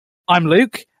I'm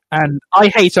Luke, and I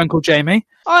hate Uncle Jamie.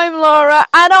 I'm Laura,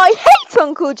 and I hate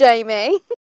Uncle Jamie.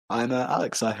 I'm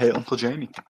Alex, I hate Uncle Jamie.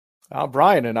 I'm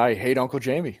Bryon, and I hate Uncle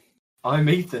Jamie. I'm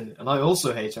Ethan, and I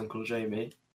also hate Uncle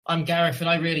Jamie. I'm Gareth, and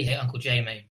I really hate Uncle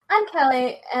Jamie. I'm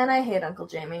Kelly, and I hate Uncle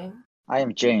Jamie. I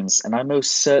am James, and I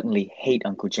most certainly hate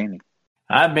Uncle Jamie.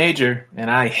 I'm Major, and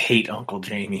I hate Uncle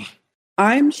Jamie.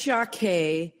 I'm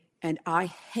Shakeh, and I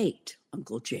hate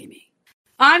Uncle Jamie.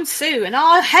 I'm Sue, and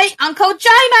I hate Uncle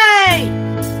Jamie!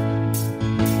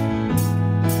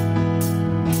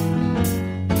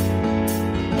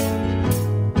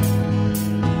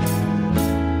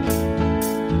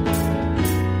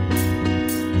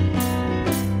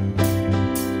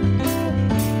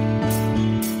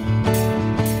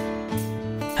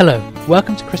 Hello,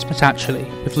 welcome to Christmas Actually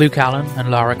with Luke Allen and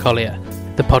Lara Collier,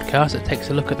 the podcast that takes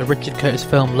a look at the Richard Curtis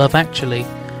film Love Actually,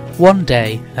 one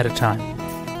day at a time.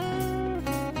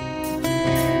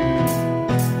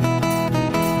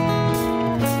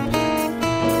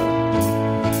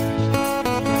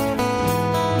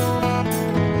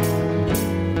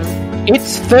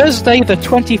 It's Thursday the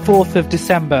 24th of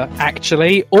December,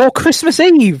 actually, or Christmas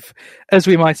Eve, as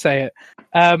we might say it.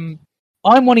 I'm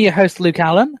one of your hosts, Luke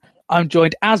Allen. I'm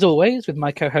joined, as always, with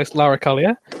my co-host, Lara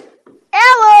Collier.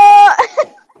 Hello!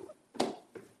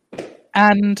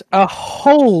 And a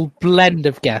whole blend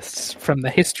of guests from the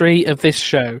history of this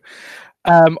show.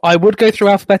 I would go through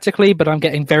alphabetically, but I'm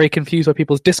getting very confused by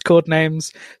people's Discord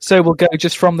names. So we'll go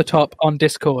just from the top on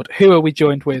Discord. Who are we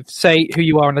joined with? Say who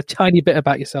you are and a tiny bit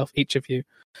about yourself, each of you.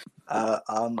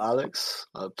 I'm Alex.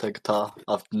 I play guitar.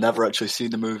 I've never actually seen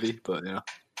the movie, but yeah.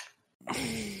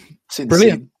 Seen the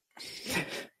Brilliant. scene.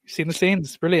 Seen the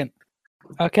scenes. Brilliant.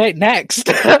 Okay, next.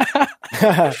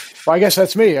 Well, I guess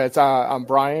that's me. I'm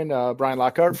Bryon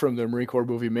Lockhart from the Marine Corps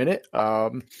Movie Minute.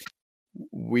 My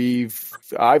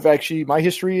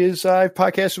history is I've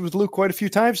podcasted with Luke quite a few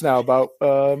times now about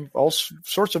all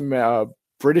sorts of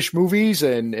British movies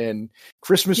and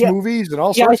Christmas movies and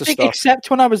all sorts of stuff. Except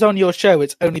when I was on your show,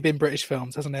 it's only been British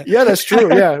films, hasn't it? Yeah, that's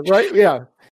true. Yeah, right. Yeah.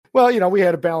 Well, we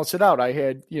had to balance it out. I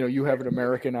had, you have an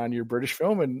American on your British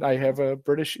film, and I have a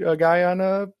British guy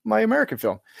on my American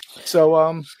film. So,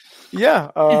 I'm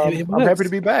happy to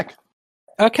be back.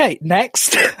 Okay,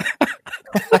 next.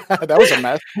 That was a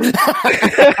mess.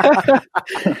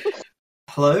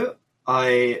 Hello,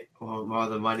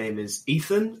 my name is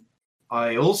Ethan.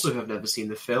 I also have never seen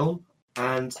the film,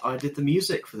 and I did the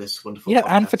music for this wonderful podcast.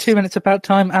 And for 2 Minutes About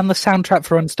Time, and the soundtrack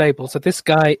for Unstable. So this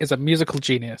guy is a musical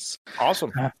genius.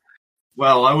 Awesome.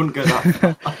 Well, I wouldn't go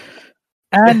that far.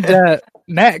 And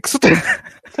next.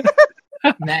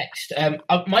 Next.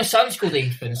 My son's called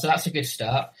Ethan, so that's a good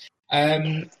start.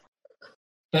 I'm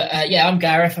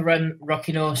Gareth. I run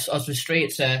Rocky North Oswald Street.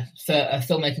 It's a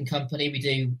filmmaking company. We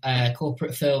do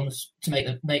corporate films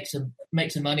to make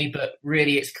some money, but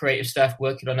really it's creative stuff.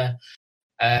 Working on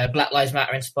a Black Lives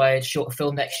Matter inspired short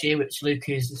film next year, which Luke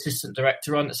is assistant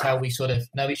director on. That's how we sort of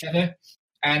know each other.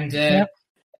 And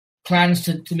plans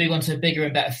to move on to bigger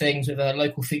and better things with a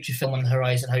local feature film on the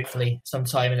horizon, hopefully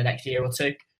sometime in the next year or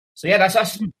two. So yeah, that's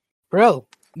us. Bro,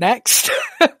 next.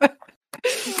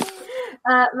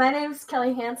 My name is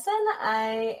Kelly Hanson.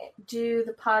 I do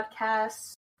the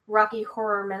podcast Rocky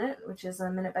Horror Minute, which is a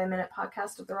minute-by-minute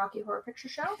podcast of the Rocky Horror Picture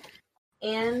Show.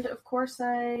 And, of course,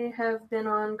 I have been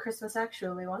on Christmas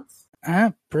Actually once.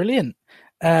 Brilliant.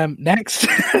 Next.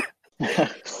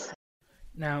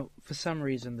 Now, for some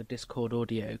reason, the Discord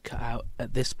audio cut out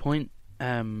at this point.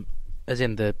 As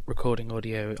in the recording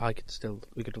audio, we could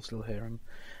still hear him.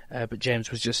 But James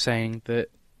was just saying that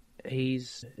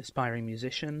he's an aspiring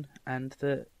musician and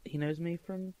that he knows me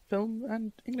from film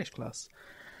and English class.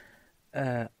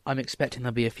 I'm expecting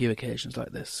there'll be a few occasions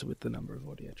like this with the number of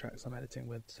audio tracks I'm editing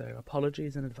with, so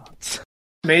apologies in advance.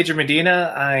 Major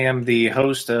Medina, I am the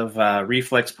host of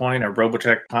Reflex Point, or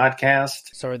Robotech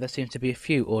podcast. Sorry, there seems to be a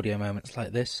few audio moments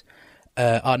like this.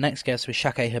 Our next guest was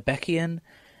Shakeh Herbekian,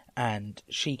 and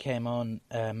she came on.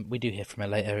 We do hear from her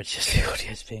later, it's just the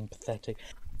audio's being pathetic.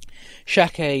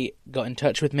 Shakeh got in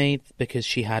touch with me because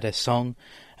she had a song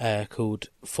called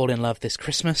Fall in Love This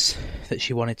Christmas that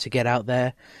she wanted to get out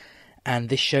there, and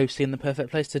this show seemed the perfect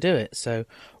place to do it. So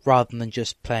rather than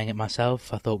just playing it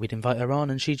myself, I thought we'd invite her on,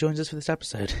 and she joins us for this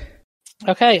episode.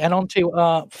 Okay, and on to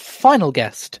our final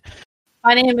guest.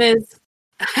 My name is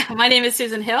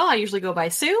Susan Hill. I usually go by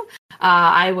Sue.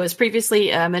 I was previously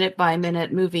a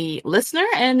minute-by-minute movie listener,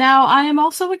 and now I am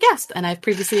also a guest, and I've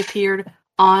previously appeared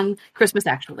on Christmas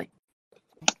Actually.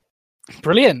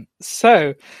 Brilliant.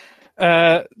 So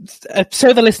the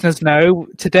listeners know,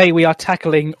 today we are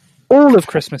tackling all of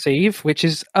Christmas Eve, which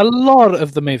is a lot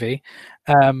of the movie.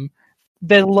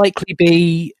 There'll likely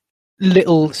be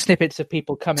little snippets of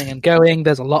people coming and going.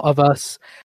 There's a lot of us.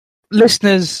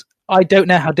 Listeners, I don't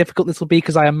know how difficult this will be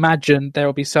because I imagine there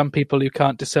will be some people who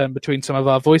can't discern between some of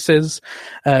our voices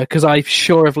because I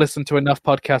sure have listened to enough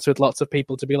podcasts with lots of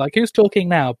people to be like, who's talking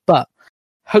now? But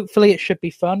hopefully it should be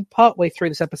fun. Partway through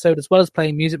this episode, as well as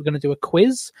playing music, we're going to do a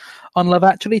quiz on Love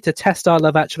Actually to test our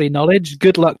Love Actually knowledge.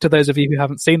 Good luck to those of you who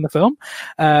haven't seen the film.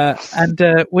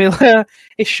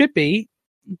 It should be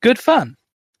good fun.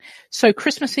 So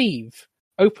Christmas Eve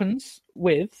opens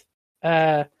with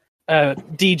DJ.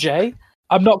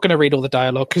 I'm not going to read all the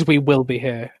dialogue because we will be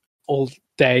here all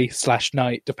day /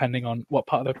 night, depending on what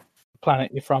part of the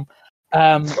planet you're from.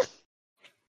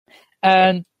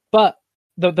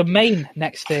 But the main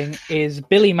next thing is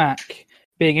Billy Mack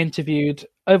being interviewed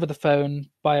over the phone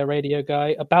by a radio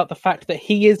guy about the fact that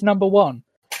he is number one.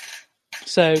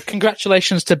 So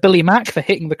congratulations to Billy Mack for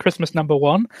hitting the Christmas number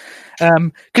one.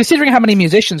 Considering how many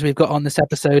musicians we've got on this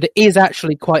episode, it is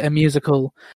actually quite a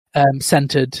musical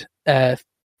centered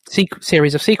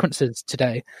series of sequences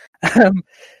today.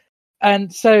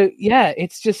 And so, yeah,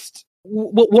 it's just...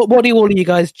 What do all of you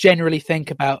guys generally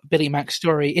think about Billy Mack's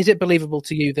story? Is it believable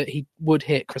to you that he would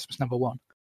hit Christmas number one?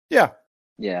 Yeah.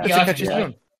 Yeah, I think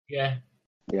so. Yeah.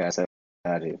 Yeah, so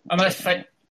I do. I mean,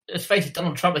 let's face it,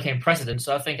 Donald Trump became president,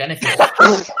 so I think anything...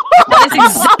 That's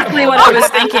exactly what I was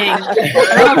thinking.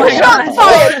 Oh my Shots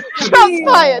fired! Shots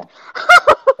fired!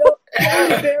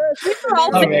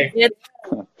 Okay.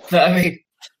 But I mean,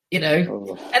 you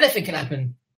know, anything can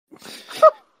happen.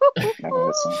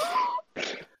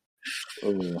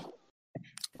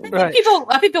 Right.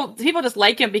 People just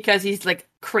like him because he's like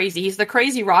crazy. He's the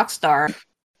crazy rock star.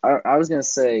 I was gonna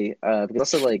say because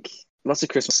also like lots of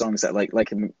Christmas songs that like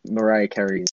Mariah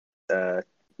Carey's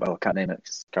well, I can't name it,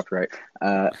 just copyright.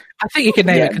 I think you can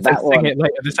name it because I'll sing it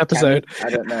later this episode.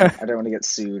 I don't know. I don't want to get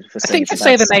sued for saying. I think just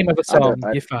say the name of a song.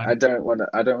 You're fine. I don't want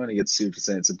to get sued for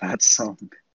saying it's a bad song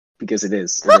because it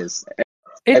is. It is.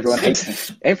 Everyone hates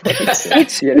it.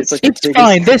 It's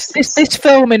fine. This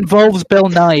film involves Bill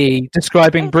Nighy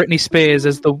describing Britney Spears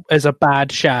as a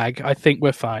bad shag. I think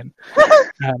we're fine.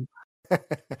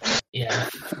 Yeah,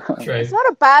 true. It's not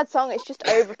a bad song. It's just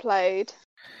overplayed.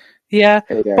 Yeah,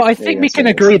 but I think we can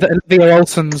agree that Olivia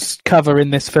Olsen's cover in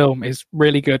this film is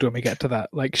really good when we get to that.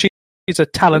 Like, she's a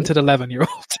talented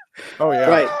 11-year-old. Oh yeah,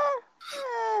 right.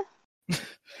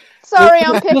 Sorry,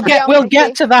 I'm picky. We'll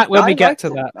get to that when we get to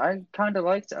that. I kind of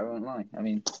liked it. I won't lie. I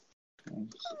mean,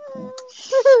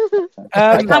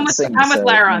 I'm with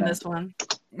Lara on this one.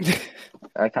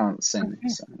 I can't sing.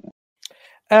 So.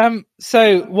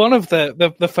 So one of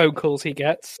the phone calls he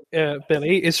gets,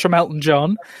 Billy, is from Elton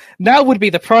John. Now would be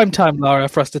the prime time, Lara,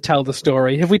 for us to tell the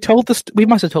story. Have we told we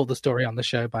must have told the story on the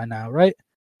show by now, right?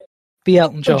 The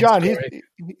Elton John story.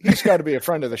 He's got to be a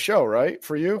friend of the show, right?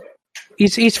 For you?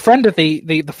 He's friend of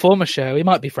the former show. He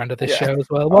might be friend of this show as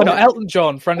well. Why not? Elton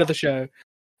John, friend of the show.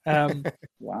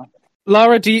 Wow.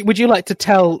 Lara, would you like to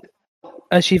tell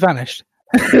as she vanished?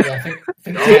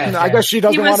 I guess she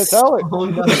doesn't want to tell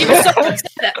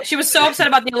it. She was so upset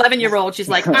about the 11-year-old. She's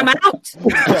like, I'm out.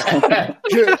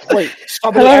 Wait,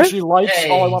 somebody actually likes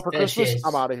All I Want for Christmas?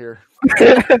 I'm out of here.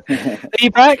 Are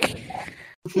you back?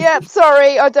 Yep,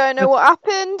 sorry, I don't know what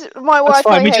happened. My That's Wi-Fi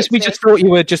fine. We just thought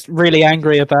you were just really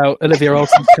angry about Olivia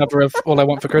Olsen's cover of All I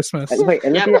Want for Christmas. Wait,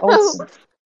 Olivia Olsen?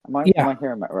 Am I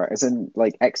hearing that right? As in,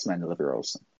 like, X-Men Olivia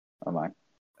Olsen? Am I?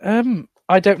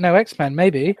 I don't know X-Men,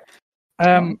 maybe.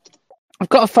 I've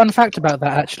got a fun fact about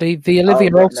that, actually. The Olivia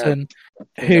Olsen,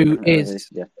 who is...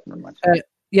 the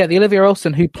Olivia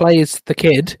Olsen who plays the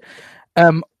kid,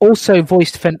 also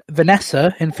voiced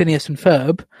Vanessa in Phineas and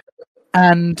Ferb,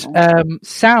 and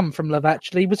Sam from Love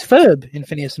Actually was Ferb in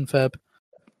Phineas and Ferb.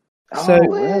 So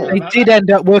they did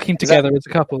end up working together as a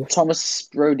couple. Thomas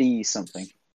Brody something.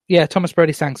 Yeah, Thomas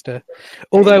Brody Sangster.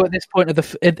 Although at this point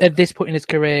at this point in his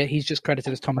career, he's just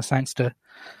credited as Thomas Sangster.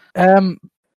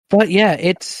 But yeah,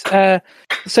 it's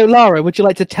so. Lara, would you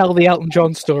like to tell the Elton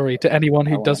John story to anyone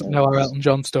who doesn't know our Elton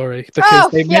John story?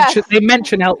 Because they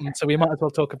mention Elton, so we might as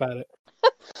well talk about it.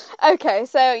 Okay,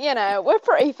 so we're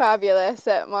pretty fabulous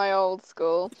at my old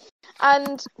school,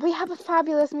 and we have a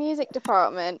fabulous music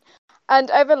department. And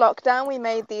over lockdown, we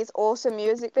made these awesome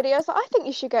music videos that I think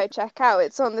you should go check out.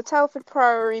 It's on the Telford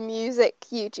Priory Music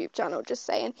YouTube channel, just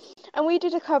saying. And we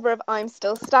did a cover of I'm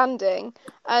Still Standing,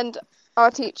 and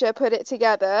our teacher put it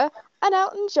together. And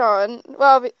Elton John,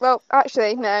 well,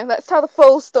 actually, no, let's tell the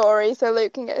full story so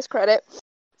Luke can get his credit.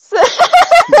 So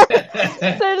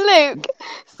Luke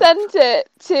sent it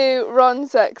to Ron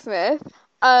Sexsmith,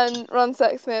 and Ron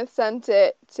Sexsmith sent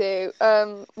it to,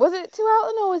 was it to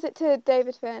Elton or was it to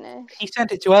David Furnish? He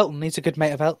sent it to Elton. He's a good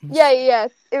mate of Elton's. Yeah,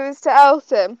 it was to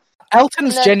Elton.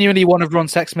 Elton's genuinely one of Ron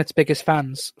Sexsmith's biggest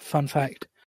fans. Fun fact.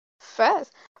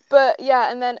 First. But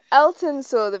yeah, and then Elton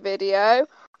saw the video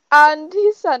and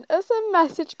he sent us a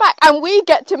message back and we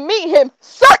get to meet him.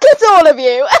 Suck it, all of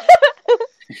you!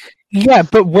 Yeah,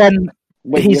 but when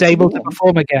he's able to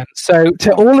perform again. So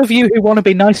to all of you who want to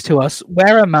be nice to us,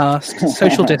 wear a mask,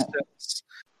 social distance.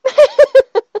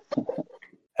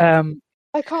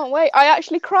 I can't wait. I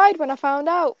actually cried when I found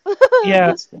out.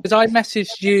 Yeah, because I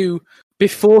messaged you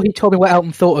before he told me what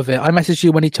Elton thought of it. I messaged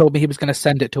you when he told me he was going to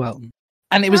send it to Elton.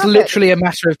 And it was literally a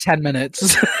matter of 10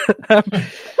 minutes.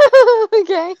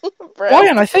 Okay.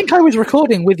 Bryon, I think I was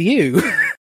recording with you.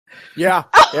 Yeah.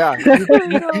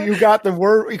 You got the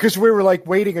word, because we were like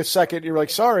waiting a second. You were like,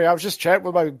 sorry, I was just chatting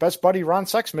with my best buddy, Ron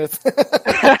Sexsmith.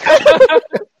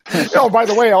 Oh, by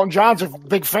the way, Elton John's a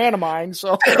big fan of mine.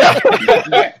 So,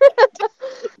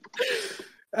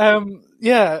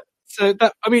 yeah. So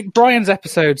Bryon's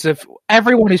episodes of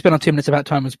everyone who's been on 2 Minutes About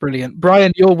Time was brilliant.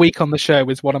 Bryon, your week on the show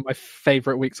was one of my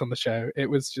favorite weeks on the show. It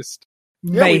was just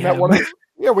mayhem.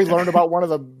 We learned about one of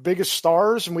the biggest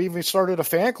stars, and we even started a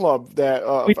fan club that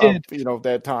we did.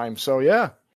 That time. So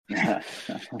yeah.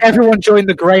 Everyone joined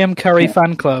the Graham Curry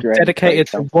fan club, dedicated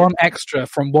to one extra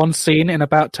from one scene in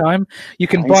About Time. You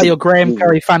can buy your Graham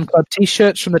Curry fan club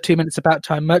t-shirts from the 2 Minutes About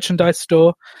Time merchandise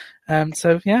store.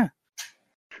 So yeah,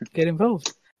 get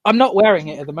involved. I'm not wearing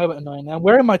it at the moment, annoyingly. I'm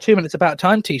wearing my 2 Minutes About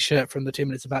Time t-shirt from the 2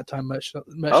 Minutes About Time merchandise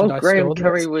store. Graham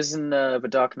Curry was in The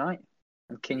Dark Knight.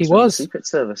 He was. Secret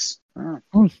Service.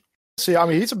 Oh. See, I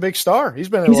mean, he's a big star. He's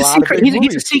been in a lot of big movies.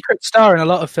 movies. He's a secret star in a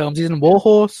lot of films. He's in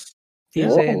Warhorse.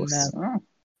 He's in...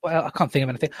 Well, I can't think of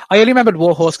anything. I only remembered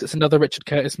Warhorse because it's another Richard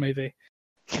Curtis movie.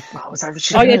 Oh, was that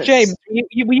Richard Curtis? Yeah, James,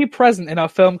 were you present in our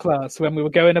film class when we were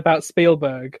going about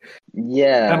Spielberg?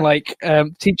 Yeah.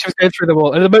 And teacher was going through the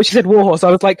wall, and the moment she said Warhorse,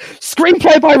 I was like,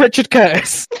 screenplay by Richard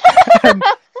Curtis.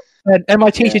 and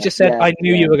my teacher just said, I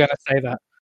knew you were going to say that.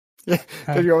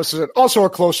 You also said, also a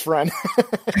close friend.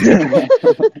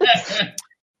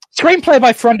 Screenplay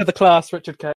by friend of the class,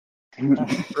 Richard Curtis.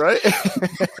 Right?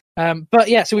 But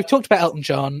yeah, so we've talked about Elton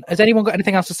John. Has anyone got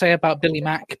anything else to say about Billy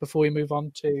Mack before we move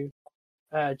on to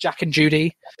Jack and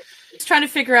Judy? Just trying to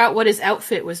figure out what his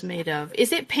outfit was made of.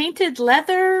 Is it painted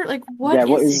leather? Like what? Yeah,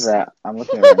 what is that? I'm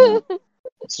looking at it now.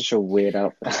 It's such a weird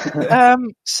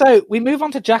outfit. So we move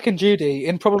on to Jack and Judy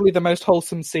in probably the most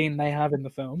wholesome scene they have in the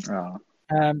film. Oh.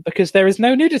 Because there is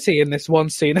no nudity in this one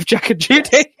scene of Jack and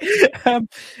Judy.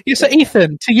 So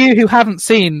Ethan, to you who haven't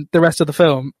seen the rest of the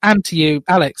film, and to you,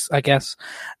 Alex, I guess,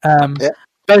 both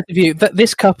of you,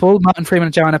 this couple, Martin Freeman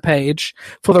and Joanna Page,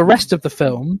 for the rest of the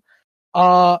film,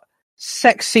 are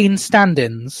sex scene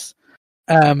stand-ins.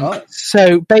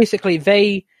 So basically,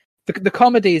 the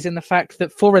comedy is in the fact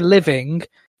that for a living,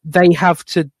 they have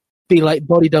to be like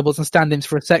body doubles and stand-ins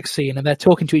for a sex scene, and they're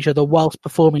talking to each other whilst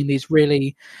performing these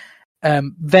really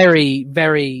very,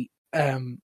 very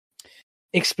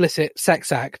explicit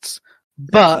sex acts,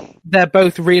 but they're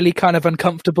both really kind of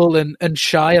uncomfortable and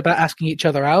shy about asking each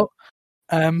other out.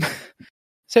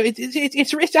 So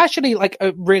it's actually like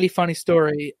a really funny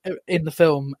story in the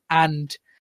film, and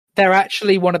they're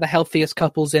actually one of the healthiest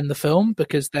couples in the film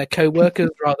because they're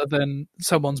co-workers rather than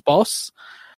someone's boss.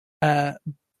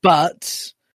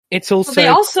 But it's also they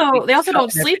also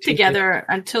don't sleep together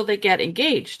until they get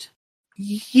engaged.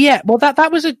 Yeah, well,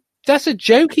 that's a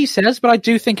joke he says, but I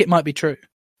do think it might be true.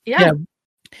 Yeah.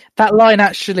 That line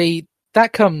actually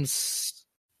comes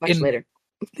much later.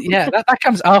 Yeah, that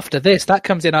comes after this. That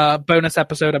comes in our bonus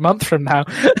episode a month from now.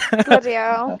 Bloody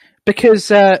hell. Because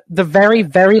the very,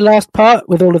 very last part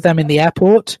with all of them in the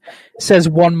airport says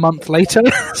 1 month later.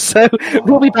 So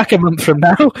we'll be back a month from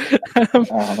now.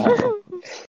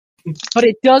 But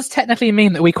it does technically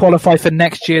mean that we qualify for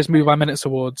next year's Move By Minutes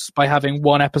Awards by having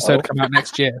one episode come out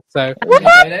next year. So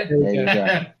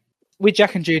with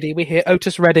Jack and Judy, we hear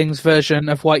Otis Redding's version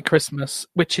of White Christmas,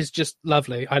 which is just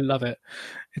lovely. I love it.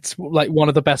 It's like one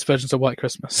of the best versions of White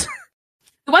Christmas.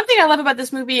 The one thing I love about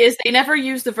this movie is they never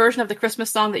use the version of the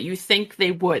Christmas song that you think they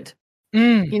would.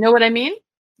 You know what I mean?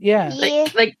 Yeah.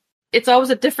 Like it's always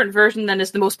a different version than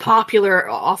is the most popular,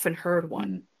 often heard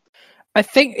one. I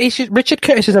think Richard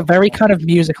Curtis is a very kind of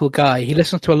musical guy. He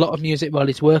listens to a lot of music while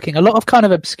he's working, a lot of kind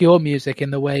of obscure music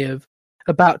in the way of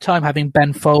About Time having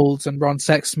Ben Folds and Ron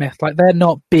Sexsmith. Like, they're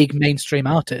not big mainstream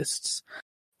artists.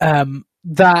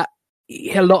 That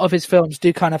a lot of his films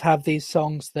do kind of have these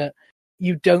songs that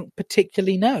you don't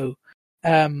particularly know,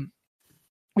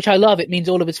 which I love. It means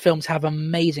all of his films have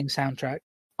amazing soundtrack.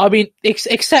 I mean,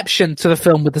 exception to the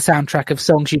film with the soundtrack of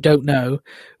songs you don't know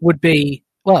would be,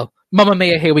 well, Mamma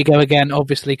Mia, Here We Go Again,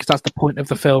 obviously, because that's the point of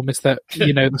the film, is that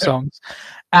you know the songs.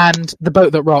 And The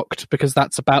Boat That Rocked, because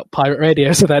that's about pirate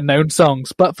radio, so they're known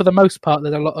songs. But for the most part,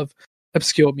 there's a lot of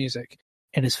obscure music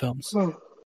in his films.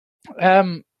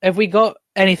 Have we got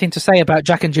anything to say about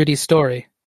Jack and Judy's story?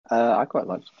 I quite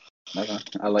like.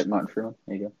 I like Martin Freeman.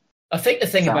 There you go. I think the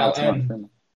thing Shout out about to Martin Freeman.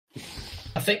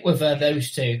 I think with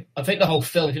those two, I think the whole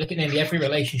film, if you look at nearly every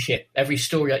relationship, every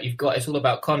story that you've got, it's all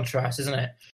about contrast, isn't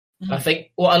it? I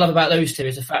think what I love about those two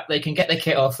is the fact they can get their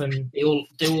kit off and they all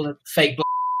do all the fake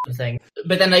thing,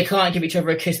 but then they can't give each other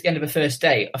a kiss at the end of a first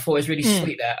date. I thought it was really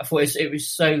sweet there. I thought it was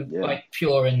so like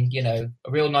pure and a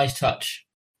real nice touch.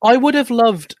 I would have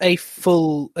loved a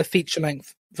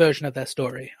feature-length version of their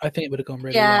story. I think it would have gone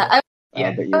really well.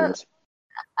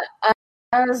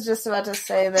 I was just about to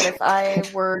say that if I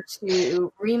were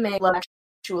to remake Love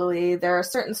Actually, there are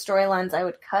certain storylines I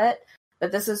would cut,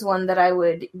 but this is one that I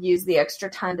would use the extra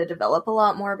time to develop a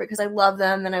lot more because I love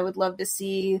them and I would love to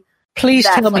see. Please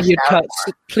tell me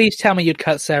you'd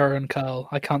cut Sarah and Carl.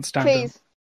 I can't stand them.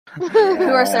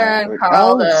 Who are Sarah and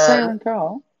Carl? Sarah and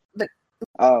Carl.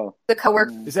 The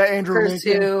coworkers. Is that Andrew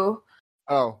Lincoln?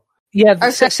 Yeah,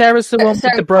 Sarah's the one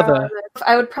with the brother.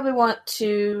 I would probably want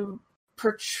to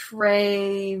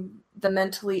portray the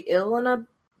mentally ill in a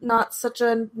not such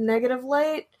a negative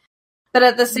light, but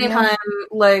at the same time,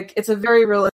 like, it's a very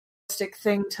realistic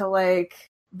thing to like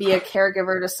be a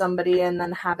caregiver to somebody and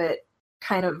then have it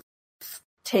kind of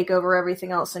take over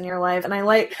everything else in your life. And I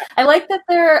like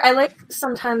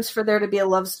sometimes for there to be a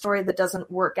love story that doesn't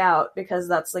work out, because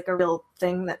that's like a real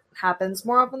thing that happens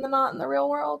more often than not in the real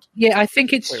world. Yeah, I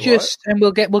think it's and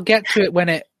we'll get to it when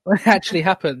it actually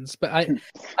happens. But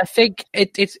I think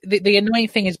it's the annoying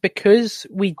thing is because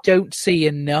we don't see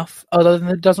enough other than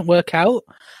it doesn't work out.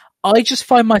 I just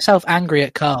find myself angry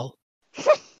at Carl.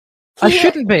 I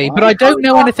shouldn't be, but I don't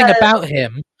know anything about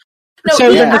him.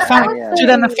 Then the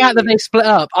fact that they split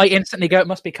up, I instantly go, it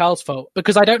must be Carl's fault,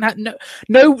 because I don't have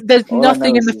there's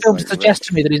nothing in the film to suggest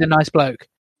to me that he's a nice bloke.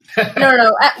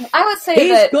 No. I would say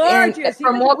that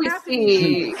from what we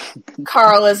see,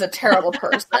 Carl is a terrible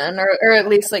person, or at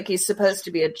least like he's supposed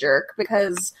to be a jerk,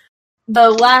 because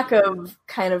the lack of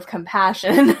kind of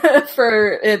compassion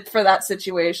for that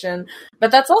situation. But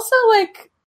that's also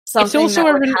like something it's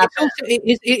also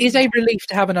it is a relief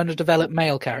to have an underdeveloped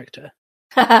male character.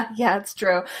 Yeah, it's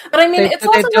true. But I mean, it's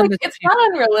also like, it's not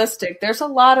unrealistic. There's a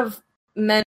lot of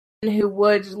men who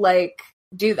would like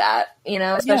do that,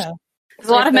 especially there's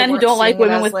a lot of men who don't like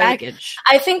women with baggage.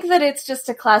 I think that it's just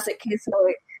a classic case of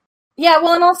like,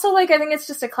 and also like I think it's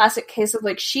just a classic case of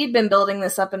like she'd been building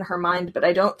this up in her mind, but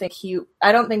I don't think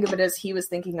of it as he was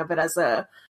thinking of it as a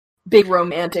big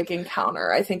romantic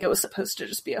encounter. I think it was supposed to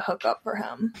just be a hookup for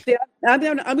him. Yeah, I'm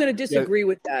going to disagree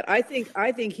with that. I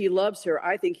think he loves her.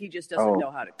 I think he just doesn't know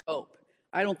how to cope.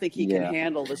 I don't think he can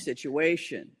handle the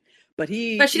situation. But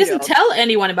she doesn't tell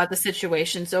anyone about the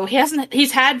situation, so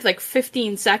he's had like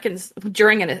 15 seconds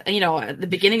during at the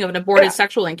beginning of an aborted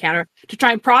sexual encounter to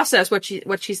try and process what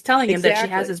she's telling him, that she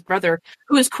has his brother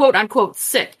who is quote unquote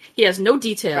sick. He has no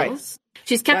details. Right.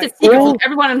 She's kept it secret from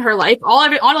everyone in her life. All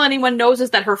anyone knows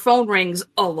is that her phone rings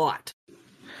a lot.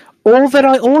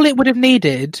 All it would have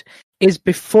needed is,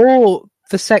 before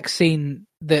the sex scene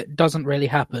that doesn't really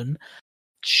happen,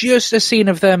 just a scene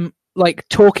of them like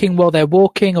talking while they're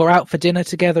walking or out for dinner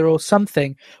together or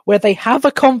something, where they have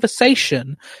a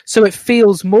conversation so it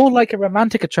feels more like a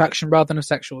romantic attraction rather than a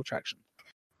sexual attraction.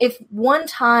 If one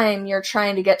time you're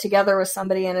trying to get together with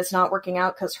somebody and it's not working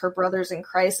out because her brother's in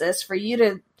crisis, for you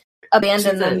to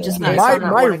abandon them just based on that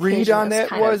my read on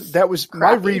that was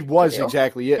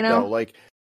exactly it, though. Like,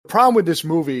 the problem with this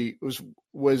movie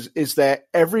is that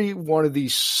every one of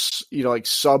these like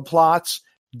subplots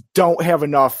don't have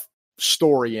enough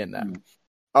story in them.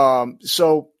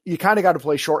 So you kind of got to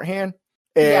play shorthand,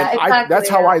 and that's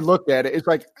how I looked at it. It's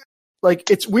like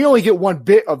we only get one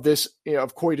bit of this,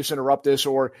 of coitus interruptus,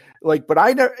 or like. But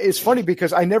it's funny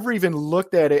because I never even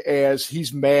looked at it as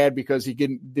he's mad because he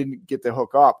didn't get the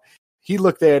hook up. He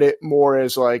looked at it more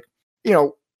as like,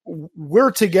 we're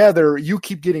together, you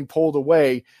keep getting pulled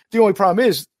away. The only problem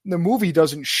is the movie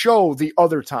doesn't show the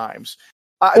other times.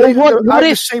 What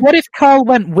if Carl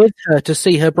went with her to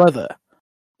see her brother?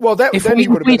 Well,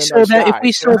 if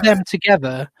we saw them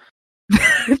together.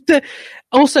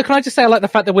 Also, can I just say I like the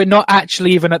fact that we're not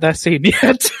actually even at their scene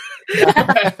yet.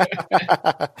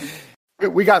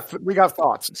 We got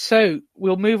thoughts. So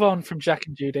we'll move on from Jack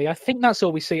and Judy. I think that's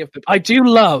all we see of them. I do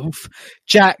love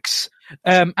Jack's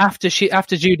after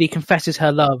Judy confesses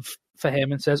her love for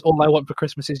him and says, "All I want for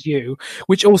Christmas is you,"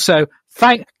 which also,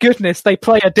 thank goodness, they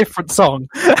play a different song.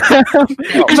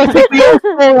 Because I think we all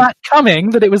saw that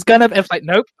coming, that it was going to... It's like,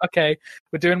 nope, okay,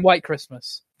 we're doing White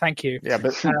Christmas. Thank you. Yeah,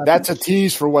 but that's a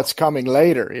tease for what's coming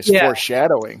later. It's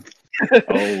foreshadowing.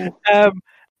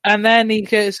 And then he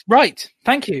goes, right,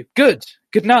 thank you, good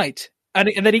night. And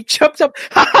then he jumps up,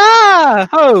 ha-ha,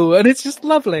 ho, and it's just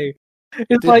lovely.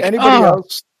 It's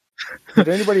Did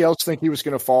anybody else think he was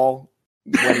going to fall?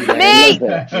 Me!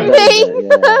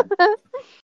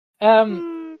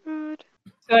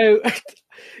 So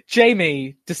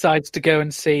Jamie decides to go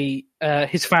and see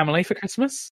his family for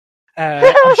Christmas.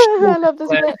 I love this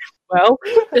bit. Well,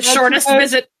 the shortest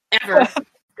visit ever.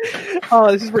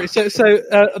 Oh, this is brilliant. So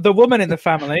the woman in the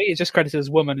family is just credited as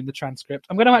woman in the transcript.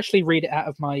 I'm going to actually read it out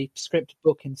of my script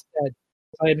book instead.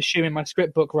 I am assuming my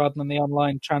script book, rather than the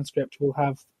online transcript, will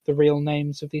have the real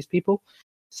names of these people.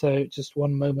 So just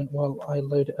one moment while I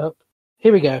load it up.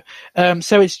 Here we go.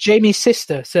 So it's Jamie's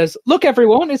sister says, "Look,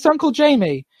 everyone, it's Uncle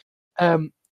Jamie."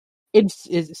 It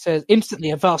says,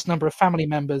 instantly a vast number of family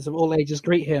members of all ages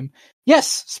greet him.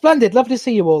 "Yes, splendid, lovely to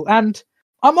see you all. And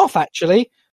I'm off, actually.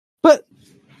 But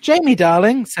Jamie,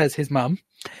 darling," says his mum,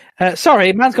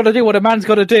 "sorry, man's got to do what a man's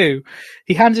got to do."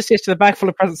 He hands his sister the bag full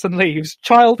of presents and leaves.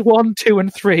 Child 1, 2,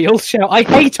 and 3 all shout, "I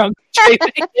hate Uncle Jamie."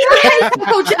 I hate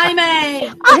Uncle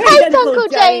Jamie. I hate Uncle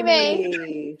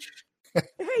Jamie.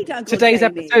 Today's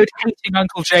episode, Hating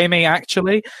Uncle Jamie,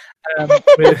 actually.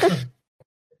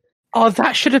 Oh,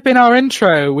 that should have been our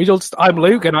intro. I'm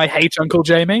Luke and I hate Uncle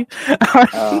Jamie. Can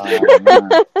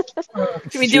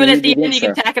we do it at the end? You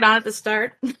can tack it on at the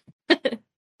start.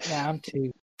 Yeah, I'm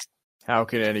too. How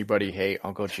can anybody hate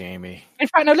Uncle Jamie? In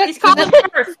fact, no.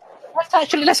 Let's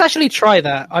actually try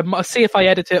that. I'll see if I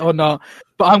edit it or not.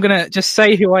 But I'm gonna just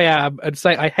say who I am and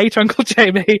say I hate Uncle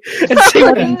Jamie, and see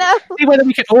whether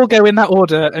we can all go in that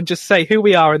order and just say who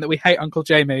we are and that we hate Uncle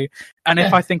Jamie. And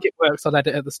if I think it works, I'll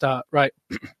edit at the start. Right.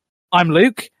 I'm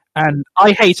Luke, and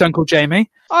I hate Uncle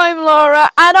Jamie. I'm Laura,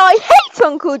 and I hate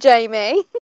Uncle Jamie.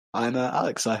 I'm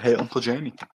Alex. I hate Uncle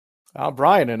Jamie. I'm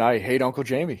Bryon, and I hate Uncle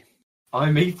Jamie.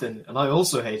 I'm Ethan, and I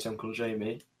also hate Uncle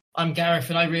Jamie. I'm Gareth,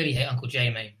 and I really hate Uncle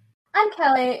Jamie. I'm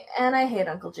Kelly, and I hate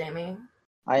Uncle Jamie.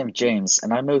 I am James,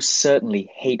 and I most certainly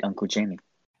hate Uncle Jamie.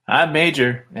 I'm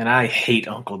Major, and I hate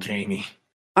Uncle Jamie.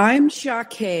 I'm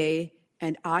Shakeh,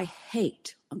 and I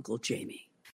hate Uncle Jamie.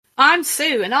 I'm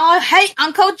Sue, and I hate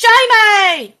Uncle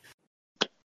Jamie.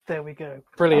 There we go.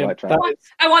 Brilliant. I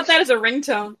want that as a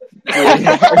ringtone.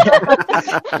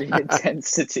 The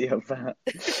intensity of that.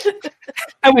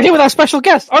 And we're here with our special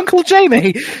guest, Uncle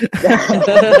Jamie.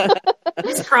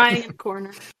 He's crying in the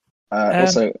corner.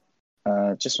 Also,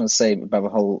 just want to say about the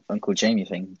whole Uncle Jamie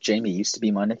thing. Jamie used to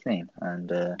be my nickname, and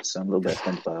so I'm a little bit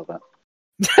offended by all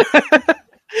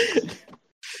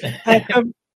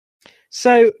that.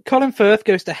 So Colin Firth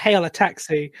goes to hail a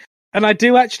taxi, and I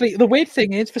do actually. The weird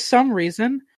thing is, for some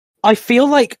reason, I feel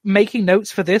like making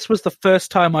notes for this was the first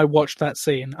time I watched that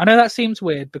scene. I know that seems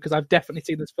weird because I've definitely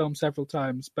seen this film several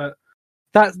times, but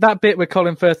that bit with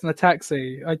Colin Firth in the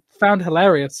taxi, I found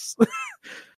hilarious.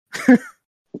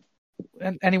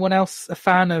 And anyone else a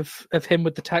fan of him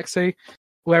with the taxi,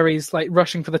 where he's like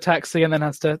rushing for the taxi and then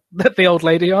has to let the old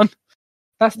lady on?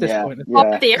 That's disappointing. Yeah.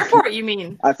 Oh, at the airport, you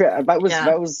mean? I feel that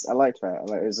was I liked that.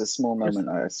 Like, it was a small moment.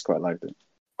 I just quite liked it.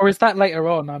 Or is that later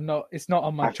on? It's not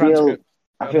on my transcript.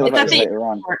 I feel that was later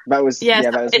on. That was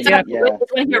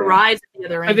when he arrives at the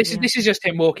other end. Oh, this is just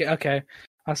him walking. Okay,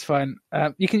 that's fine.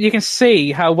 You can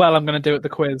see how well I'm going to do at the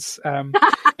quiz.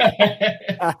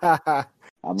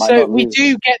 So we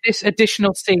do get this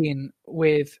additional scene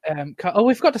with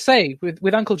we've got to say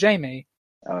with Uncle Jamie.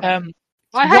 I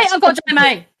hate Uncle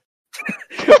Jamie.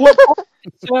 What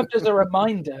served as a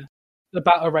reminder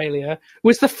about Aurelia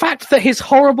was the fact that his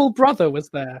horrible brother was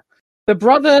there. The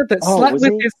brother that slept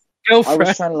with his girlfriend, I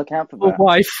was trying to look out for that.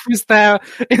 Wife, was there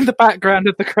in the background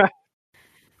of the crowd,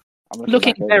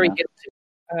 looking very guilty.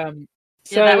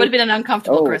 So that would have been an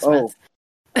uncomfortable Christmas.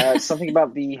 Something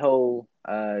about the whole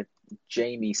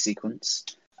Jamie sequence.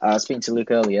 Speaking to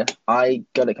Luke earlier, I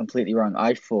got it completely wrong.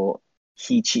 I thought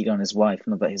he cheated on his wife,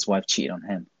 not that his wife cheated on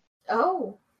him.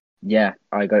 Oh. Yeah,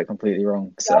 I got it completely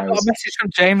wrong. I got a message from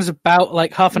James about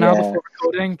like half an hour before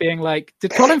recording, being like,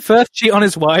 "Did Colin Firth cheat on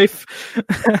his wife?"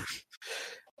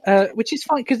 Which is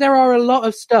fine because there are a lot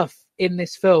of stuff in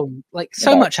this film. Like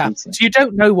so much happens, you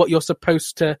don't know what you're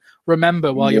supposed to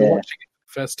remember while you're watching it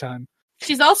for the first time.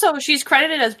 She's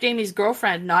credited as Jamie's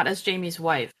girlfriend, not as Jamie's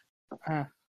wife.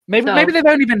 Maybe they've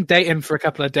only been dating for a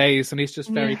couple of days, and he's just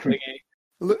very clingy.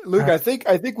 Luke, I think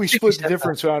we split the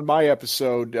difference on my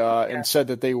episode and said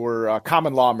that they were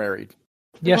common law married.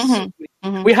 Yes,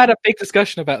 Mhm. We had a big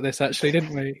discussion about this, actually,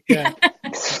 didn't we? Yeah.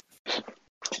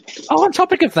 Oh, on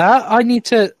topic of that, I need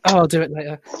to... Oh, I'll do it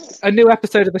later. A new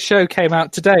episode of the show came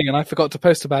out today, and I forgot to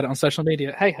post about it on social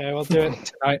media. Hey-ho, I'll do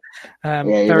it tonight. Yeah,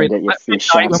 you're going to get your free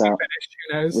shouts out.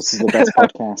 Who knows? This is the best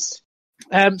podcast.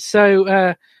 So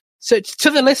to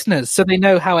the listeners, so they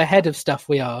know how ahead of stuff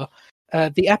we are,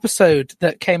 the episode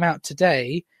that came out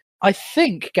today, I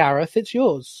think, Gareth, it's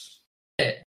yours.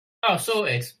 Oh,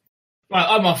 sorted. Right,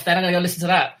 I'm off then. I'm going to go listen to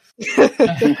that.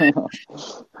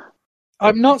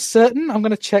 I'm not certain. I'm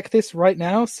going to check this right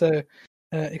now. So,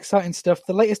 exciting stuff.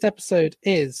 The latest episode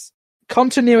is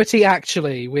Continuity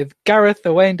Actually with Gareth,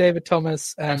 Owain, David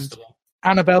Thomas, and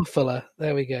Annabelle Fuller.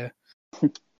 There we go.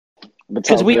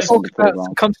 Because we talked about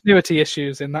some continuity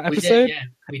issues in that episode.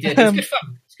 We did. It's good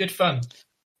fun. It's good fun.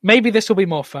 Maybe this will be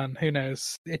more fun. Who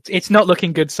knows? It's not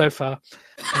looking good so far.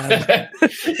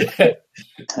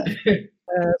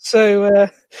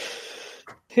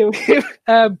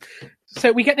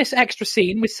 So we get this extra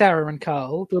scene with Sarah and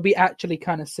Carl. We'll be actually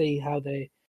kind of see how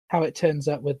it turns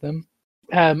up with them.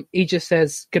 He just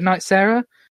says, "Good night, Sarah.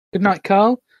 Good night,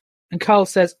 Carl." And Carl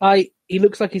says, he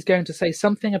looks like he's going to say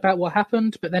something about what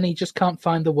happened, but then he just can't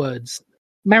find the words.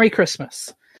 "Merry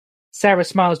Christmas." Sarah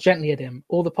smiles gently at him.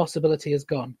 All the possibility is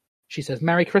gone. She says,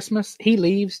 "Merry Christmas." He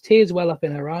leaves. Tears well up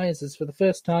in her eyes as for the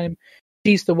first time,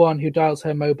 she's the one who dials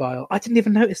her mobile. I didn't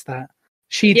even notice that.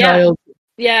 She dialed...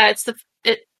 Yeah, it's the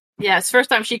first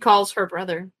time she calls her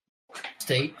brother.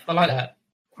 Steve, I like that.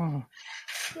 Oh.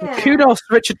 Kudos to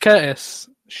Richard Curtis.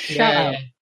 Shout out.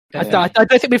 I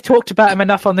don't think we've talked about him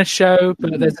enough on this show,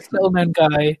 but there's this little known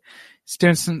guy. He's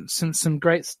doing some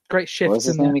great shifts. What was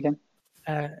his name again?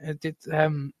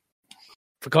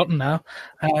 Forgotten now.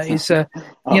 He's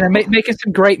making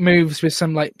some great moves with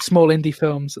some like small indie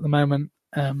films at the moment,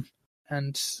 and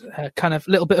kind of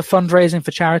a little bit of fundraising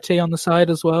for charity on the side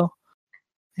as well.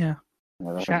 Yeah.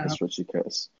 That's Richard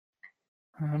Curtis.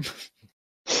 I'm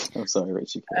sorry,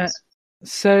 Richard Curtis.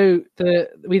 So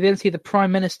we then see the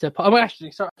Prime Minister.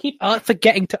 Actually, sorry, I keep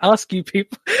forgetting to ask you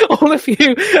people, all of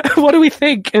you, what do we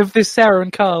think of this Sarah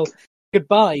and Carl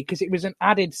goodbye? Because it was an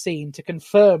added scene to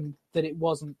confirm that it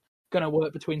wasn't going to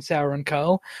work between Sarah and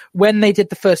Carl. When they did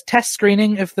the first test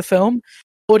screening of the film,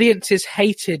 audiences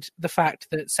hated the fact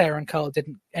that Sarah and Carl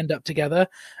didn't end up together,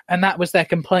 and that was their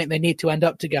complaint. They need to end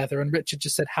up together, and Richard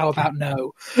just said, "How about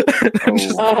no?" I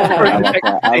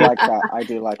like that. I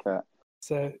do like that.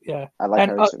 So yeah, I like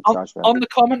and on the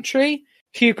commentary,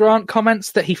 Hugh Grant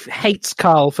comments that he hates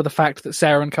Carl for the fact that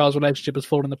Sarah and Carl's relationship has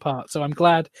fallen apart. So I'm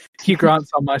glad Hugh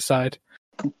Grant's on my side.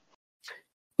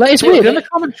 Like, it's weird in the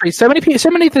commentary. So many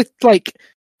people, like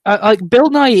Bill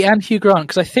Nighy and Hugh Grant,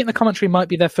 because I think the commentary might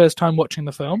be their first time watching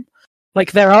the film.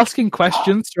 Like, they're asking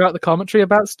questions throughout the commentary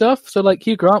about stuff. So like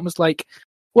Hugh Grant was like,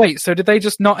 "Wait, so did they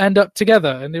just not end up together?"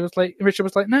 And it was like Richard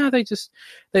was like, "No,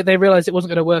 they realized it wasn't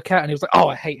going to work out." And he was like, "Oh,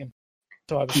 I hate him."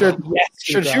 So I was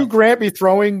should Hugh Grant be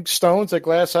throwing stones at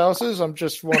glass houses? I'm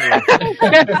just wondering.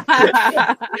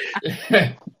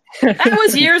 That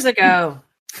was years ago.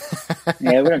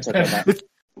 Yeah, we don't talk about that.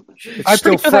 It's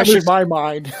still fresh in my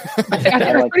mind.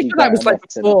 I'm pretty sure that was like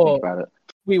before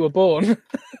we were born.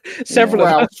 Several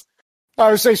of us.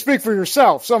 I would say, speak for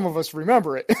yourself. Some of us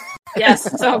remember it.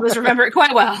 Yes, some of us remember it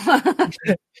quite well.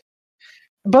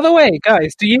 By the way,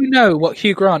 guys, do you know what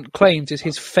Hugh Grant claims is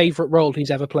his favourite role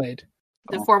he's ever played?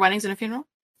 The 4 Weddings and a Funeral?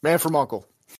 Man from U.N.C.L.E.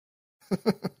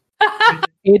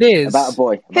 It is. About a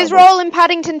boy. His role in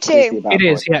Paddington 2. It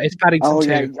is, yeah, it's Paddington 2.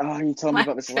 Yeah. Oh, you told me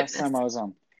about this last time I was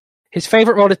on. His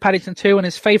favourite role is Paddington 2, and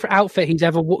his favourite outfit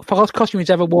costume he's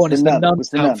ever worn is the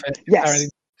nun's outfit. Yes.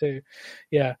 Paddington 2.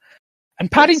 Yeah. And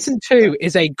Paddington 2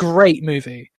 is a great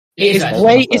movie.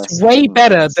 It's way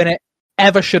better than it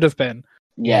ever should have been.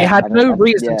 Yeah, it had no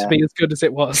reason to be as good as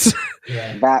it was.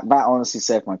 Yeah. That honestly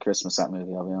saved my Christmas, that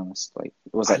movie, I'll be honest. Like,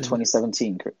 it was like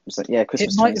 2017. Christmas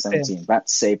 2017. That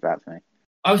saved that for me.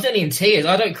 I was nearly in tears.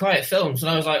 I don't cry at films, and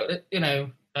I was like,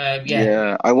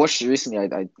 Yeah, I watched it recently.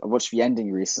 I watched the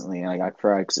ending recently, and I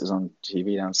cried because it was on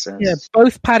TV downstairs. Yeah,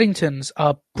 both Paddingtons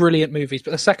are brilliant movies,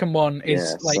 but the second one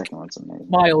is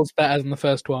miles better than the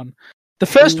first one. The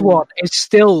first one is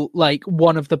still like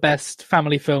one of the best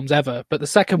family films ever, but the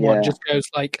second one just goes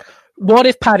like, what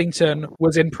if Paddington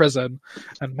was in prison?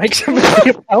 And makes a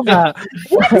movie about that.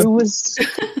 Who was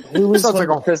sounds like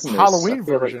a Halloween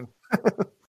version.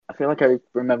 I feel like I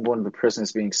remember one of the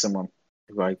prisoners being someone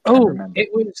who I remember. It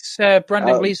was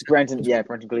Brendan Gleeson.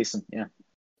 Brendan Gleeson, yeah.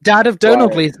 Dad of Donal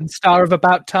Gleeson, star of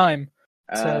About Time.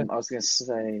 I was going to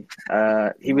say,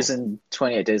 he was in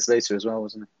 28 Days Later as well,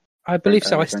 wasn't he? I believe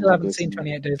so. I still haven't seen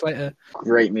 28 Days Later.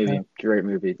 Great movie.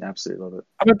 Absolutely love it.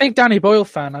 I'm a big Danny Boyle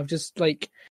fan. I've just like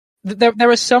there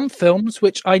are some films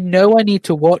which I know I need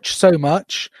to watch so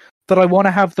much that I want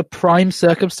to have the prime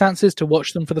circumstances to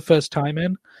watch them for the first time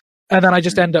in, and then I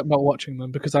just end up not watching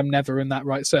them because I'm never in that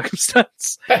right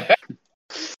circumstance.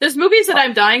 There's movies that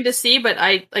I'm dying to see, but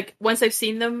I like once I've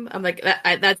seen them, I'm like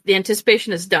that the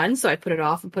anticipation is done, so I put it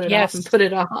off and put it off and put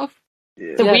it off.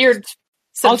 Yeah. The weird.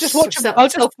 I'll just watch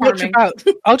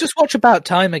About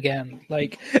Time again.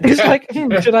 Like it's like,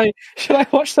 should I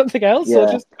watch something else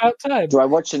or just About Time? Do I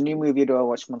watch a new movie or do I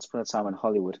watch Once Upon a Time in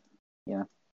Hollywood? Yeah.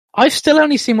 I've still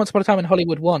only seen Once Upon a Time in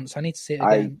Hollywood once. I need to see it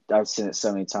again. I've seen it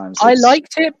so many times. I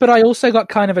liked it, but I also got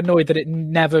kind of annoyed that it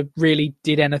never really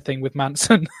did anything with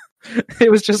Manson. It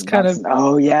was just kind of...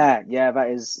 Oh, yeah. Yeah, that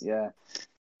is... Yeah.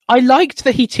 I liked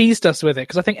that he teased us with it,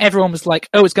 because I think everyone was like,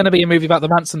 oh, it's going to be a movie about the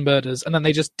Manson murders, and then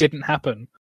they just didn't happen.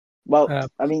 Well,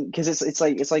 I mean, because it's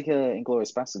like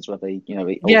Inglourious Basterds, where they,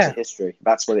 they alter history.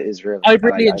 That's what it is, really. I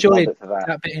really enjoyed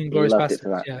that bit in Inglourious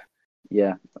Basterds,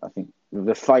 Yeah, I think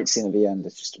the fight scene at the end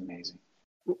is just amazing.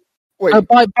 Wait.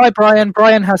 Bye, Bryon.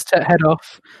 Bryon has to head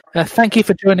off. Thank you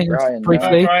for joining us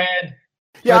briefly. Bye, Bryon.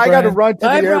 Yeah, bye, I got to Bryon. run to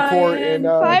Bye, the airport. Bryon. And,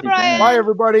 Bye, Bryon. Bye,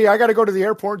 everybody. I got to go to the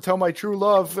airport and tell my true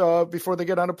love before they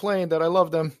get on a plane that I love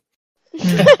them. Well,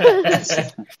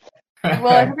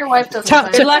 I hope your wife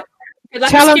doesn't. Good luck.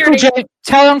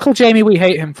 Tell Uncle Jamie we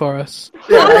hate him for us.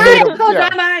 Yeah, I hate him. Uncle Yeah.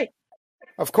 Jamie!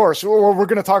 Of course. We're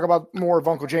going to talk about more of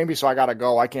Uncle Jamie, so I got to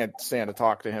go. I can't stand to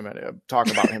talk about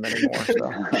him anymore.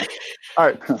 So. All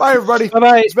right. Bye, everybody.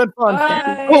 Bye-bye. It's been fun.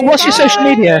 Bye. Oh, what's your social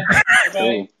media?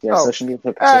 Yeah, social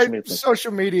media.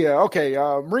 Social media. Okay.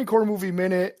 Marine Corps Movie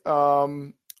Minute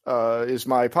is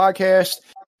my podcast.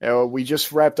 We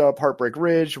just wrapped up Heartbreak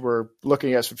Ridge. We're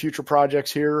looking at some future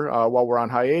projects here while we're on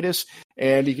hiatus.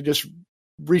 And you can just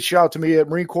reach out to me at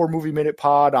Marine Corps Movie Minute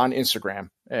Pod on Instagram.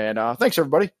 And thanks,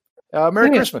 everybody. Merry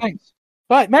Christmas. Thanks.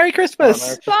 Bye. Merry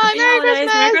Christmas. Bye, Merry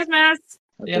Christmas. Merry Christmas.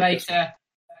 See you later.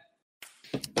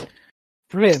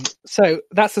 Brilliant. So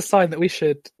that's a sign that we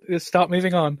should start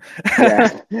moving on.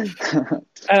 Yeah.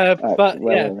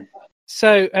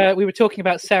 So we were talking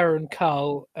about Sarah and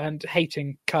Carl and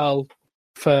hating Carl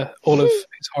for all of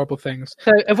his horrible things.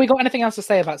 So have we got anything else to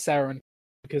say about Sarah and Carl?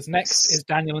 Because next is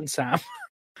Daniel and Sam.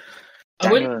 I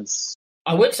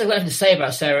wouldn't say anything to say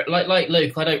about Sarah. Like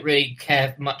Luke, I don't really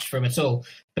care much for him at all.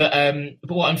 But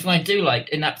what I do like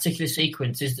in that particular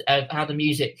sequence is how the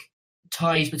music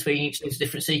ties between each of those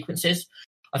different sequences.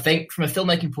 I think from a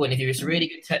filmmaking point of view, it's a really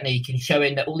good technique in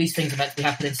showing that all these things are meant to be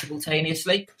happening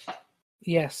simultaneously.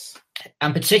 Yes.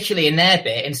 And particularly in their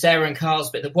bit, in Sarah and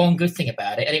Carl's bit, the one good thing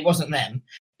about it, and it wasn't them,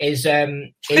 is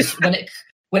when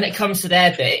it comes to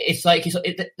their bit, it's like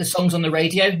the song's on the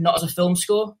radio, not as a film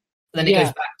score. Then it goes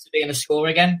back to being a score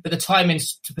again, but the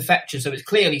timing's to perfection, so it's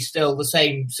clearly still the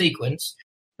same sequence.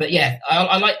 But yeah,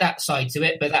 I like that side to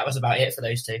it, but that was about it for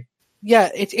those two. Yeah,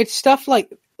 it's stuff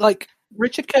like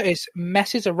Richard Curtis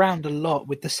messes around a lot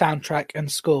with the soundtrack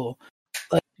and score.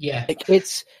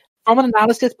 It's from an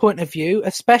analysis point of view,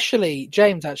 especially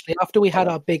James. Actually, after we had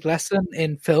our big lesson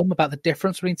in film about the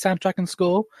difference between soundtrack and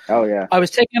score, I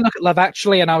was taking a look at Love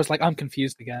Actually, and I was like, I'm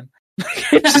confused again.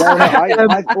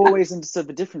 I've always understood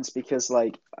the difference because,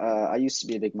 I used to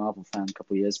be a big Marvel fan a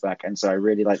couple of years back, and so I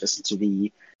really listened to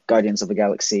the Guardians of the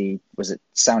Galaxy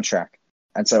soundtrack,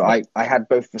 and so I had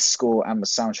both the score and the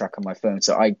soundtrack on my phone,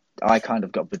 so I kind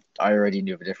of I already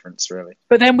knew the difference, really.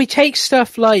 But then we take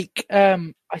stuff like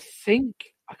I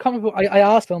can't remember. I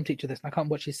asked film teacher this, and I can't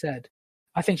remember what she said.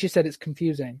 I think she said it's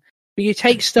confusing. But you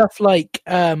take stuff like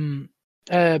Bill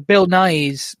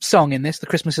Nighy's song in this, "The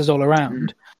Christmas Is All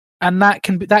Around." And that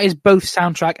is both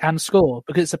soundtrack and score,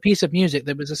 because it's a piece of music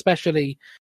that was especially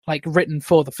written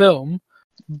for the film,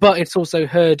 but it's also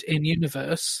heard in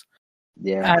universe,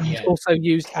 also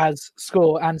used as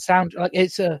score and sound.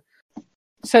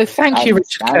 So thank you,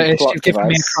 Richard Curtis. You've given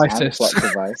me a crisis. And plot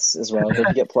device as well. Don't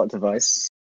forget plot device.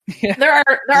 Yeah. There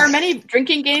are many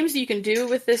drinking games you can do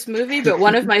with this movie, but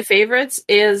one of my favorites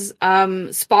is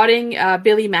spotting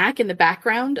Billy Mack in the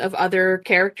background of other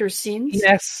characters' scenes.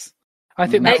 Yes. I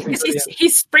think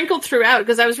he's sprinkled throughout,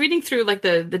 because I was reading through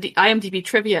the IMDb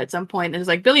trivia at some point, and it's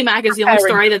like Billy Mack is the only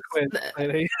story that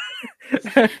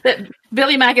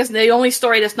Billy Mack is the only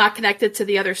story that's not connected to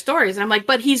the other stories. And I'm like,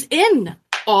 but he's in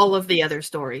all of the other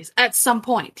stories at some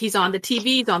point. He's on the TV,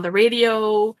 he's on the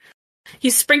radio,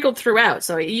 he's sprinkled throughout.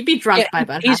 So you'd be drunk by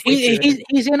about halfway through.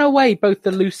 He's in a way both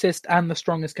the loosest and the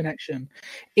strongest connection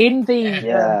in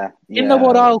the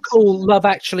what I'll call Love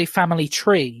Actually family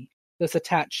tree that's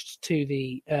attached to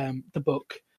the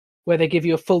book, where they give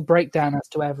you a full breakdown as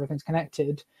to how everything's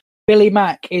connected. Billy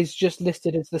Mack is just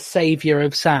listed as the savior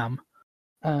of Sam.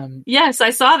 Yes, I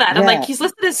saw that. I'm Yeah. like, he's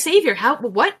listed as savior. How?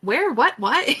 What? Where? What?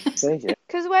 Why? Savior.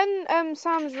 Because when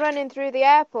Sam's running through the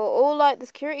airport, all like the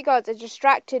security guards are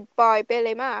distracted by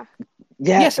Billy Mack.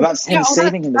 Yeah, Yes, that's him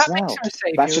saving him as well.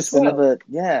 That's just another.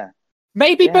 Yeah.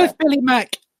 Maybe Yeah. both Billy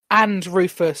Mack and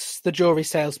Rufus, the jewelry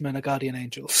salesman, are guardian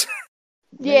angels.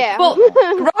 Yeah. Well,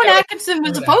 Rowan Atkinson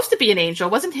was supposed to be an angel.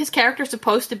 Wasn't his character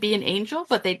supposed to be an angel,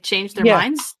 but they changed their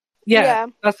minds? Yeah,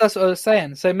 that's what I was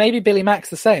saying. So maybe Billy Mack's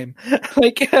the same,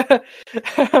 because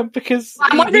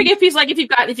I'm wondering if he's like if you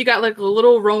got like a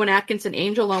little Rowan Atkinson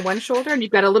angel on one shoulder and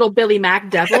you've got a little Billy Mack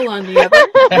devil on the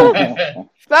other.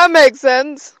 That makes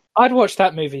sense. I'd watch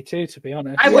that movie too, to be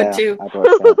honest. I would too. I'd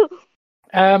watch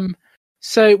that.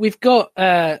 So we've got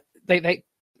Carl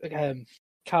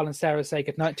and Sarah say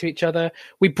goodnight to each other.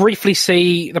 We briefly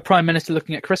see the Prime Minister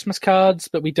looking at Christmas cards,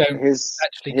 but we don't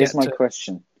actually Here's get my to...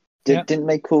 question. Didn't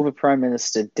they call the Prime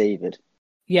Minister David?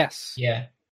 Yes. Yeah.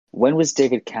 When was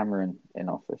David Cameron in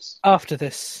office? After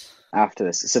this.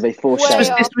 So they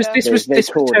foreshadowed. This was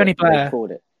Tony Blair.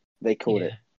 They called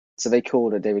it. So they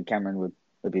called it. David Cameron would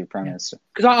be the Prime Minister.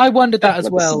 Because I wondered that as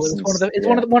Like well. It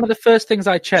was one of the first things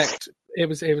I checked. It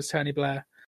was Tony Blair.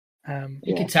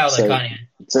 You can tell that, can't you?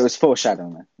 So it was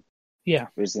foreshadowing then. Yeah.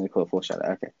 We was going to call it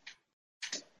foreshadow.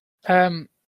 Okay.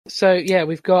 So yeah,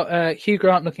 we've got Hugh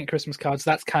Grant looking at Christmas cards.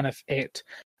 That's kind of it.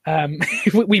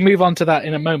 We move on to that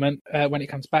in a moment when it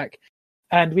comes back.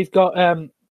 And we've got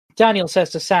Daniel says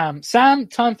to Sam,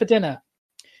 time for dinner.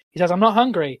 He says, I'm not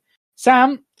hungry.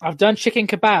 Sam, I've done chicken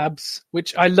kebabs,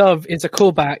 which I love is a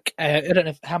callback. I don't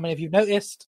know how many of you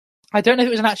noticed. I don't know if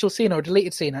it was an actual scene or a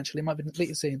deleted scene, actually. It might have been a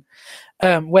deleted scene.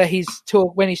 Where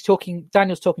Daniel's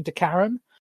talking to Karen,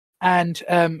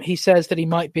 and he says that he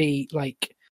might be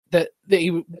like,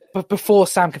 before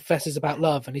Sam confesses about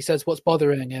love, and he says what's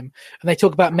bothering him, and they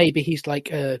talk about maybe he's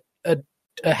like a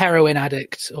heroin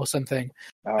addict or something,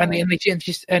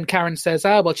 and Karen says,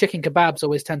 well, chicken kebabs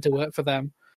always tend to work for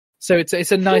them, so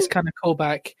it's a nice kind of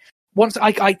callback. Once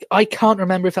I can't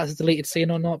remember if that's a deleted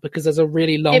scene or not, because there's a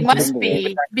really long. It must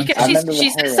be because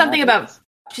she says something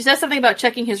about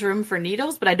checking his room for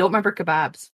needles, but I don't remember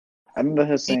kebabs. I remember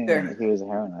her saying that he was a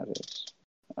heroin addict.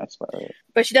 That's about it.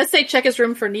 But she does say check his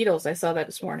room for needles. I saw that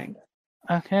this morning.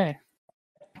 Okay.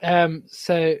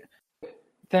 So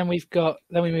then we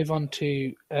move on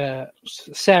to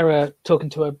Sarah talking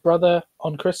to her brother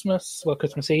on Christmas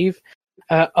Eve.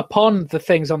 Upon the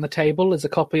things on the table is a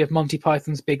copy of Monty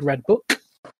Python's Big Red Book,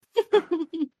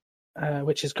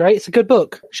 which is great. It's a good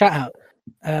book. Shout out.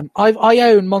 I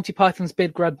own Monty Python's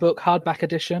Big Red Book hardback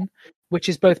edition, which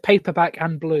is both paperback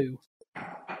and blue.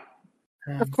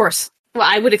 Of course. Well,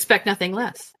 I would expect nothing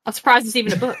less. I'm surprised it's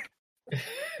even a book.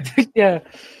 Yeah,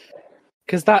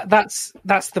 because that's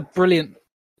the brilliant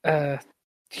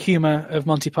humor of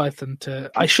Monty Python.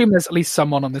 I assume there's at least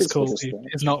someone on this call who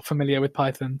is not familiar with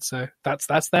Python, so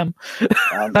that's them.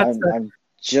 I'm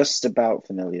just about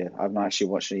familiar. I've not actually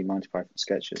watched any Monty Python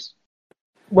sketches.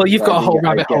 Well, you've got a whole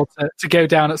rabbit hole to go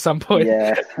down at some point.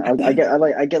 Yeah, I get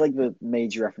like the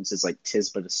major references like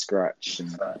 "Tis but a Scratch"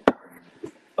 and.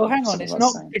 Oh, hang on!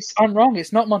 I'm wrong.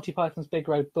 It's not Monty Python's Big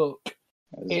Red Book.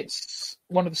 It's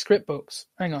one of the script books.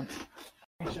 Hang on.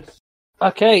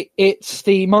 Okay, it's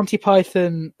the Monty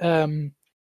Python.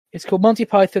 It's called Monty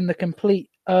Python: The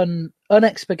Complete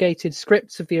Unexpurgated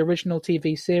Scripts of the Original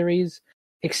TV Series,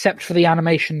 except for the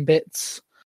animation bits,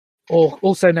 or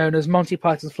also known as Monty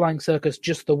Python's Flying Circus: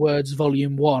 Just the Words,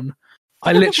 Volume 1.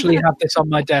 I literally have this on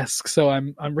my desk, so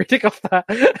I'm reading off that.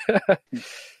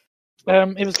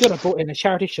 It was good. I bought it in a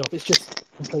charity shop. It's just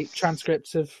complete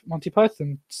transcripts of Monty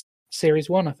Python Series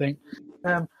 1, I think.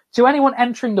 To anyone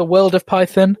entering the world of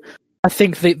Python, I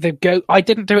think I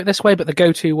didn't do it this way, but the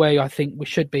go-to way I think we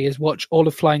should be is watch all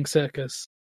of Flying Circus,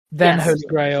 then Holy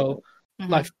Grail,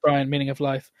 Life of Bryon, Meaning of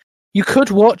Life. You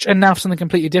could watch And Now for Something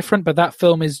Completely Different, but that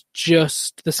film is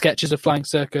just the sketches of Flying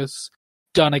Circus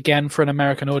done again for an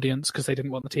American audience because they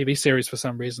didn't want the TV series for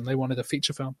some reason. They wanted a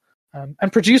feature film.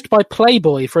 And produced by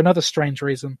Playboy for another strange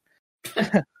reason.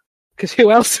 Because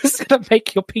who else is going to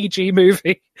make your PG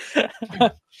movie?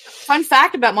 Fun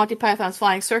fact about Monty Python's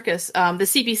Flying Circus, the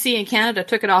CBC in Canada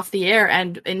took it off the air,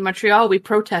 and in Montreal we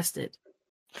protested.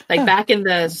 Back in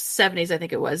the 70s, I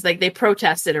think it was. They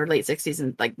protested, or late 60s,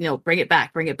 and bring it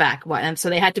back. And so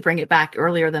they had to bring it back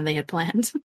earlier than they had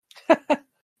planned.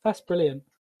 That's brilliant.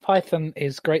 Python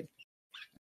is great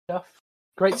stuff.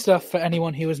 Great stuff for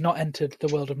anyone who has not entered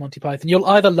the world of Monty Python. You'll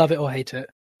either love it or hate it.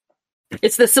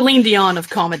 It's the Celine Dion of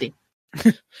comedy.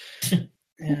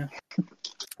 Yeah.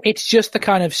 It's just the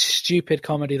kind of stupid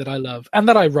comedy that I love and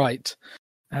that I write.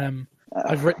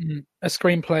 I've written a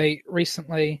screenplay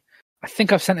recently I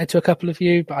think I've sent it to a couple of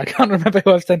you, but I can't remember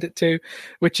who I've sent it to,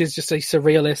 which is just a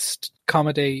surrealist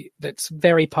comedy that's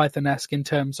very Python-esque in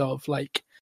terms of, like,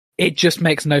 it just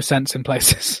makes no sense in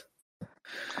places.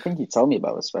 I think you told me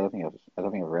about this, but I don't think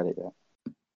I've read it yet.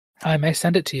 I may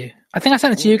send it to you. I think I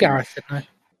sent it to you, Gareth, didn't I?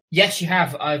 Yes, you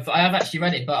have. I have actually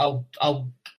read it, but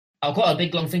I've got a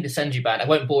big long thing to send you back. I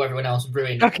won't bore everyone else and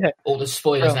ruin all the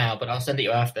spoilers now, but I'll send it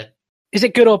you after. Is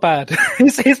it good or bad?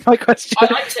 Here's my question.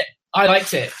 I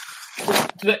liked it.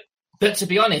 But to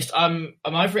be honest,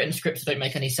 I've written scripts that don't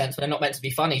make any sense, but they're not meant to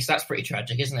be funny, so that's pretty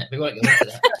tragic, isn't it? We won't go into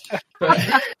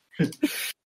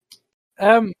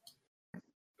that.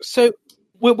 So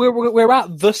we're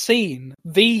at the scene,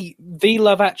 the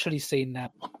Love Actually scene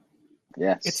now.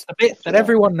 Yes, it's the bit that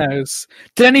everyone knows.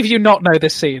 Did any of you not know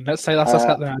this scene? Let's say that's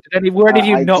that now. Were any of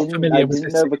you not familiar with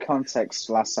this? I didn't know the context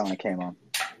last time I came on.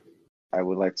 I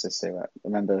would like to say that.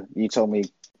 Remember, you told me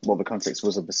what the context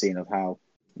was of the scene of how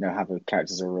how the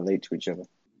characters will relate to each other.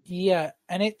 Yeah,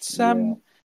 and it's I'm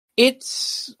in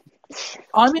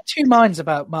two minds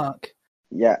about Mark.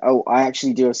 Yeah. Oh, I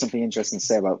actually do have something interesting to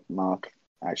say about Mark.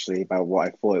 Actually, about what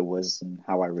I thought it was and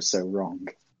how I was so wrong.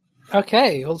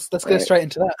 Okay, well, let's go straight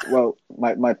into that. Well,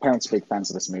 my parents are big fans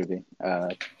of this movie,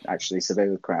 actually, so they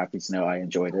were quite happy to know I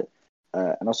enjoyed it.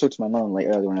 And I was talking to my mum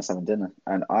earlier when I was having dinner,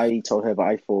 and I told her that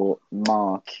I thought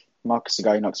Mark is the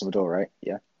guy who knocks on the door, right?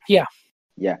 Yeah. Yeah.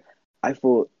 Yeah. I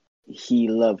thought he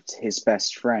loved his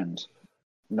best friend,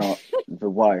 not the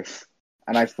wife.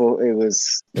 And I thought it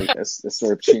was like a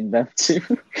story between them two.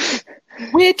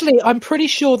 Weirdly, I'm pretty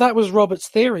sure that was Robert's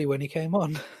theory when he came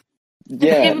on.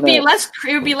 Yeah, it would be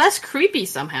less creepy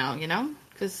somehow,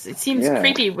 because it seems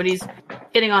creepy when he's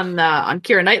hitting on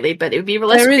Keira Knightley, but it would be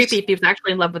less creepy if he was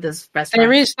actually in love with his best friend.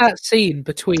 There is that scene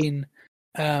between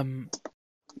there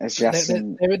is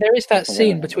that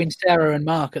scene between Sarah and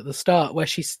Mark at the start where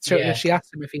she asks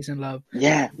him if he's in love.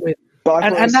 Yeah,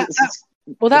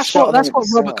 that's what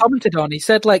Robert commented on. He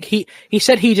said he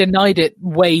said he denied it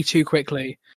way too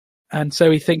quickly, and so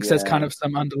he thinks there's kind of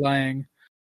some underlying.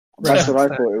 That's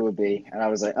what I thought it would be, and I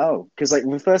was like, oh, because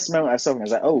the first moment I saw him, I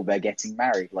was like, oh, they're getting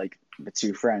married, like the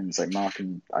two friends, like Mark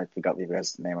and I forgot the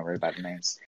other's name. I wrote bad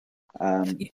names.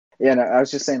 I was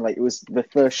just saying, it was the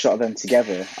first shot of them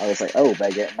together. I was like, oh,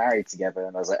 they're getting married together,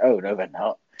 and I was like, oh, no, they're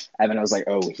not. And then I was like,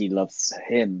 oh, he loves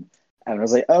him, and I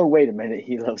was like, oh, wait a minute,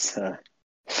 he loves her.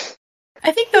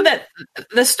 I think though that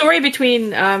the story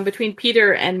between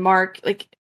Peter and Mark,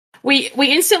 we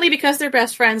instantly, because they're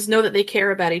best friends, know that they care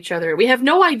about each other. We have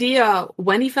no idea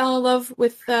when he fell in love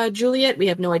with Juliet. We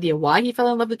have no idea why he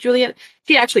fell in love with Juliet.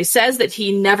 He actually says that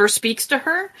he never speaks to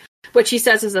her, which he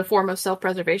says is a form of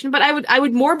self-preservation. But I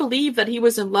would more believe that he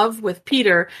was in love with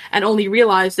Peter and only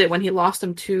realized it when he lost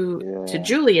him to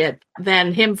Juliet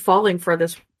than him falling for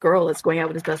this girl that's going out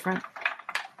with his best friend.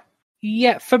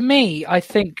 Yeah, for me, I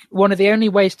think one of the only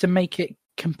ways to make it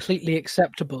completely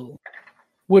acceptable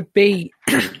would be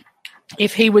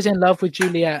if he was in love with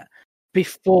Juliet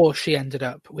before she ended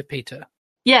up with Peter.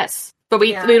 Yes, but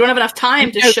we don't have enough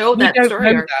time to show that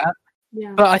story.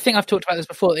 Yeah. But I think I've talked about this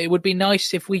before. It would be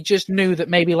nice if we just knew that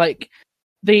maybe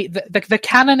the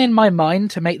canon in my mind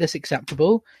to make this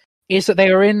acceptable is that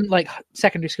they were in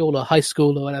secondary school or high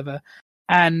school or whatever,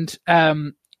 and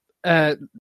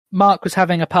Mark was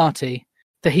having a party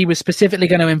that he was specifically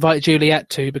going to invite Juliet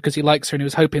to because he likes her and he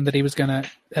was hoping that he was going to,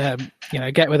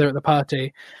 get with her at the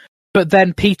party. But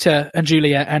then Peter and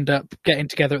Juliet end up getting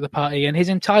together at the party, and his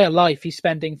entire life he's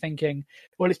spending thinking,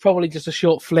 well, it's probably just a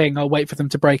short fling. I'll wait for them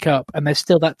to break up. And there's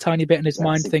still that tiny bit in his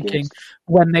mind thinking,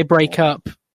 when they break up,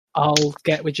 I'll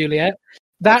get with Juliet.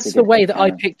 That's the way that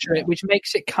I picture it, which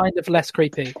makes it kind of less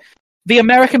creepy. The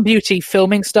American Beauty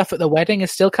filming stuff at the wedding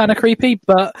is still kind of creepy,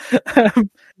 but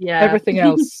everything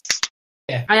else.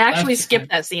 Yeah, I actually skip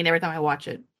that scene every time I watch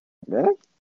it. Really?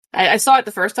 I saw it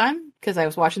the first time because I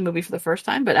was watching the movie for the first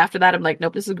time, but after that I'm like,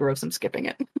 nope, this is gross. I'm skipping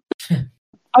it.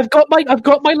 I've got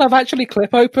my Love Actually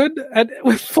clip open, and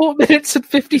with 4 minutes and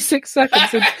 56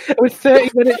 seconds, and with 30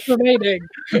 minutes remaining.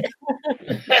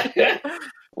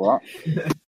 What?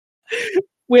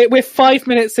 We're 5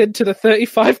 minutes into the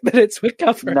 35 minutes we're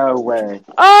covering. No way.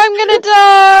 Oh, I'm gonna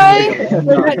die.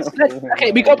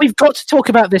 Okay, we've got to talk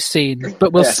about this scene,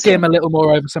 but we'll skim a little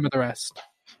more over some of the rest.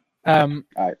 All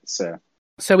right,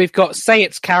 so we've got say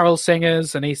it's carol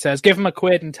singers, and he says, "Give them a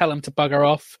quid and tell them to bugger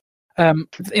off." But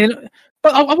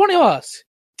I want to ask: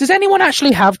 does anyone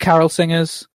actually have carol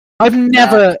singers? I've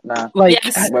never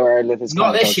where I live is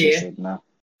not this year. No.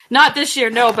 Not this year,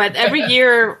 no, but every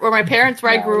year where my parents,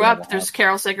 where I grew up, there's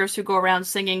carol singers who go around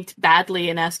singing badly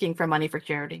and asking for money for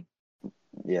charity.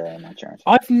 Yeah, my charity.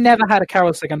 I've never had a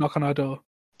carol singer knock on our door.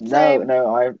 No,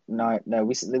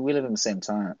 we live in the same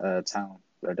town,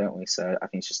 don't we? So I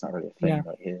think it's just not really a thing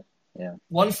right here. Yeah.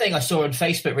 One thing I saw on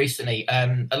Facebook recently,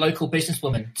 a local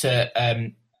businesswoman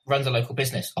runs a local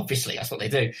business. Obviously, that's what they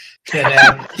do.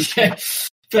 But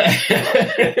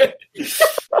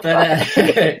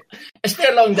it's been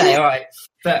a long day, all right.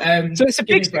 But so it's a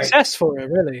big success for her,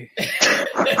 really.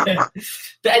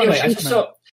 But anyway,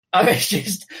 I was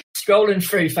just scrolling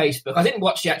through Facebook. I didn't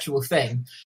watch the actual thing,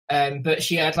 but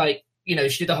she had she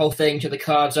did the whole thing, to the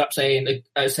cards up saying,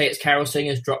 say it's Carol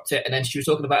Singers, dropped it, and then she was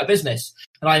talking about a business.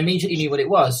 And I immediately knew what it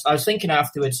was. I was thinking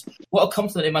afterwards, what a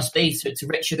compliment it must be to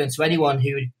Richard and to anyone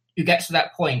who gets to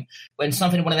that point when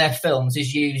something in one of their films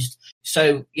is used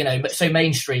so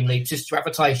mainstreamly just to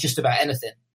advertise just about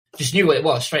anything. Just knew what it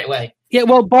was straight away. Yeah,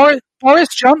 well,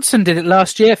 Boris Johnson did it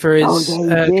last year for his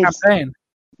campaign.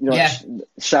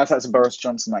 Shout out to Boris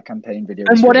Johnson, that campaign video.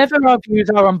 And whatever our views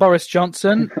are on Boris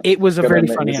Johnson, it was a really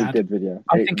funny ad. A good video.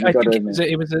 I think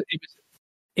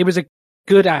it was a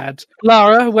good ad.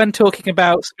 Lara, when talking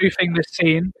about spoofing this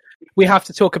scene, we have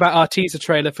to talk about our teaser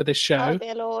trailer for this show. Oh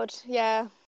dear Lord, yeah.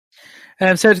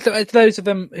 So to those of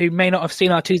them who may not have seen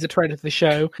our teaser trailer for the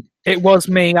show, it was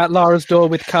me at Lara's door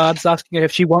with cards asking her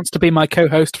if she wants to be my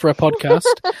co-host for a podcast.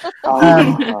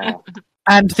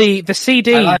 And the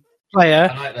CD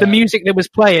player, the music that was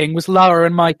playing was Lara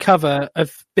and my cover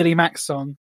of Billy Mac's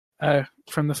song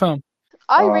from the film.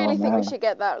 I really think we should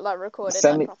get that recorded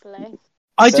properly.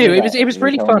 I do. It was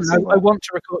really fun. I want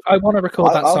to record. I want to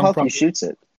record that song. I'll help you shoot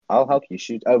it. I'll help you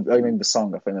shoot. Oh, I mean the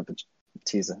song. I think the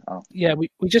teaser. Oh. Yeah, we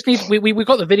just need. We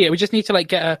got the video. We just need to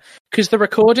get because the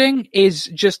recording is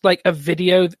just like a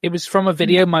video. It was from a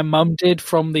video my mum did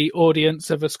from the audience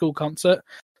of a school concert.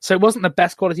 So it wasn't the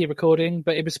best quality recording,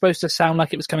 but it was supposed to sound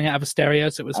like it was coming out of a stereo,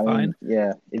 so it was fine.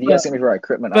 Yeah, if you guys get me the right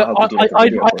equipment,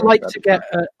 I'd like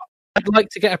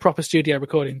to get a proper studio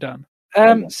recording done.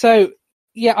 So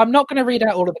yeah, I'm not going to read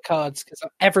out all of the cards because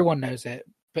everyone knows it.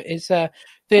 But it's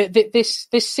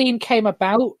this scene came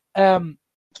about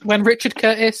when Richard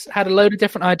Curtis had a load of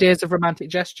different ideas of romantic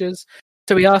gestures.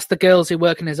 So he asked the girls who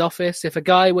work in his office if a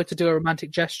guy were to do a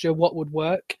romantic gesture, what would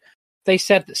work. They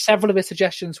said that several of his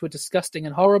suggestions were disgusting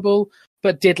and horrible,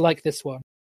 but did like this one.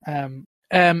 And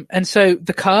so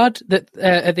the card that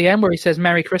at the end where he says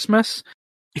Merry Christmas,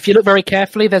 if you look very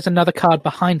carefully, there's another card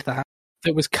behind that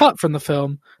was cut from the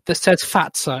film that says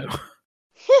Fatso.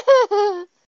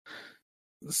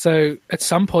 So at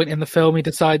some point in the film, he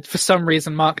decides, for some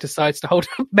reason, Mark decides to hold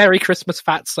Merry Christmas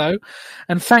Fatso.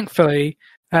 And thankfully,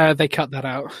 they cut that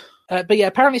out. But yeah,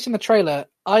 apparently it's in the trailer.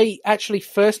 I actually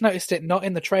first noticed it not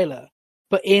in the trailer,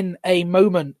 but in a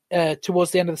moment towards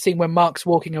the end of the scene when Mark's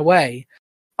walking away.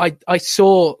 I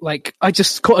saw, I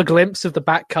just caught a glimpse of the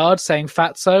back card saying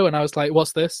Fatso, and I was like,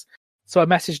 what's this? So I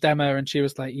messaged Emma, and she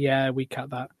was like, yeah, we cut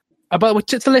that. But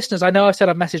to the listeners, I know I said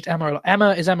I've messaged Emma a lot.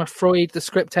 Emma is Emma Freud, the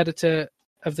script editor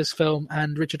of this film,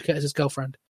 and Richard Curtis's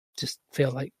girlfriend. Just feel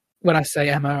like when I say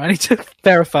Emma, I need to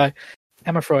verify.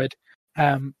 Emma Freud,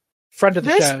 friend of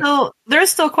the show. There's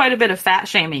still quite a bit of fat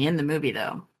shaming in the movie,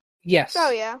 though. Yes.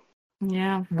 Oh yeah.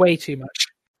 Yeah. Way too much.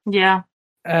 Yeah.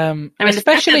 I mean,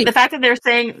 especially the fact that they're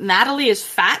saying Natalie is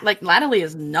fat. Natalie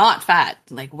is not fat.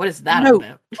 What is that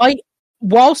about?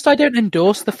 Whilst I don't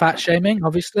endorse the fat shaming,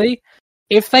 obviously,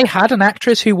 if they had an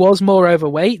actress who was more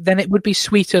overweight, then it would be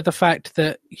sweeter the fact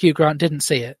that Hugh Grant didn't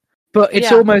see it. But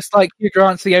it's almost like Hugh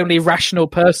Grant's the only rational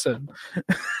person,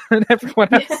 and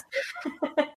everyone else.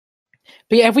 But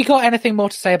yeah, have we got anything more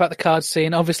to say about the card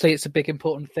scene? Obviously, it's a big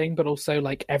important thing, but also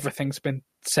everything's been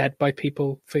said by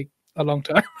people for a long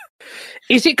time.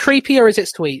 Is it creepy or is it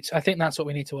sweet? I think that's what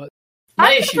we need to work.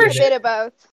 I prefer a bit of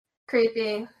both.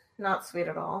 Creepy, not sweet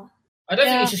at all. I don't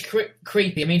think it's just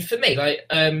creepy. I mean, for me,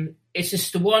 it's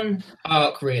just the one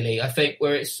arc, really, I think,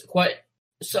 where it's quite...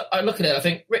 So I look at it, I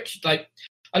think, Rich, I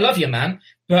love you, man,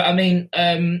 but I mean,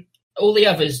 all the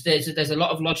others, there's a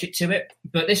lot of logic to it,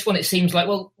 but this one, it seems like,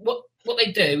 well, what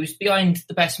they do is behind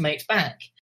the best mate's back.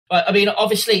 I mean,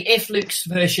 obviously, if Luke's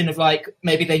version of,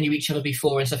 maybe they knew each other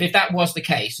before and stuff, if that was the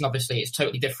case, and obviously it's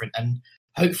totally different, and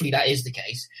hopefully that is the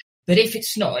case, but if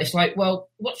it's not, it's well,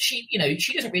 what she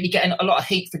doesn't really get a lot of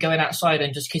heat for going outside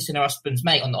and just kissing her husband's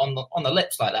mate on the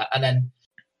lips like that. And then,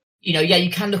 you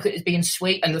can look at it as being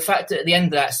sweet. And the fact that at the end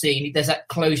of that scene, there's that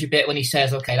closure bit when he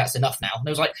says, okay, that's enough now. And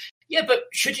I was like, yeah, but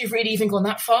should you really even gone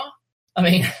that far? I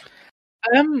mean...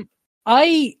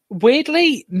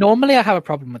 normally I have a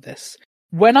problem with this.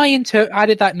 When I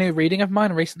added that new reading of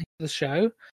mine recently to the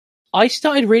show, I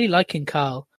started really liking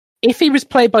Carl. If he was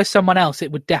played by someone else,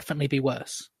 it would definitely be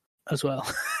worse as well.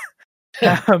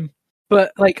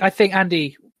 But I think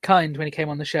Andy Kind, when he came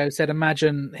on the show, said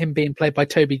imagine him being played by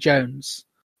Toby Jones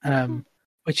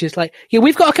which is like,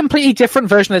 we've got a completely different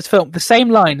version of this film, the same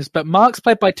lines, but Mark's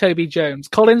played by Toby Jones,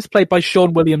 Colin's played by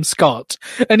Sean William Scott,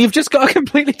 and you've just got a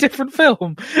completely different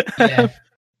film.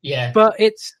 Yeah. But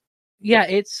it's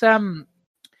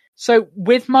so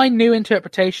with my new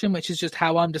interpretation, which is just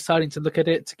how I'm deciding to look at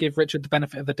it to give Richard the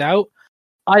benefit of the doubt,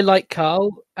 I like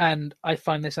Carl, and I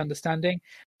find this understanding.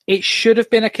 It should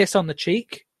have been a kiss on the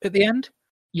cheek at the end.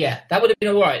 Yeah, that would have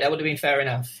been all right. That would have been fair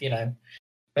enough,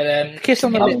 But kiss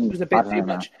on the lip was a bit too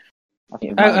much.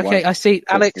 Okay, I see.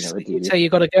 Alex, so you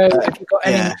got to go. Have you got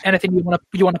anything you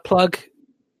want to plug?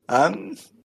 I've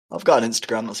got an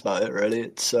Instagram. That's about it, really.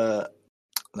 It's let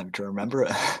me try to remember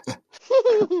it.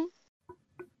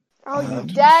 You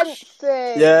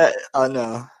dancing? Yeah, I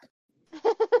know.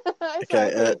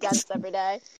 Okay, dance every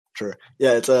day. True.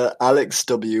 Yeah, it's Alex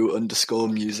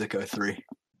W_music03.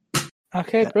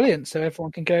 Okay, brilliant. So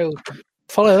everyone can go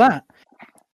follow that.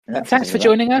 Thanks for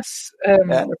joining us.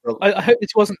 I hope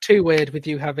this wasn't too weird with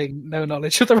you having no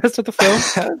knowledge of the rest of the film.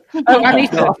 And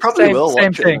Ethan, I probably will same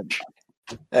watch thing.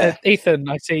 It. Ethan,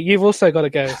 I see you've also got to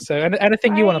go. So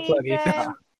anything you want to plug,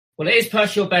 Ethan? Well, it is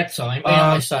past your bedtime.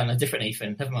 My son, a different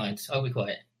Ethan. Never mind. I'll be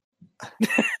quiet. I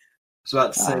was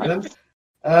about to say then.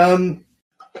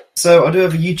 So I do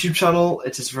have a YouTube channel.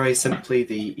 It is very simply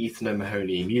the Ethan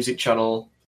O'Mahony music channel,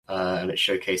 and it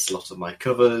showcases a lot of my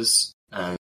covers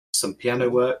and some piano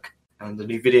work and a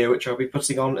new video which I'll be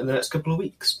putting on in the next couple of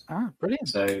weeks. Brilliant.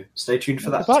 So stay tuned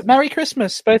for that. Right, Merry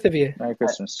Christmas, both of you. Merry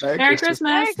Christmas. Merry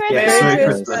Christmas. Yes, Merry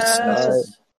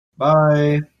Christmas.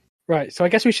 Bye. Right, so I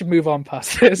guess we should move on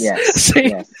past this. Yes.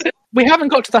 We haven't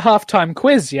got to the halftime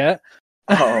quiz yet.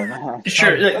 Oh, man.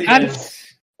 Sure.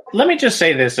 Let me just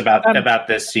say this about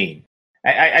this scene.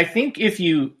 I think if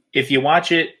you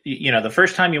watch it, the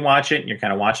first time you watch it and you're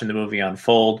kind of watching the movie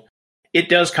unfold, it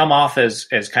does come off as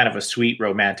kind of a sweet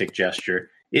romantic gesture.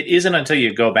 It isn't until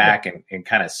you go back and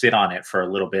kind of sit on it for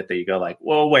a little bit that you go like,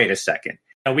 well, wait a second.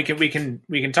 We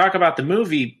can talk about the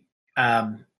movie,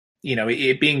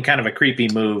 it being kind of a creepy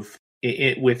move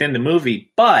within the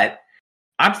movie, but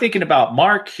I'm thinking about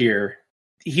Mark here.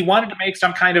 He wanted to make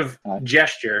some kind of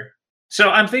gesture. So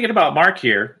I'm thinking about Mark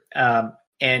here,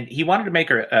 and he wanted to make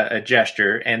a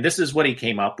gesture, and this is what he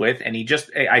came up with. And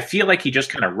I feel like he just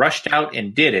kind of rushed out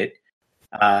and did it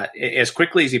as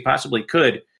quickly as he possibly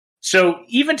could. So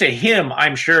even to him,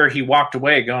 I'm sure he walked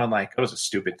away going like, that was a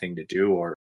stupid thing to do.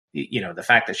 Or, the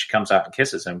fact that she comes out and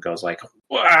kisses him goes like,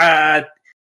 what?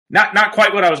 Not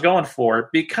quite what I was going for,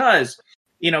 because,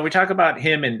 we talk about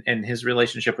him and his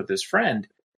relationship with his friend.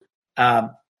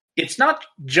 It's not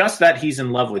just that he's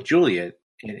in love with Juliet,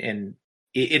 and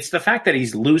it's the fact that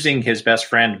he's losing his best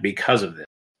friend because of this,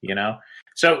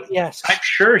 So yes, I'm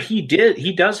sure he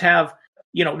does have,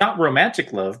 not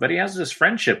romantic love, but he has this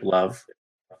friendship love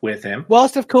with him.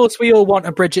 Whilst, of course, we all want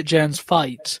a Bridget Jones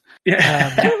fight. I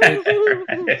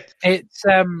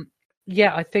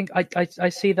think I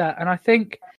see that. And I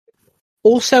think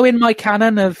also in my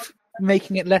canon of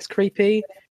making it less creepy,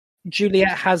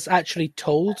 Juliet has actually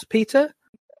told Peter,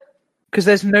 because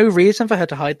there's no reason for her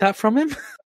to hide that from him.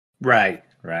 Right.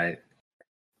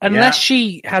 Unless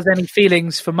she has any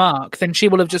feelings for Mark, then she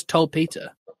will have just told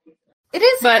Peter. It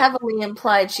is heavily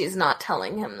implied she's not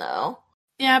telling him, though.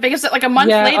 Yeah, because like a month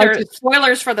later,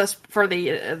 spoilers for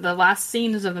the last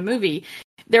scenes of the movie,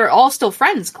 they're all still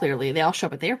friends. Clearly, they all show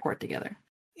up at the airport together.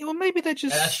 Well, maybe they're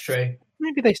just. That's true.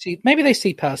 Maybe they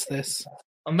see past this.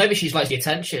 Or maybe she likes the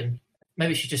attention.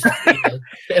 Maybe she's just a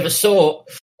bit of a sort.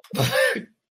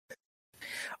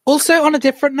 Also, on a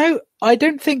different note, I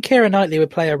don't think Keira Knightley would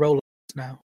play a role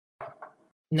now.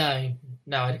 No,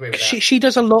 I'd agree with that. She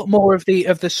does a lot more of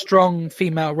the strong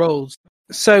female roles.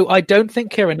 So I don't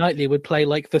think Keira Knightley would play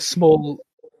like the small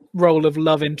role of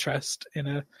love interest in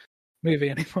a movie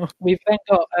anymore. We've then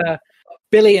got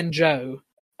Billy and Joe.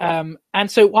 And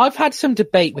so I've had some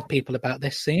debate with people about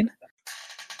this scene.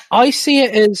 I see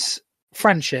it as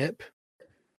friendship.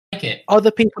 Like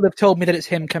Other people have told me that it's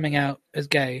him coming out as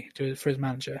gay for his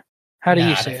manager. How do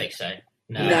you see it? I don't think so.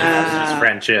 No, it's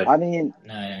friendship. I mean,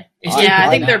 no. I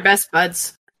think they're best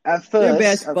buds. At first, they're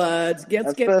best buds.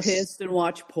 Get pissed and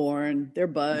watch porn. They're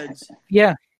buds.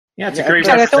 Yeah, it's a great.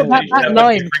 I thought that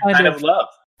line kind of love.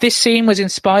 This scene was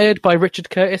inspired by Richard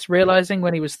Curtis realizing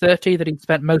when he was 30 that he'd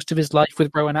spent most of his life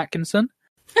with Rowan Atkinson.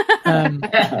 And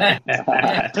then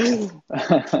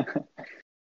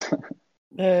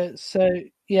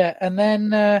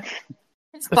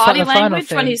his body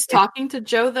language when he's talking to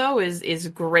Joe though is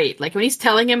great. Like when he's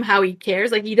telling him how he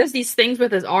cares, like he does these things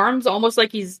with his arms, almost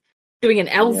like he's doing an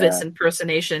Elvis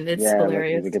impersonation. It's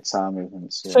hilarious. Like the guitar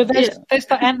movements. So there's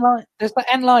the end line. There's the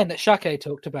end line that Shakeh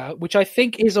talked about, which I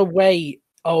think is a way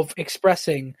of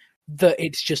expressing that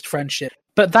it's just friendship.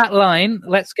 But that line,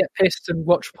 let's get pissed and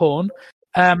watch porn,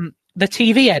 the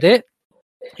TV edit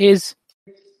is,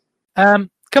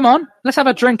 come on, let's have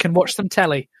a drink and watch some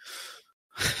telly.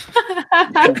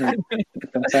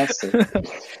 Fantastic.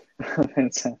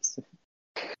 Fantastic.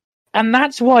 And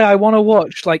that's why I want to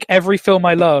watch like every film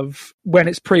I love when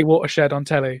it's pre-Watershed on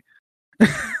telly.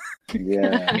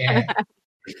 Yeah.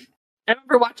 I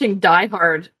remember watching Die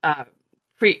Hard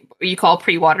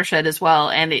pre-Watershed as well,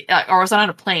 and or was it on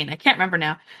a plane? I can't remember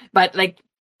now. But like,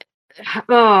 it's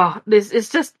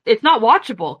not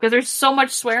watchable because there's so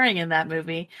much swearing in that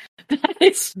movie.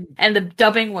 And the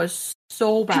dubbing was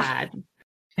so bad.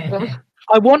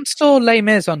 I once saw Les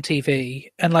Mis on TV,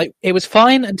 and like it was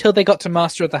fine until they got to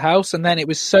Master of the House, and then it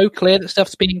was so clear that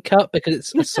stuff's being cut because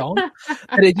it's a song,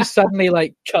 and it just suddenly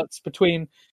like cuts between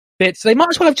bits. They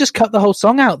might as well have just cut the whole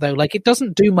song out, though. Like it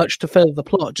doesn't do much to further the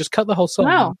plot. Just cut the whole song.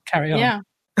 No. And carry on. Yeah.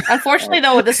 Unfortunately,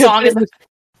 though, the song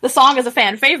is a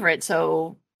fan favorite.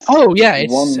 So. Oh yeah,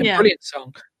 it's a brilliant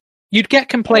song. You'd get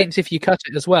complaints if you cut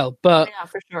it as well, but yeah,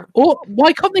 for sure. Or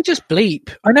why can't they just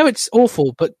bleep? I know it's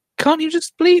awful, but can't you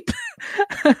just bleep?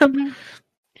 Because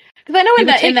I know in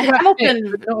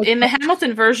the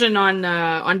Hamilton version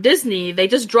on Disney, they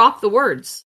just drop the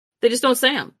words. They just don't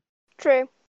say them. True.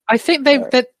 I think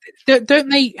don't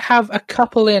they have a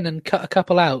couple in and cut a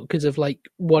couple out because of like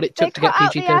what it took to get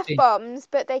PG-13. They cut out the F-bombs,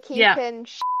 but they keep in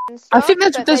and stuff. I think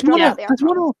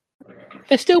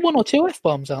there's still one or two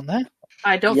F-bombs, aren't there?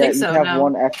 I don't think so. You have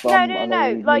one F-bomb.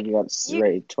 No. Like that's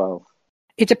rated 12.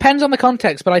 It depends on the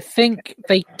context, but I think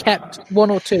they kept one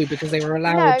or two because they were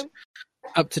allowed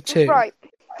up to 2. Right.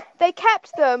 They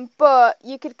kept them, but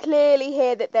you could clearly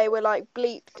hear that they were like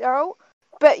bleeped out,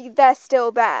 but they're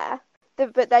still there.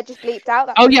 But they're just bleeped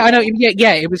out. I know.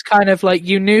 Yeah. It was kind of like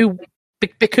you knew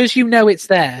because you know it's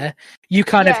there. You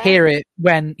kind of hear it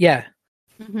when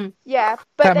Mm-hmm. Yeah,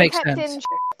 but that they makes kept sense. in,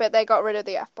 but they got rid of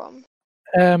the F-bomb.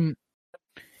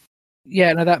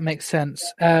 Yeah, no, that makes sense.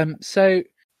 So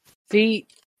the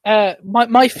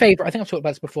my favorite, I think I've talked about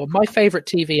this before. My favorite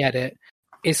TV edit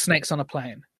is Snakes on a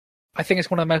Plane. I think it's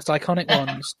one of the most iconic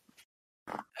ones.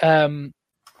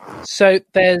 So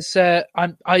there's,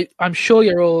 I'm sure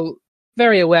you're all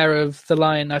very aware of the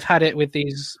line, "I've had it with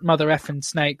these mother effing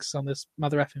snakes on this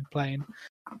mother effing plane."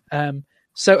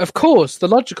 So of course the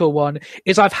logical one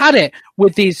is, "I've had it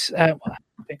with these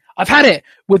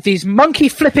monkey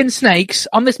flipping snakes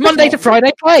on this Monday to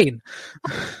Friday plane."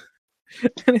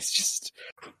 And it's just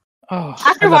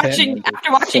after watching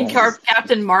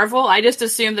Captain Marvel, I just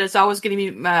assumed that it's always going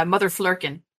to be Mother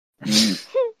Flurkin.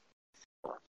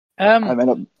 I'm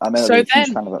a huge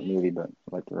fan of that movie, but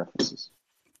I like the references.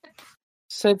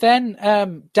 So then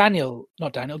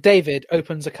David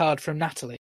opens a card from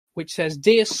Natalie, which says,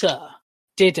 "Dear Sir,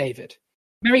 dear David,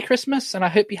 Merry Christmas, and I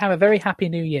hope you have a very happy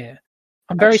New Year.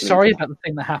 I'm very sorry about the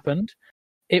thing that happened.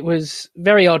 It was a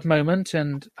very odd moment,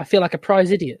 and I feel like a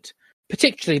prize idiot,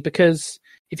 particularly because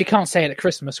if you can't say it at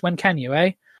Christmas, when can you,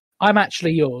 eh? I'm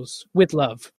actually yours, with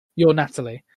love, your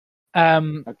Natalie."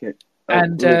 Okay.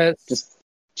 And just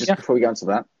before we go on to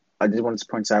that, I just wanted to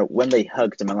point out when they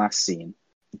hugged in the last scene.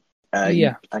 I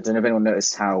don't know if anyone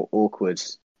noticed how awkward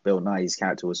Bill Nighy's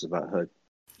character was about hug.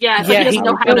 Yeah, he doesn't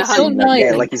know how to hug.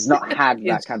 Like he's not had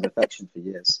that kind of affection for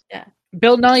years. Yeah.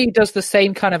 Bill Nighy does the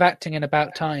same kind of acting in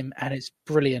About Time, and it's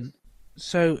brilliant.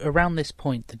 So around this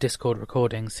point, the Discord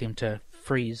recordings seemed to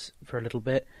freeze for a little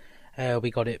bit.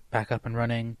 We got it back up and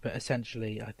running, but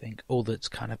essentially I think all that's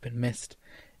kind of been missed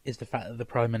is the fact that the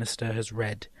Prime Minister has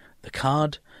read the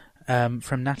card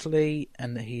from Natalie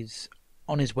and that he's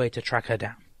on his way to track her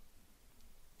down.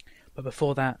 But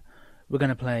before that, we're going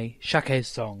to play Shakeh's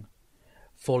song,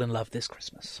 "Fall in Love This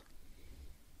Christmas."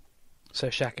 So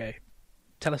Shakeh,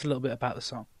 tell us a little bit about the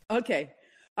song. Okay.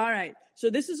 All right. So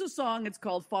this is a song. It's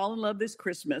called "Fall in Love This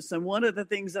Christmas." And one of the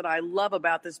things that I love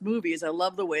about this movie is I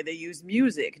love the way they use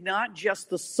music, not just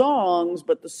the songs,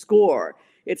 but the score.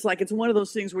 It's like it's one of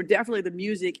those things where definitely the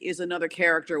music is another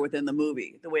character within the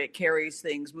movie, the way it carries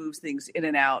things, moves things in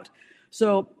and out.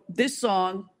 So this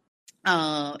song,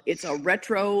 it's a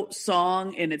retro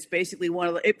song, and it's basically one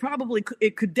of the,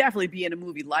 it could definitely be in a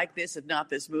movie like this, if not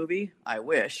this movie. I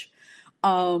wish.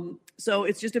 So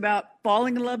it's just about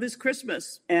falling in love this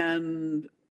Christmas and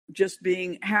just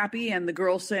being happy, and the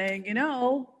girl saying,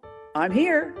 "I'm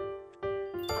here."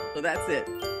 So that's it.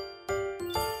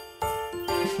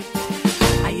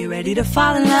 Are you ready to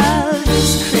fall in love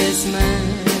this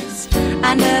Christmas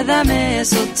under the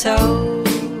mistletoe?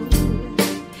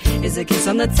 Is a kiss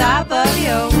on the top of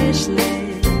your wish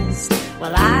list?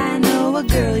 Well, I know a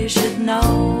girl you should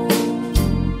know.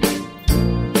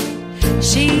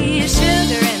 She is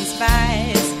sugar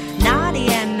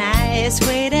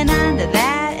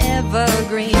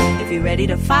ready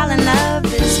to fall in love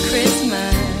this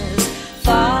Christmas,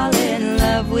 fall in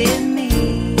love with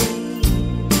me.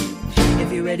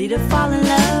 If you're ready to fall in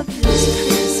love this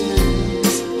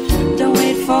Christmas, don't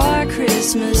wait for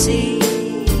Christmas Eve.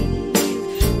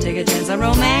 Take a chance on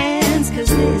romance, 'cause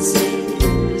this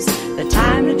is the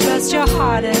time to trust your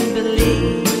heart and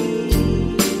believe.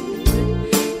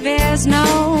 There's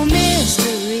no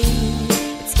mystery,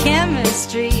 it's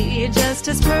chemistry, just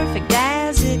as perfect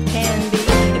as it can be.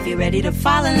 If you're ready to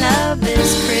fall in love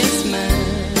this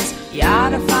Christmas, you ought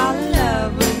to fall in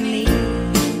love with me.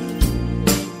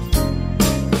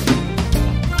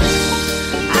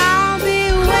 I'll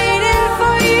be waiting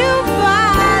for you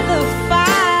by the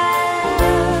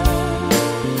fire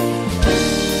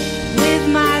with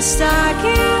my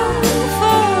stocking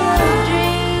full of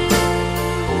dreams.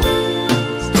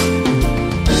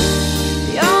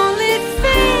 The only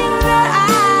thing that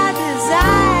I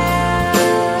desire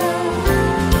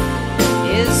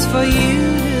is for you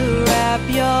to wrap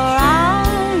your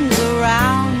arms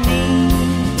around me.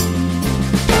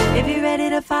 If you're ready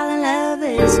to fall in love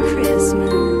this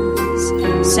Christmas,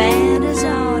 Santa's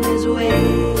on his way.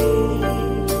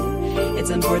 It's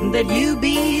important that you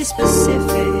be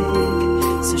specific,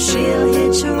 so she'll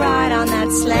hitch a ride on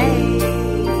that sleigh.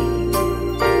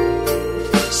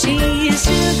 She's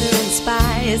sugar and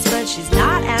spice, but she's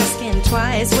not asking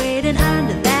twice, waiting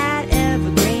under that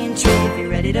evergreen tree. If you're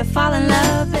ready to fall in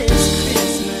love this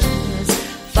Christmas,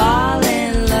 fall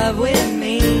in love with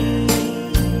me.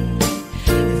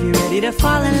 If you're ready to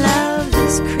fall in love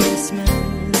this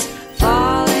Christmas,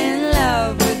 fall in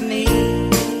love with me.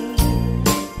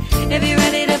 If you're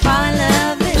ready to fall in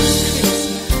love this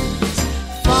Christmas,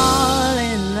 fall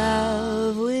in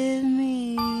love with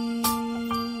me.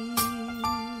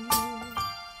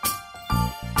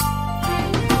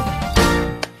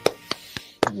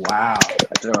 Wow.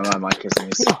 I don't know my mic is in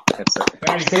his headset.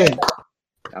 Very good.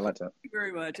 I like that. Thank you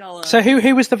very much. I'll, So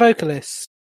who was the vocalist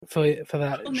for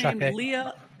that?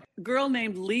 Girl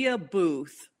named Lia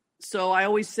Booth. So I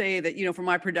always say that, for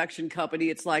my production company,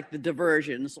 it's like the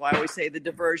Diversions. So I always say the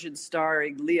Diversions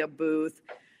Starring Lia Booth.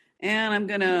 And I'm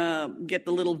going to get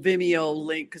the little Vimeo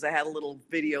link because I had a little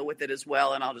video with it as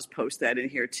well. And I'll just post that in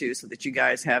here too so that you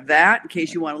guys have that in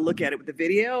case you want to look at it with the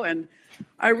video. And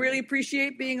I really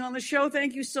appreciate being on the show.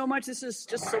 Thank you so much. This is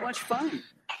just so much fun.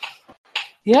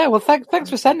 Yeah, well, thanks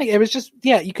for sending it. It was just,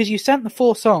 because you sent the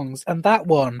 4 songs, and that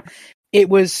one, it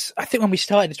was, I think when we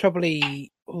started, it's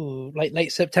probably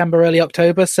late September, early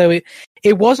October, so it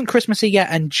wasn't Christmassy yet,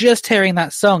 and just hearing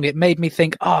that song, it made me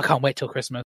think, I can't wait till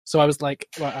Christmas. So I was like,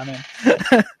 right, I'm in.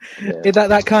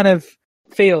 That kind of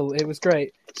feel, it was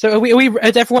great. So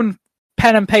is everyone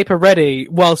pen and paper ready,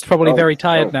 whilst probably very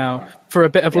tired now, for a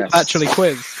bit of Love Actually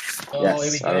quiz?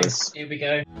 Yes, Here we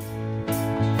go.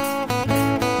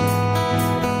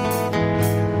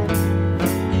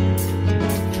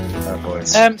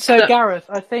 So Gareth,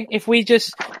 I think if we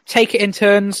just take it in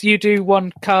turns, you do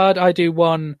one card, I do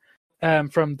one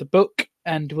from the book,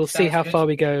 and we'll see how far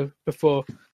we go before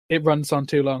it runs on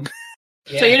too long.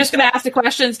 Yeah. So you're just going to ask the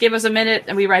questions, give us a minute,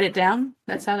 and we write it down?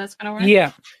 That's how that's going to work?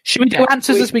 Yeah. Should we do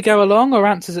answers as we go along, or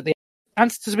answers at the end?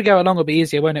 Answers as we go along will be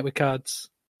easier, won't it, with cards?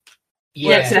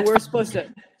 Yeah. So we're supposed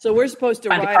to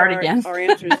Find write card again. our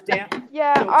answers down.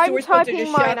 Yeah, So I'm we're supposed to typing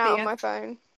just shout mine the out on my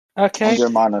phone. Okay. I'll do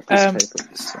mine on a piece of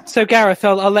paper. So Gareth,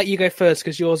 I'll let you go first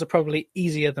because yours are probably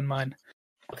easier than mine.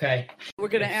 Okay. We're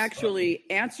going to actually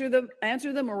answer them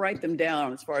or write them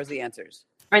down as far as the answers.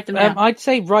 Write them down. I'd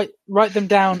say write them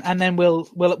down, and then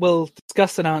we'll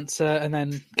discuss an answer, and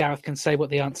then Gareth can say what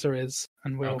the answer is,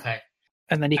 and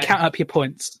and then you count up your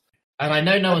points. And I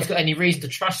know no one's got any reason to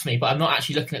trust me, but I'm not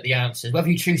actually looking at the answers. Whether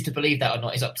you choose to believe that or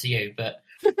not is up to you. But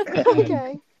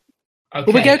Okay.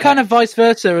 But we go kind of vice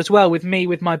versa as well with me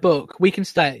with my book. We can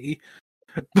stay,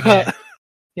 but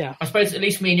yeah. I suppose at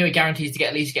least me and you are guaranteed to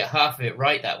at least get half of it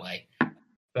right that way.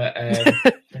 But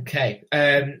okay.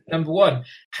 Number 1,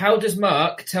 how does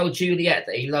Mark tell Juliet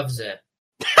that he loves her?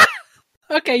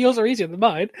 Okay, yours are easier than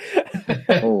mine.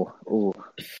 Oh.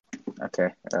 Okay,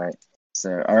 all right.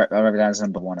 So I'll write it down as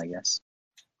number 1, I guess.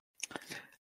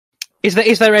 Is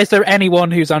there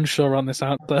anyone who's unsure on this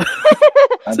answer?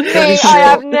 I'm Me, pretty sure I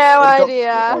have no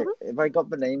idea. if I got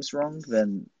the names wrong,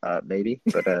 then maybe.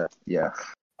 But yeah.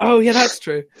 Oh yeah, that's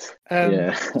true.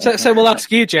 Yeah. So we'll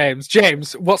ask you, James.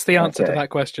 James, what's the answer to that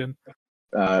question?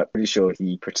 Pretty sure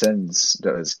he pretends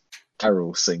that there's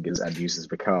carol singers and uses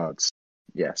the cards.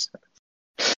 Yes.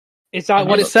 Is that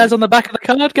what it says on the back of the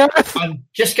card, Gareth? I'm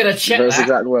just going to check Those that.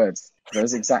 exact words.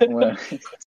 Those exact words.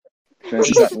 Those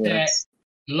exact words.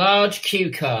 Large cue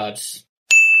cards.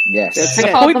 Yes.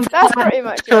 I call them, That's pretty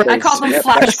much it. I call them Yep,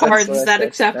 flashcards. what Is I that said.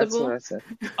 acceptable? That's what I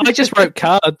said. I just wrote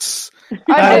cards.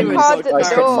 I Um, did cards at I the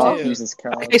said door. Mark uses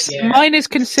cards. Okay, mine is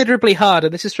considerably harder.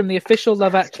 This is from the official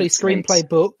Love Actually Snakes. screenplay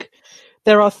book.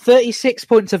 There are 36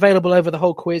 points available over the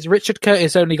whole quiz. Richard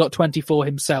Curtis only got 24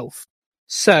 himself.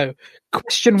 So,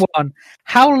 question 1.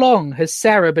 How long has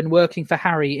Sarah been working for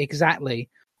Harry exactly?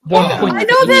 1 point. I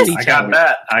know this. I got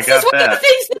that. This is one of the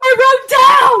things that I wrote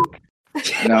down.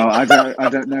 No, I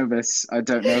don't know this. I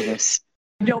don't know this.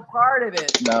 No part of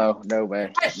it. No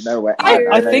way. No way.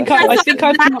 I think I'm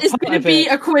that not is part going to of be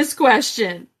it. a quiz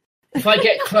question. If I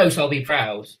get close, I'll be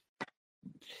proud.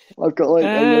 I've got like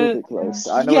a little bit close.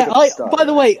 I know. Yeah, by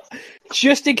the way,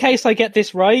 just in case I get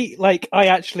this right, like I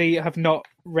actually have not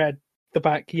read the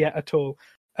back yet at all.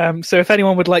 So if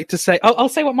anyone would like to say, I'll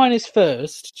say what mine is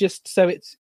first, just so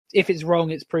if it's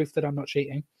wrong, it's proof that I'm not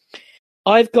cheating.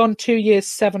 I've gone 2 years,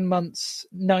 7 months,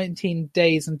 19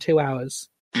 days, and 2 hours.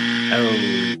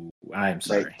 Oh, I'm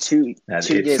sorry. Wait, two That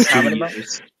years. is How 2 many years,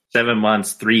 months? 7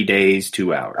 months, 3 days,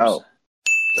 2 hours. Oh.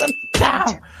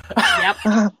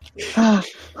 Yep.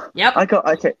 Yep.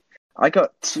 I got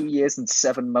 2 years and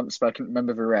 7 months, but I couldn't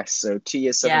remember the rest. So 2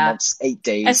 years, 7 Yeah. months, 8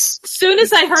 days. As soon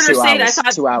as I heard her 2 say it, I hours,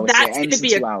 thought 2 hours. that's It going ends to in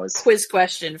be a 2 hours. quiz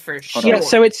question for Hold sure. on. Yeah,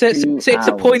 so it's a 2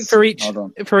 point for hours. each Hold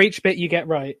on. bit you get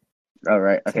right. All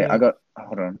right. Okay. So-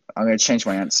 Hold on. I'm going to change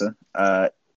my answer.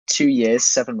 2 years,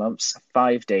 7 months,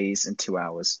 5 days, and 2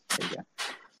 hours. There you go.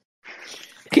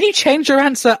 Can you change your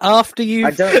answer after you?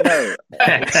 I don't know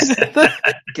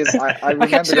because I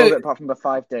remembered so- all of it apart from the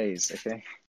 5 days. Okay.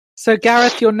 So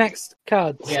Gareth, your next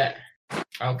card. Yeah.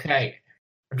 Okay.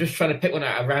 I'm just trying to pick one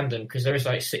out at random because there is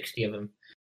like 60 of them.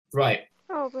 Right.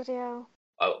 Oh, bloody hell.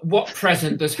 What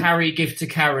present does Harry give to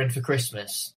Karen for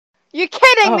Christmas? You're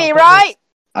kidding Oh, me, God. right?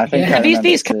 I think Yeah, I These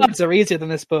remember too. cards are easier than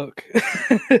this book.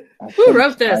 Who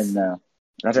wrote this? I know.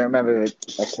 I don't remember it.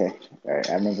 Okay. All right.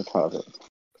 I remember part of it.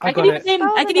 I got can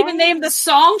it. even name the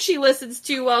song she listens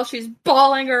to while she's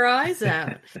bawling her eyes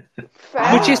out.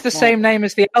 Which is the same name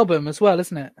as the album as well,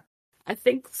 isn't it? I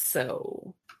think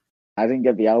so. I didn't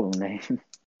get the album name.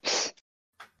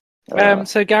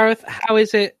 So Gareth, how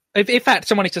is it? In fact,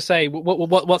 someone needs to say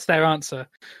what's their answer.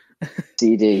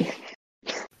 CD.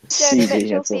 Joni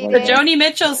Mitchell that's all I CD. The know. Joni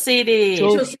Mitchell CD.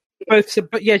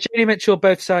 Joni Mitchell,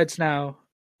 both sides now.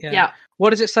 Yeah.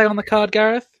 What does it say on the card,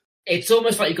 Gareth? It's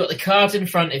almost like you've got the cards in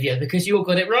front of you because you all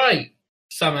got it right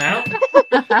somehow.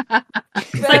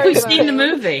 It's like we've seen the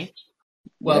movie.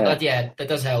 Well, Yeah. that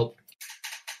does help.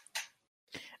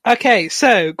 Okay,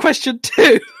 so question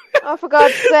 2. Oh, for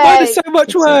God's Mine is sake. so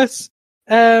much worse.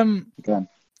 Go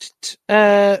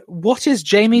on. What is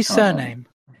Jamie's surname?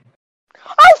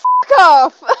 Oh, fuck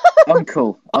off!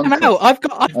 Uncle. No, I've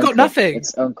got Uncle. nothing.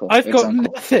 It's Uncle. I've It's got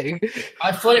Uncle. nothing.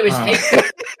 I thought it was Oh. April.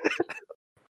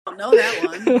 I don't know that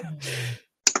one.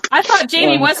 I thought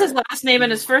Jamie was his last name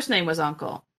and his first name was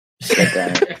Uncle.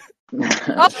 Damn it.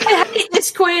 Oh, I hate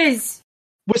this quiz.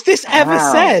 Was this ever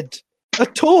Wow. said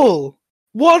at all?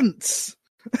 Once?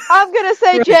 I'm going to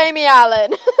say Right. Jamie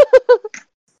Allen.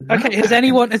 Okay, has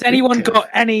anyone got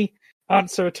any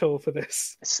answer at all for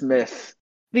this? Smith.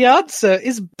 The answer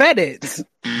is Bennett.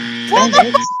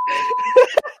 Bennett.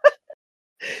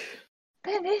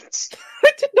 Bennett.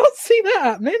 I did not see that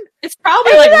happening. It's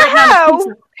probably Who like the written on a hell? piece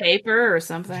of paper or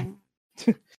something.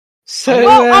 So,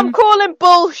 Well, I'm calling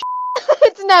bullshit.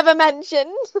 It's never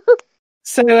mentioned.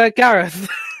 Gareth,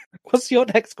 what's your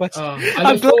next question? I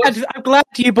I'm look forward- glad. I'm glad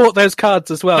you bought those cards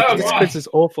as well. 'cause Oh, this right. quiz is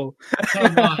awful. Oh,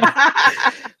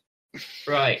 my.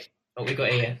 Right, what we got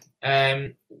here?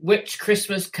 Which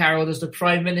Christmas carol does the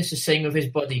Prime Minister sing with his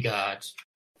bodyguards?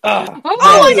 Ah, Oh,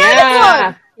 I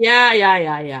know this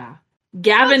Yeah.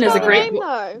 Gavin is a That's great. my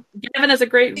name, though. Gavin has a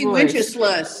great King voice.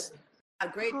 Wenceslas.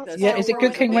 Great. Oh, Yeah, is it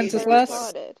good King Wenceslas?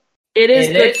 Started. It is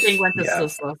It good is? King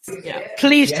Wenceslas. Yeah.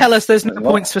 Please Yes. tell us there's no What?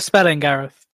 points for spelling,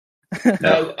 Gareth.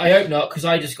 No, I hope not, because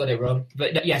I just got it wrong.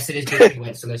 But no, yes, it is good King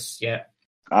Wenceslas, yeah.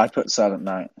 I put Silent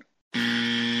Night.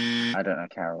 I don't know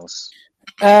carols.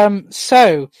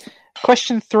 So,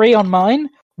 question 3 on mine.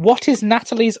 What is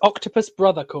Natalie's octopus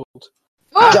brother called?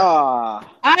 Ah,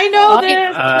 I know I-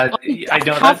 this. I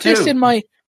know have that this too. in my.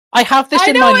 I have this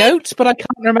I in know my it. notes, but I can't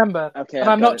remember. okay. And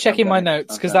I've I'm got not it, checking I've my got it,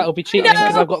 notes I've because got that'll it. be cheating know.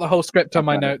 because I've got the whole script on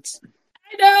my I've got it. notes.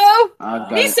 I know. I've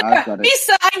got Lisa, it. I've got it.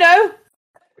 Lisa, I know.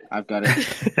 I've got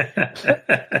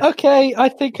it. Okay, I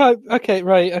think I. Okay,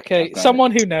 right. Okay, I've got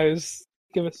someone who knows.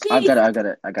 Give us. I've got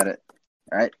it. I got it.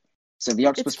 All right. So the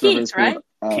octopus It's brother Keith, is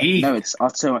called. Keith. No, it's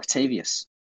Otto Octavius.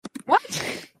 What?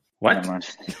 What?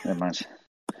 Never mind.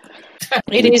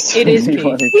 It is. It is.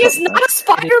 Keith. He is not a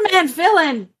Spider-Man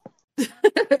villain.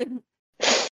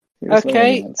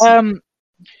 Okay.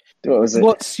 What was it?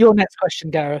 What's your next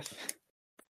question, Gareth?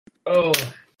 Oh,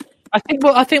 I think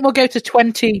we'll go to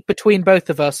 20 between both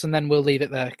of us, and then we'll leave it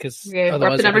there because Okay, we're up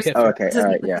otherwise to number it'll be Oh, different. okay. All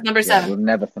right. Yeah. Number 7. We'll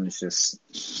never finish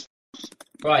this.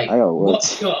 right. I got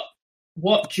words.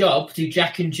 What job do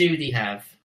Jack and Judy have?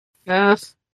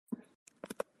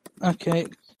 Okay,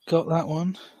 got that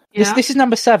one. Yeah. This is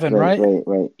number 7, right?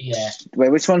 Wait. Yeah.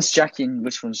 Wait, which one's Jackie and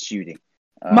which one's Judy?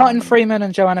 Martin Freeman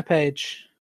and Joanna Page.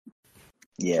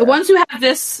 Yeah. The ones who have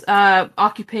this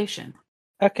occupation.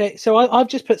 Okay, so I've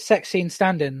just put sex scene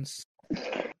stand-ins. Double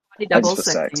That's for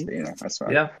sex. sex, you know, that's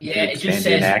fine. Yeah, Yeah, it just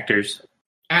stand-in says actors.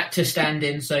 actor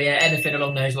stand-in. So yeah, anything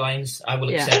along those lines, I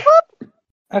will Yeah. accept.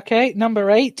 Okay, number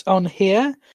 8 on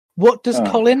here. What does Oh.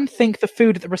 Colin think the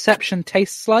food at the reception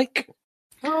tastes like?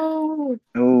 Oh,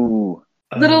 Ooh.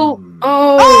 little.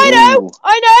 Oh, I know.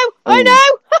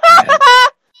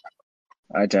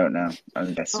 I don't know.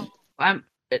 I'm guessing.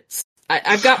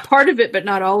 I've got part of it, but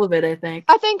not all of it. I think.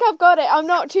 I think I've got it. I'm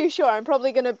not too sure. I'm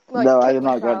probably gonna. No, kick I've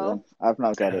not got myself. it. I've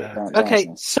not got it. Don't Okay, ask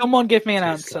me. someone give me an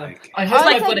answer. I hope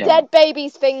I I've got said it. dead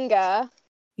baby's finger.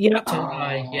 Yeah,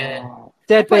 Yeah.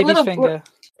 dead put baby's little finger.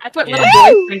 I put Yeah.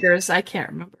 little boy fingers. I can't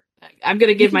remember. I'm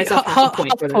gonna give myself half a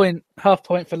point for that. Half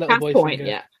point for little Half boy point.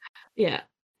 finger. Yeah.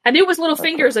 I knew it was little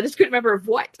fingers. I just couldn't remember of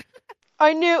what.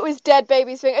 I knew it was dead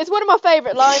baby's finger. It's one of my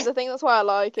favourite lines. I think that's why I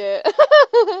like it.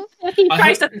 He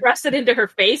tries to thrust it into her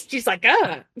face. She's like,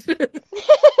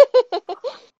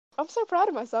 I'm so proud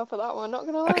of myself for that one. Not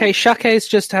gonna lie. Okay, Shake's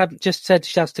just said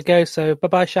she has to go, so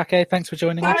bye-bye, Shakeh. Thanks for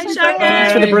joining us. Bye, Shakeh.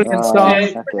 Thanks for the brilliant song.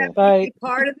 Okay. Bye.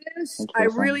 Part of this. Thank you I for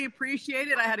the fun. really appreciate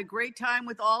it. I had a great time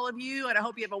with all of you, and I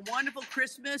hope you have a wonderful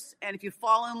Christmas. And if you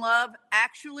fall in love,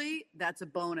 actually, that's a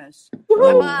bonus.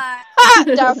 Bye-bye.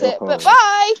 Doubt it, but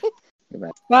bye.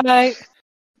 Bye.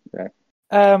 Okay.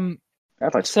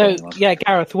 I'd like to So, fall in love. yeah,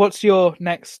 Gareth, what's your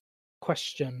next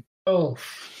question? Oh,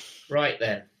 right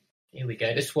then. Here we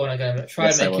go. This one I'm going to try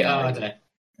Yes, I and make it will. harder,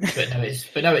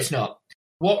 but no, it's not.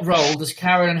 What role does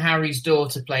Karen and Harry's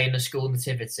daughter play in the school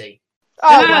nativity?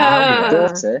 Oh wow.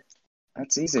 Daughter.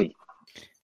 That's easy.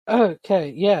 Okay,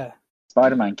 yeah.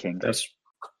 Spider-Man King.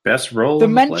 Best role. The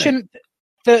in mention,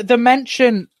 the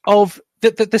mention of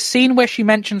the scene where she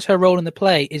mentions her role in the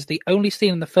play is the only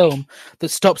scene in the film that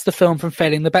stops the film from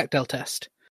failing the Bechdel test.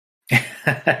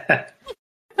 play.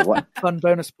 What? Fun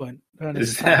bonus point.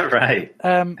 Is that right?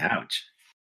 Ouch.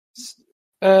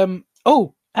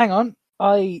 Oh, hang on.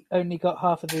 I only got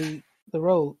half of the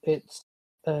role. It's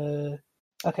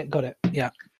okay, got it. Yeah.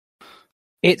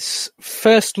 It's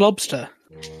First Lobster.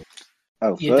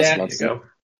 Oh, You're first there. love. There you go.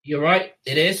 You're right.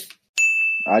 It is.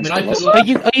 I just I mean, I lost-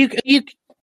 put-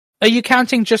 Are you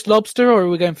counting just Lobster, or are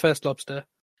we going First Lobster?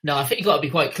 No, I think you've got to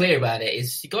be quite clear about it.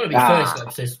 It's got to be Ah. First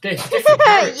Lobster. It's different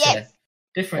character. Yes.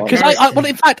 Different Because character. well,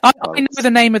 in fact, I know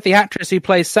the name of the actress who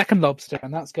plays Second Lobster,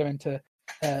 and that's going to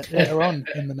later on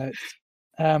in the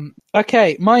notes.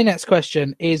 Okay, my next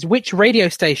question is: which radio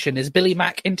station is Billy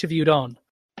Mack interviewed on?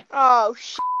 Oh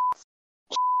shit.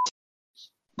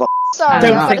 But- Sorry, I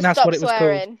don't I've think gotta that's stop what it was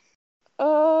swearing.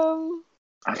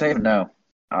 I don't even know.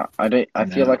 I don't. I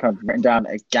feel like I've written down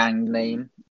a gang name,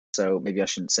 so maybe I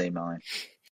shouldn't say mine.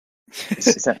 Is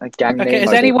that a gang name? Okay, has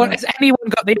I don't know. anyone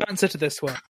got the answer to this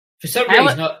one? For some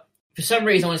reason,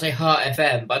 I want to say Heart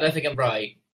FM, but I don't think I'm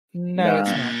right. No, it's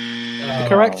not. Oh. The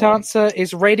correct answer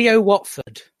is Radio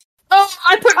Watford. Oh,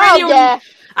 I put Oh yeah.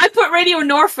 I put Radio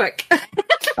Norfolk.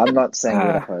 I'm not saying Ah.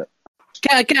 what I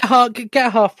put. Get a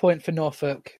half point for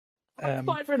Norfolk.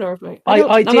 Point for Norfolk.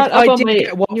 I did get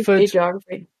UK Watford.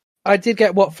 geography. I did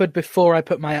get Watford before I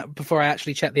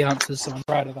actually checked the answers, so I'm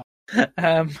proud of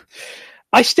that.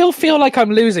 I still feel like I'm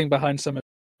losing behind some of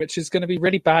it, which is going to be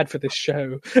really bad for this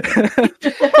show.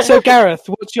 So, Gareth,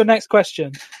 what's your next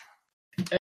question?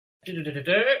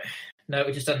 No,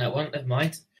 we just done that one. Never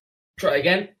mind. Try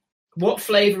again. What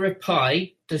flavour of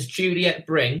pie does Juliet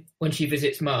bring when she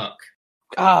visits Mark?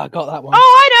 Ah, got that one. Oh,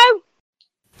 I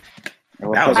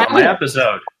know. That was on my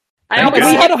episode. I Thank always you.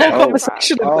 We had a whole Oh.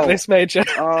 conversation about Oh. this, Major.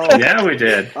 Oh, Yeah, we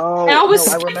did. oh, I always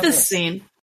no, skip remember this it. scene.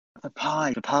 The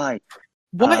pie.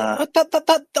 Why?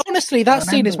 Honestly, that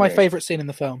scene is my remember it. favourite scene in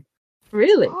the film.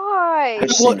 Really? Why?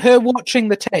 I've seen Her watching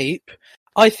the tape,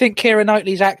 I think Keira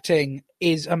Knightley's acting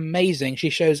is amazing. She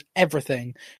shows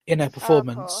everything in her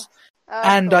performance,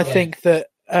 and I think that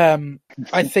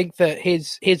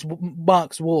his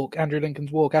Mark's walk, Andrew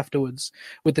Lincoln's walk afterwards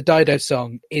with the Dido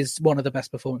song, is one of the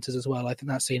best performances as well. I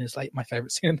think that scene is like my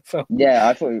favourite scene in the film. Yeah,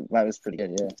 I thought that was pretty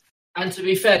good. Yeah. And to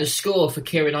be fair, the score for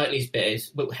Keira Knightley's bit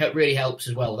really helps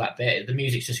as well. That bit, the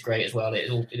music's just great as well. It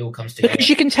all comes together. Because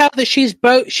you can tell that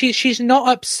she's not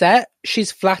upset,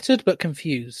 she's flattered but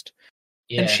confused.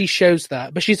 and she shows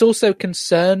that, but she's also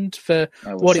concerned for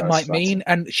what it might satisfaction. mean,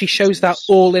 and she shows that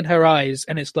all in her eyes,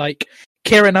 and it's like,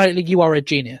 Keira Knightley, you are a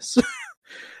genius.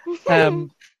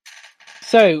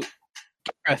 So,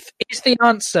 Gareth, is the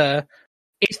answer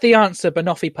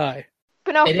banoffee pie?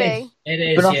 Banoffee.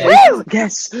 It is.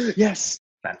 Yes, yes.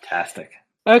 Fantastic.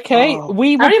 Okay,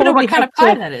 we I would don't even know probably what kind have of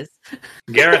pie to... that is.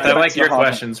 Gareth, I like your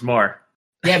questions more.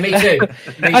 Yeah, me too.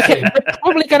 Okay, we're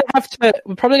probably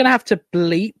gonna have to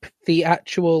bleep the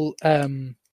actual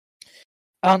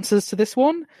answers to this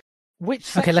one.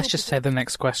 Okay, let's just say the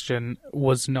next question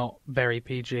was not very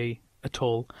PG at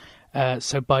all.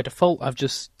 So by default, I've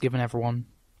just given everyone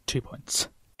 2 points.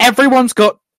 Everyone's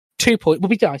got 2 points. We'll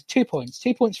be nice. 2 points.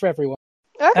 2 points for everyone.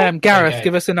 Okay. Gareth,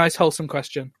 give us a nice wholesome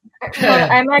question.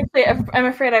 I'm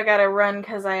afraid I've got to run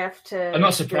because I have to. I'm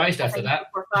not surprised after that.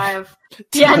 5.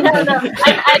 Yeah, no.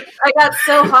 I got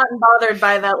so hot and bothered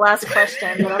by that last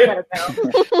question that I've got to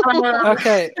go.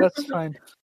 Okay, that's fine.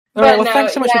 All right. Well,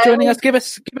 thanks so much for joining us. Give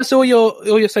us all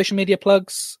your social media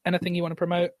plugs. Anything you want to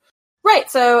promote? Right.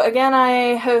 So again,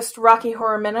 I host Rocky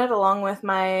Horror Minute along with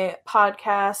my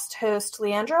podcast host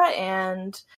Leandra,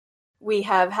 and we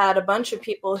have had a bunch of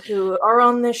people who are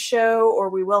on this show, or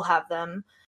we will have them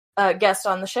guest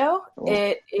on the show. Cool.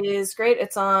 It is great.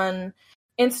 It's on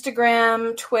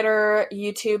Instagram, Twitter,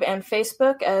 YouTube, and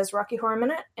Facebook as Rocky Horror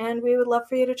Minute, and we would love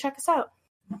for you to check us out.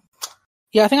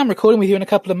 Yeah, I think I'm recording with you in a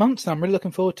couple of months, and I'm really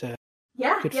looking forward to it.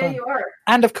 Yeah, fun. you are.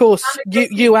 And of course,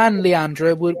 you and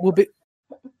Leandra will be.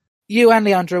 You and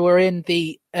Leandra were in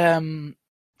the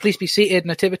Please Be Seated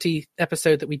Nativity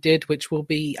episode that we did, which will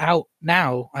be out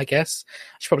now, I guess.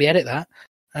 I should probably edit that.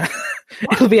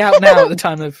 It'll be out now at the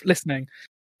time of listening.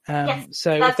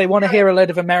 So if they want to hear a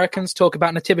load of Americans talk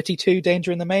about Nativity 2,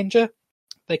 Danger in the Manger,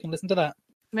 they can listen to that.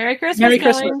 Merry Christmas, Merry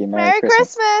Kelly. Christmas. Merry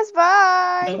Christmas.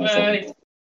 Bye.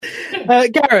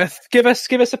 Gareth, give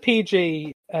us a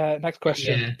PG next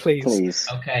question, please.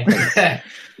 Okay.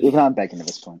 Even I'm begging at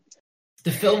this point. The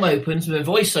film opens with a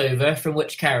voiceover from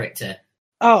which character?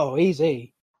 Oh,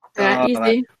 easy.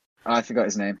 Easy. I forgot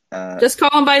his name. Just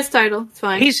call him by his title. It's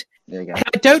fine. There you go.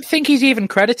 I don't think he's even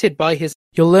credited by his...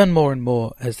 You'll learn more and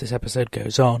more as this episode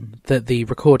goes on that the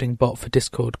recording bot for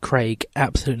Discord, Craig,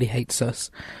 absolutely hates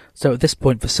us. So at this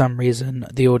point, for some reason,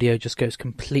 the audio just goes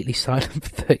completely silent for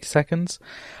 30 seconds.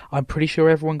 I'm pretty sure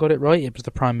everyone got it right. It was the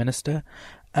Prime Minister.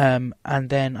 And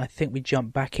then I think we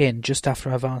jump back in just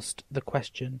after I've asked the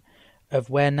question of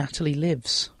where Natalie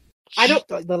lives. I don't...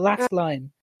 The last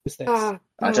line was this. I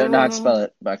don't know how to spell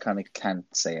it, but I kind of can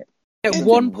say it. Get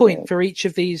 1 point for each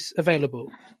of these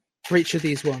available. For each of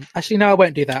these one. Actually, no, I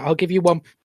won't do that. I'll give you one.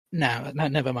 No,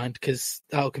 never mind, because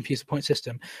that'll confuse the point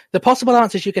system. The possible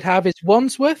answers you could have is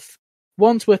Wandsworth,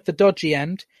 the dodgy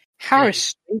end,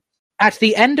 Harris Street, at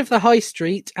the end of the high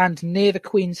street, and near the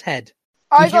Queen's Head.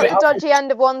 I got the dodgy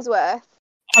end of Wandsworth.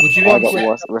 I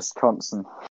got Wisconsin.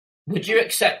 Would you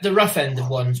accept the rough end of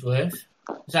Wandsworth?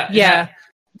 Is that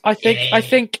I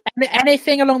think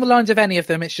anything along the lines of any of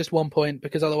them, it's just 1 point,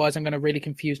 because otherwise I'm going to really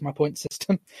confuse my point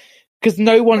system. Because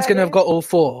no one's going to have got all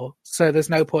 4, so there's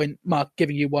no point Mark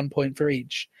giving you 1 point for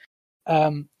each.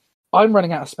 I'm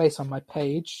running out of space on my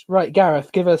page. Right,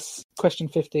 Gareth, give us question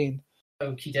 15.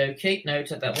 Okie dokie. No,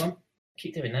 take that one.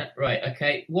 Keep doing that. Right,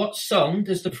 okay. What song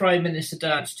does the Prime Minister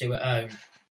dance to at home?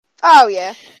 Oh,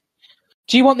 yeah.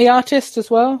 Do you want the artist as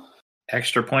well?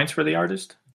 Extra points for the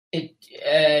artist? I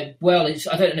don't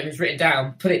know if it's written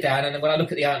down. Put it down, and then when I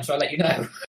look at the answer, I'll let you know.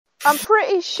 I'm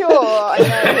pretty sure I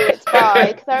know who it's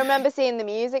by, because I remember seeing the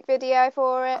music video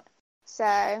for it.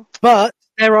 So. But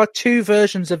there are 2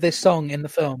 versions of this song in the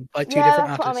film by 2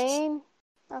 different artists.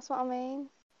 That's what I mean.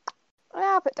 Well,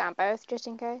 I'll put down both, just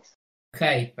in case.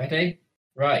 Okay, ready?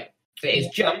 Right. It is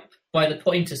Jump by the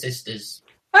Pointer Sisters.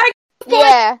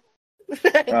 Yeah.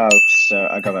 Oh, so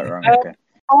I got that wrong. Okay.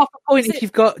 Half a point if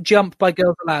you've got Jump by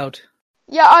Girls Aloud.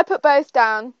 Yeah, I put both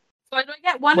down. So do I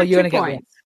get 1 or 2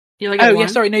 points? You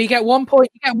get 1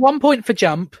 point. You get 1 point for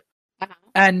Jump,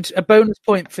 and a bonus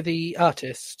point for the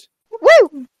artist.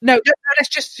 Woo! No, let's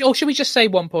just. Or should we just say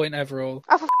 1 point overall?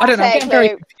 Oh, I don't know. I'm getting very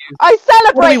confused. I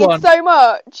celebrated so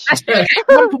much.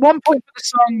 one point for the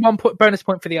song, 1 point bonus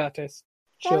point for the artist.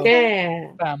 Sure.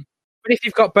 Yeah. But if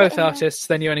you've got both artists,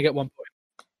 then you only get 1 point.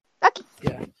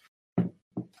 Okay.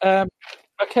 Yeah.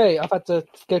 Okay, I've had to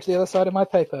go to the other side of my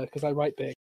paper because I write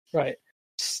big. Right.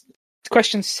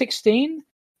 Question 16.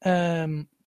 I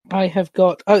have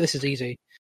got... Oh, this is easy.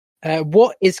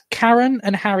 What is Karen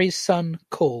and Harry's son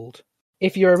called?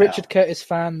 If you're a Richard Curtis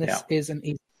fan, this is an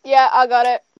easy... Yeah, I got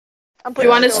it. I'm pretty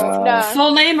Do you want sure. his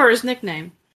full name or his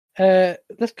nickname?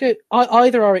 Let's go...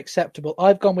 Either are acceptable.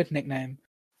 I've gone with nickname.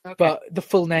 Okay. But the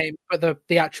full name, but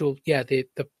the actual, the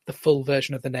full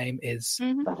version of the name is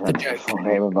the joke. Full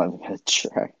name about the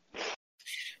track.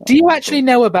 Do you actually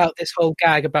know about this whole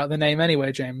gag about the name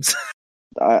anyway, James?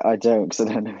 I don't, because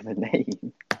I don't know the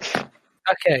name.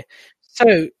 Okay,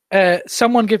 so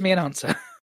someone give me an answer.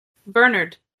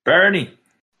 Bernard. Bernie.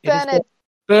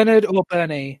 Bernard or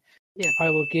Bernie. Yeah. I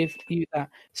will give you that.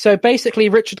 So basically,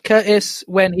 Richard Curtis,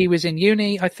 when he was in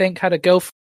uni, I think, had a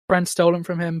girlfriend stolen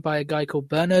from him by a guy called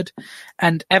Bernard.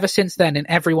 And ever since then, in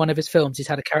every one of his films, he's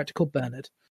had a character called Bernard.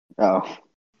 Oh.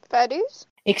 Fair dues?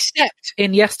 Except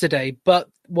in Yesterday, but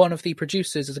one of the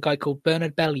producers is a guy called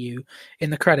Bernard Bellew in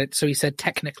the credits, so he said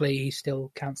technically he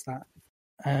still counts that.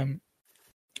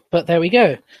 But there we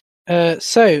go.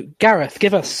 So, Gareth,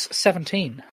 give us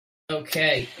 17.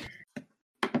 Okay.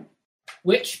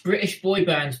 Which British boy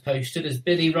band posted as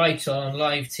Billy Wright on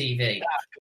live TV?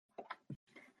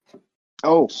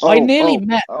 I nearly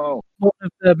met one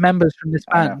of the members from this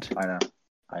band.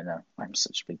 I know. I'm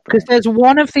such a big Because there's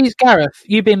one of these, Gareth,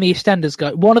 you being the EastEnders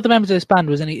guy, one of the members of this band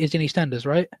is in EastEnders,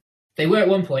 right? They were at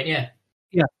one point, yeah.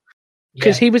 Yeah.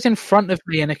 Because he was in front of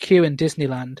me in a queue in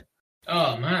Disneyland.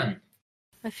 Oh, man.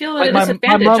 I feel at a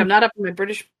disadvantage. I'm not up in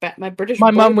my British.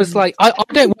 My mum was like, I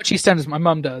don't watch EastEnders, my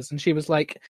mum does. And she was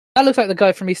like, that looks like the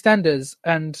guy from EastEnders.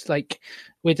 And like,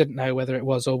 we didn't know whether it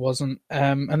was or wasn't.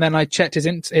 And then I checked I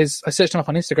searched him up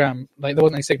on Instagram. Like, there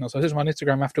wasn't any signal. So I searched him on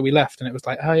Instagram after we left. And it was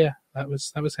like, oh yeah, that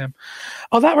was him.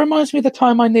 Oh, that reminds me of the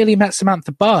time I nearly met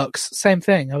Samantha Barks. Same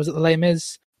thing. I was at the Les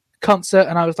Mis concert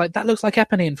and I was like, that looks like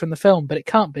Eponine from the film, but it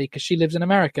can't be because she lives in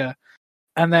America.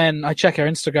 And then I check her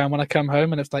Instagram when I come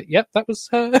home and it's like, yep, that was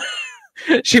her.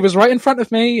 She was right in front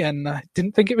of me and I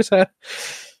didn't think it was her.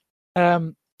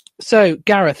 So,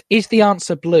 Gareth, is the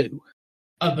answer blue?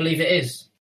 I believe it is.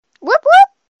 Whoop whoop!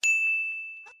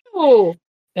 Oh.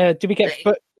 Did we get...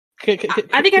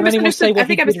 I think I misunderstood. I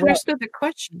misunderstood the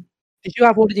question. Did you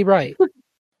have what did you write?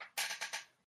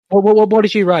 What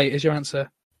did you write as your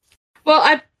answer?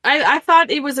 Well, I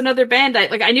thought it was another band.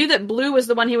 I knew that Blue was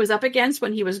the one he was up against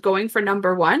when he was going for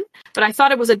number one, but I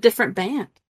thought it was a different band.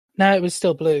 No, it was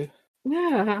still Blue.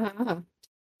 Yeah. Oh,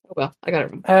 well, I got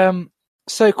it wrong.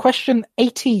 So, question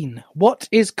 18. What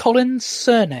is Colin's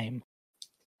surname?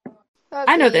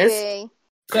 I know this.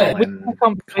 We had a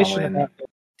conversation about it,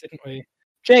 didn't we?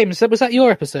 James, was that your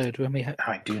episode when we had?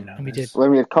 I do know. When we did. When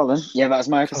we had Colin? Yeah, that was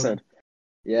my episode.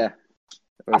 Yeah.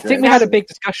 I think we had a big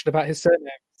discussion about his surname.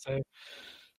 So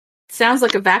sounds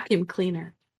like a vacuum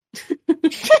cleaner.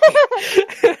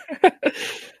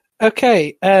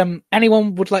 Okay.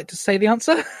 Anyone would like to say the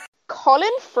answer?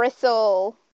 Colin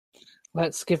Frissell.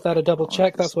 Let's give that a double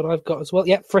check. That's what I've got as well.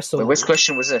 Yep, Frissell. Wait, which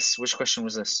question was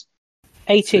this?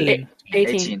 18.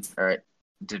 18. All right.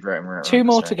 Did right. Two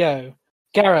more to go.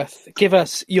 Gareth, give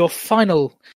us your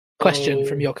final question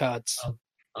from your cards.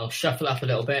 I'll shuffle up a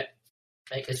little bit.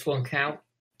 Make this one count.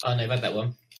 Oh, no, I've had that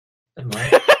one. Never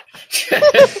mind.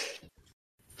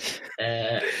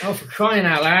 For crying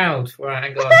out loud. Right,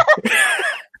 hang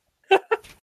on.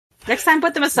 Next time,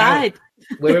 put them aside.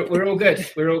 No, we're all good.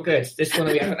 We're all good. This one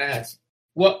we haven't had.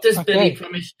 What does Billy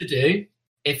promise to do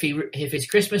if his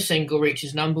Christmas single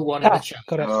reaches number one in the chart?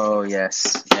 Oh,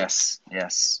 yes.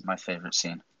 My favourite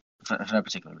scene. For no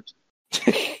particular reason.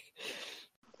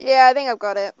 Yeah, I think I've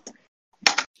got it.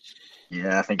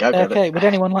 Yeah, I think I've got it. Okay, would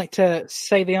anyone like to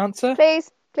say the answer? Please,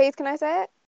 can I say it?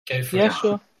 Go for it. Yeah,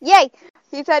 sure. Yay!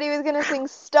 He said he was going to sing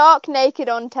Stark Naked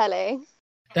on telly.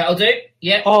 That'll do.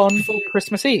 Yeah. On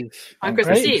Christmas Eve. On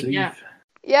Christmas Eve, yeah.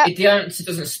 Yeah. The answer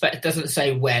doesn't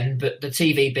say when, but the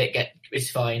TV bit is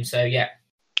fine. So yeah,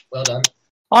 well done.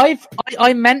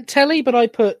 I meant telly, but I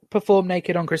put perform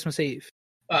naked on Christmas Eve.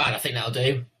 I think that'll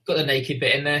do. Got the naked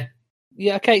bit in there.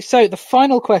 Yeah. Okay. So the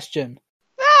final question.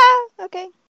 Okay.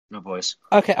 No boys.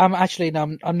 Okay.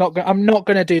 I'm not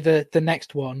going to do the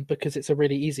next one because it's a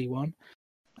really easy one.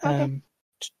 Okay.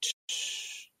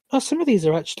 Some of these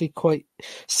are actually quite.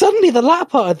 Suddenly, the latter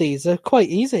part of these are quite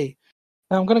easy.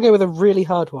 I'm going to go with a really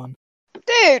hard one.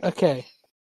 Dude! Okay.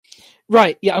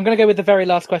 Right, yeah, I'm going to go with the very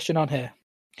last question on here.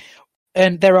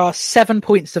 And there are 7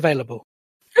 points available.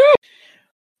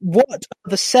 What are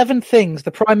the 7 things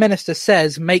the Prime Minister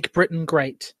says make Britain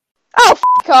great? Oh,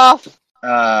 f*** off!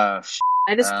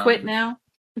 I just quit now.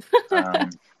 I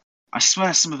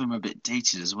swear some of them are a bit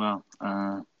dated as well.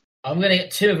 I'm going to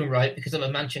get 2 of them right because I'm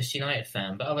a Manchester United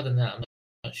fan, but other than that, I'm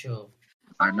not sure.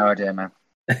 I have no idea, man.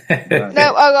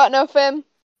 No, I got nothing.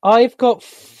 I've got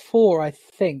 4, I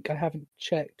think. I haven't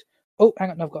checked. Oh,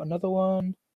 hang on, I've got another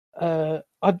one. They're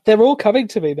all coming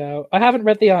to me now. I haven't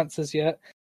read the answers yet.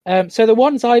 So the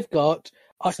ones I've got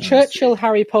are Churchill,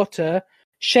 Harry Potter,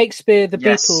 Shakespeare, the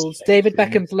Yes. Beatles, David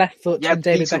Beckham's left foot, Yeah, and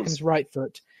David Beatles. Beckham's right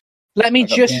foot. Let me I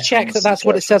got just Beatles check on that that's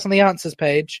what it search. says on the answers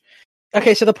page.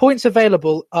 Okay, so the points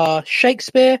available are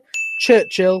Shakespeare,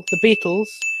 Churchill, the Beatles,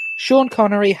 Sean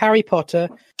Connery, Harry Potter,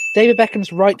 David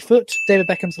Beckham's right foot, David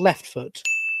Beckham's left foot.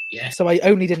 Yeah. So I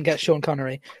only didn't get Sean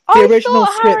Connery. I The original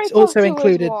thought Harry script also Potter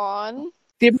included was one.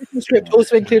 the original script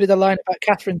also included a line about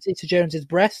Catherine Zeta-Jones's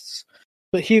breasts,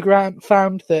 but Hugh Grant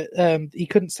found that he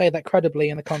couldn't say that credibly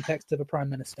in the context of a prime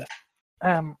minister.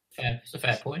 Yeah, it's a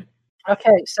fair point.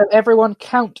 Okay, so everyone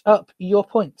count up your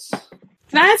points.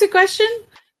 Can I ask a question?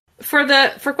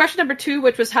 For question number 2,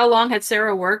 which was how long had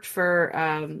Sarah worked for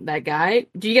that guy,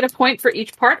 do you get a point for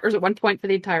each part, or is it 1 point for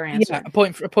the entire answer? Yeah, a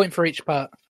point for each part.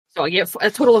 So you get a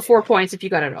total of 4 points if you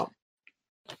got it all.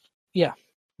 Yeah.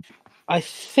 I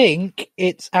think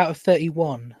it's out of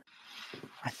 31.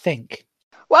 I think.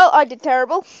 Well, I did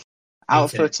terrible. Out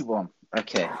of 31.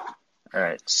 Okay. All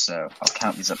right. So I'll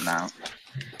count these up now.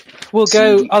 I'll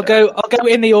go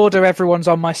in the order everyone's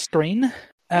on my screen.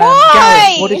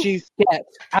 Why? Gareth, what did you get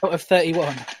out of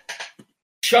 31?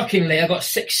 Shockingly, I got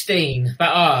 16,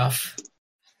 about half.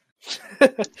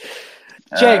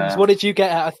 James, what did you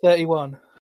get out of 31?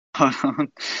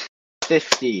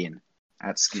 15.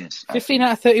 That's good. 15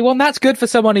 out of 31? That's good for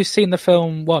someone who's seen the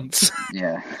film once.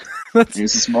 Yeah. It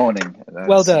was this morning.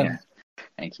 Well done. Yeah.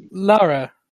 Thank you. Lara,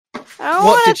 I what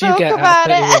want did to you talk get about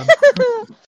out of 31? it.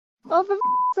 Oh, for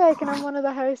sake, and I'm one of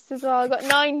the hosts as well. I got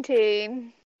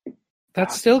 19.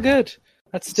 That's still good.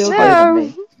 That's still No.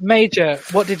 good. Major,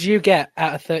 what did you get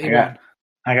out of 31?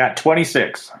 I got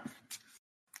 26.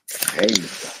 Hey.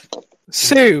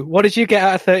 Sue, what did you get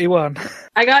out of 31?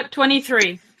 I got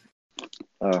 23.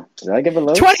 Oh, did I give a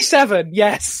low? 27,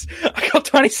 yes. I got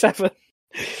 27.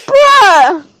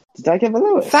 Bruh! Did I give a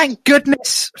lowest? Thank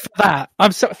goodness for that.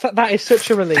 That is such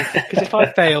a relief, because if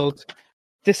I failed,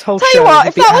 this whole Tell show you what, would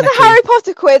if be that was anarchy. a Harry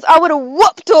Potter quiz, I would have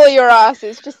whooped all your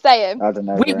asses. Just saying. I don't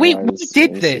know. We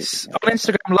did this on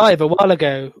Instagram Live a while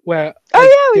ago, where Oh,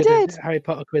 I yeah, we a did. Harry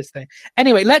Potter quiz thing.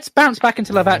 Anyway, let's bounce back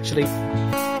into Love Actually.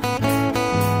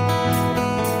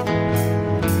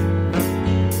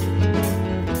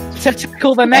 To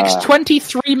tackle the next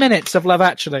 23 minutes of Love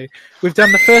Actually, we've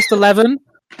done the first 11.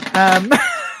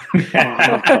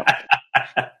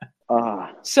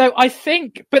 So I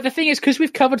think, but the thing is, because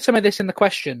we've covered some of this in the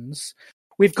questions,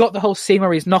 we've got the whole scene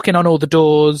where he's knocking on all the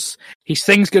doors. He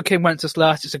sings "Good King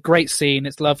Wenceslas." It's a great scene.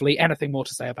 It's lovely. Anything more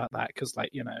to say about that? Because,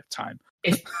 time.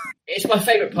 It's my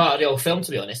favourite part of the whole film,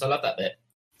 to be honest. I love that bit.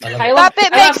 That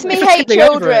bit makes me hate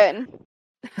children.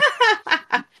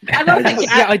 I love that.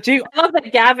 Yeah, I do. I love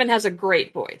that Gavin has a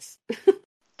great voice.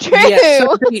 True. Yeah,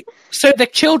 so the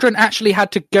children actually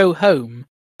had to go home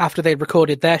after they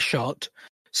recorded their shot.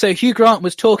 So Hugh Grant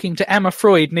was talking to Emma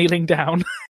Freud kneeling down.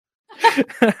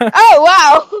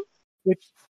 Oh wow!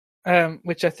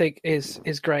 Which I think is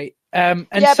great. And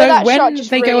yeah, so but that when shot just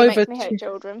they really go makes over me hate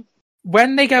children.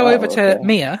 when they go over to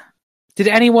Mia, did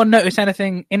anyone notice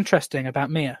anything interesting about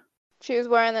Mia? She was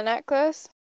wearing the necklace.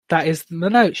 That is the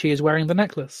note. She is wearing the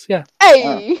necklace. Yeah.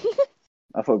 Hey.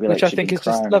 I thought it'd be Which like I think she'd is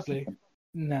been just crying. lovely.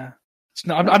 No, it's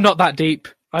not. I'm not that deep.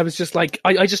 I was just like,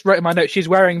 I just wrote in my note, she's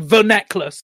wearing the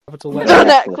necklace. The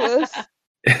necklace.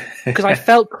 Because I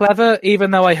felt clever,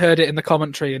 even though I heard it in the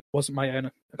commentary and it wasn't my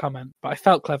own comment. But I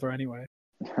felt clever anyway.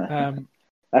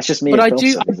 That's just me. But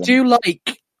as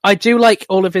I do like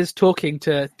all of his talking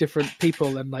to different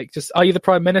people and like, just, are you the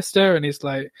Prime Minister? And he's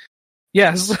like,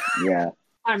 yes. Yeah.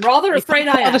 I'm rather afraid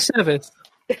I am. The service.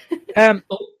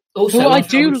 Also, well, I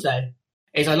do say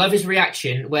is I love his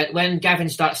reaction when Gavin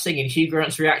starts singing. Hugh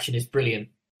Grant's reaction is brilliant.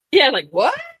 Yeah, like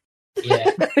what?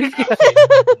 Yeah.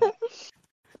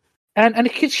 And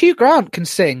Hugh Grant can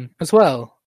sing as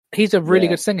well. He's a really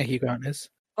good singer. Hugh Grant is.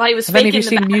 Well, he was Have any of faking you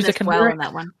the seen Music as and well Lyrics? in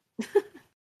that one.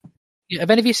 Have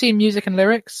any of you seen Music and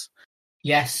Lyrics?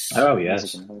 Yes. Oh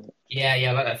yes. Yeah,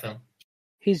 I like that film.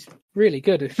 He's really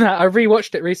good. I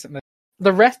rewatched it recently.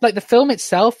 The rest, like the film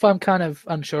itself, I'm kind of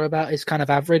unsure about. Is kind of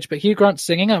average, but Hugh Grant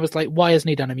singing, I was like, why hasn't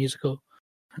he done a musical?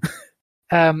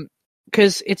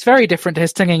 Because it's very different to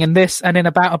his singing in this and in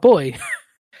About a Boy,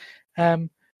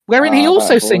 wherein he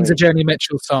also sings a Joni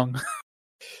Mitchell song.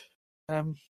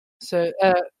 I've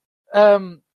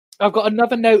got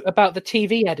another note about the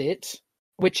TV edit,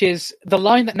 which is the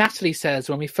line that Natalie says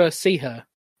when we first see her.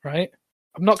 Right.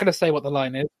 I'm not going to say what the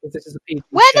line is because this is a PG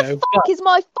Where show. the fuck is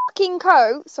my fucking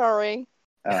coat? Sorry.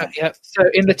 Yeah. So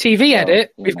in the TV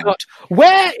edit, we've got,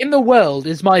 where in the world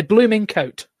is my blooming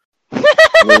coat?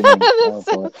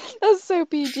 That's so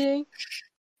PG.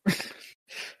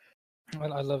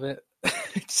 Well, I love it.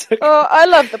 I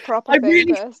love the proper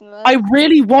thing, personally. I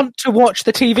really want to watch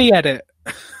the TV edit.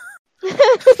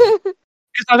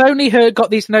 Because I've only got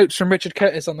these notes from Richard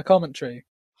Curtis on the commentary.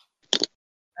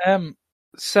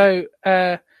 So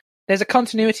there's a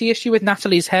continuity issue with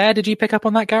Natalie's hair. Did you pick up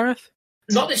on that, Gareth?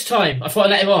 Not this time. I thought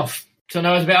I'd let him off. So I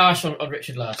know I was a bit harsh on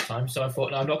Richard last time, so I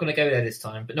thought, no, I'm not going to go there this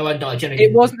time. But no, I genuinely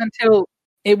It wasn't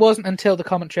until the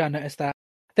commentary I noticed that.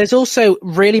 There's also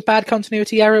really bad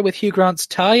continuity error with Hugh Grant's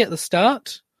tie at the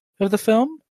start of the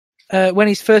film. When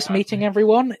he's first meeting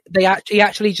everyone, he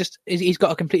actually he's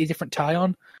got a completely different tie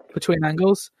on between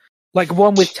angles. Like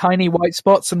one with tiny white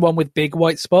spots and one with big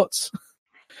white spots.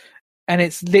 And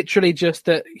it's literally just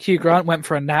that Hugh Grant went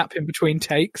for a nap in between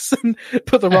takes and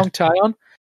put the wrong tie on.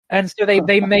 And so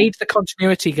they made the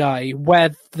continuity guy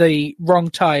wear the wrong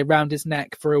tie around his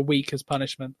neck for a week as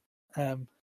punishment.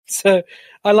 So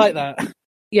I like that.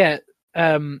 Yeah,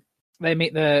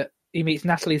 he meets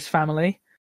Natalie's family.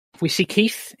 We see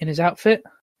Keith in his outfit.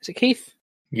 Is it Keith?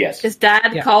 Yes. His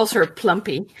dad calls her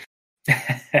Plumpy.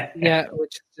 Yeah,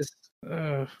 which is just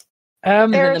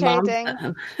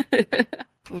irritating.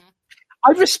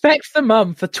 I respect the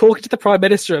mum for talking to the Prime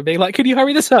Minister and being like, "Can you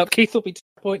hurry this up?" Keith will be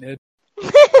disappointed.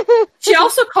 She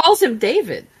also calls him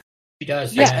David. She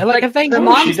does. Yeah, like have they? The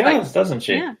mom she does, doesn't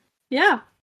she? Yeah.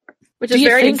 Which Do is you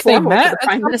very think they informal met for the at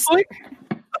Prime some Minister. point?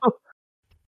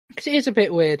 Because it is a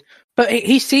bit weird, but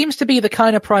he seems to be the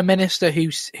kind of Prime Minister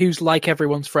who's like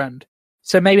everyone's friend.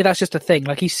 So maybe that's just a thing.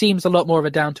 Like he seems a lot more of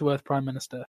a down to earth Prime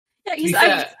Minister.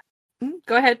 Yeah,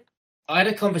 go ahead. I had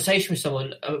a conversation with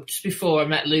someone just before I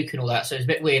met Luke and all that, so it's a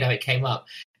bit weird how it came up.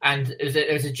 And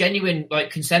there was a genuine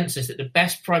consensus that the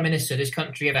best Prime Minister this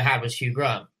country ever had was Hugh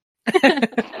Grant.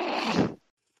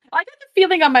 I got the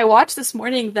feeling on my watch this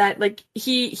morning that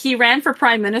he ran for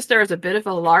Prime Minister as a bit of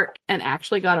a lark and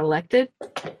actually got elected.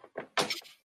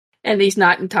 And he's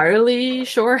not entirely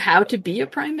sure how to be a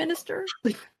Prime Minister.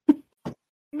 But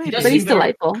he's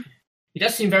delightful. He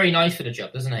does seem very nice for the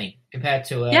job, doesn't he? Compared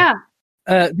to... Yeah.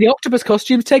 The octopus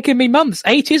costume's taken me months.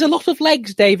 8 is a lot of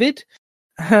legs, David.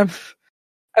 And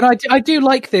I do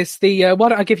like this. Why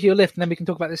don't I give you a lift and then we can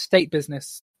talk about this state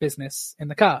business in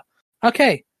the car.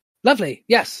 Okay. Lovely.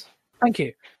 Yes. Thank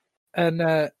you.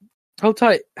 And hold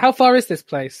tight. How far is this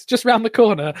place? Just round the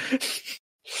corner.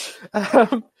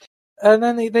 And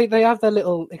then they have their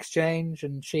little exchange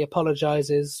and she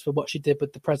apologizes for what she did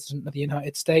with the President of the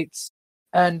United States.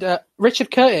 And Richard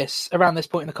Curtis, around this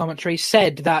point in the commentary,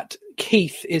 said that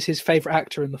Keith is his favourite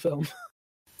actor in the film.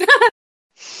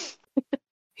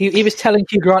 He was telling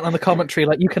Hugh Grant on the commentary,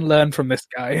 like, you can learn from this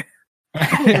guy.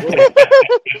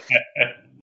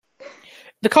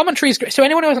 The commentary is great. So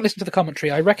anyone who hasn't listened to the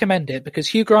commentary, I recommend it because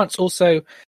Hugh Grant's also...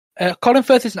 Colin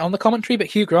Firth isn't on the commentary, but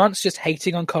Hugh Grant's just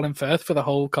hating on Colin Firth for the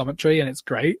whole commentary, and it's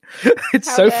great. It's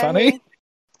How so dare funny. he?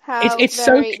 How It's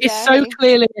very so dare he?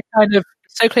 clearly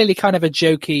kind of a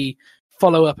jokey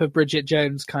follow up of Bridget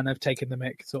Jones kind of taking the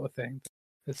mick sort of thing.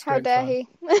 It's How great dare fun. he?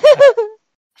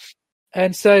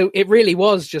 And so it really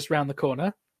was just round the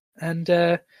corner. And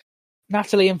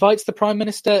Natalie invites the Prime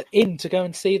Minister in to go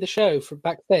and see the show from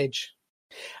backstage.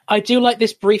 I do like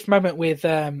this brief moment with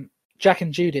Jack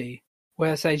and Judy,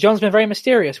 where I say, John's been very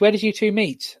mysterious. Where did you two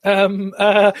meet? Good.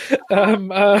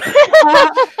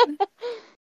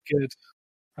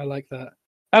 I like that.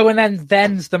 Oh, and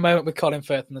then's the moment with Colin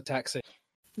Firth and the taxi.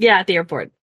 Yeah, at the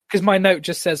airport. Because my note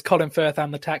just says Colin Firth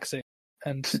and the taxi.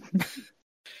 And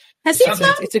Does he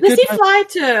moment. fly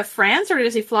to France or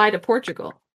does he fly to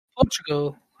Portugal?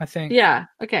 Portugal, I think. Yeah,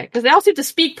 okay. Because they all seem to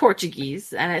speak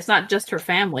Portuguese, and it's not just her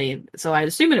family, so I'd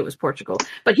assume it was Portugal.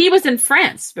 But he was in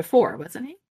France before, wasn't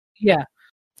he? Yeah.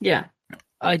 Yeah.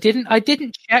 I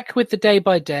didn't check with the day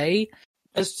by day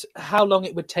as to how long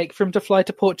it would take for him to fly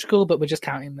to Portugal, but we're just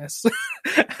counting this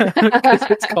because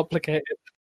it's complicated,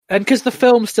 and because the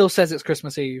film still says it's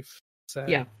Christmas Eve. So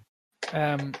yeah,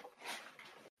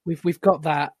 we've got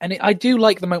that, and I do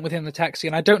like the moment with him in the taxi,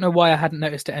 and I don't know why I hadn't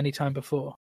noticed it any time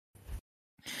before,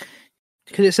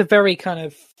 because it's a very kind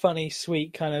of funny,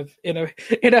 sweet kind of in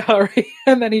a hurry,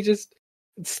 and then he just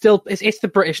still it's the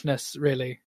Britishness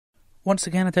really. Once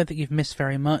again, I don't think you've missed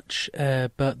very much,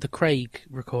 but the Craig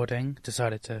recording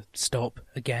decided to stop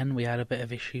again. We had a bit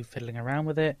of issue fiddling around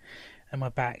with it, and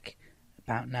we're back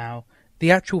about now.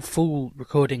 The actual full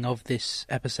recording of this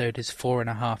episode is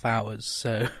 4.5 hours,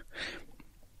 so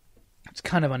it's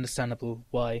kind of understandable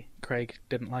why Craig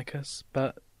didn't like us.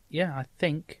 But yeah, I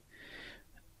think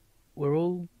we're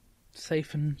all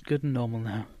safe and good and normal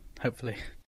now, hopefully.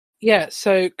 Yeah,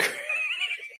 so...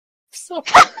 Sorry.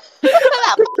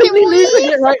 That Completely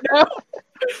losing it right now.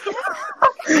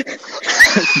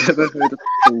 I've never heard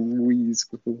a wheeze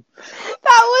before.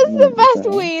 was the best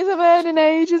God. wheeze I've heard in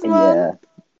ages, man. Yeah.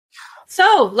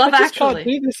 So, Love I just Actually.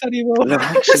 can't do this anymore. Love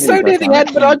It's Actually, so near Love the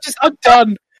end, but Actually. I'm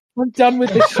done. I'm done with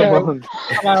this Come show. on.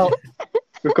 I'm out.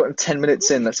 We've got 10 minutes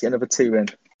in. Let's get another 2 in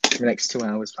the next 2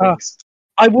 hours, Oh. please.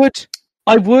 I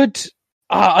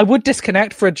would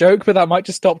disconnect for a joke, but that might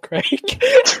just stop Craig.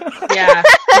 Yeah,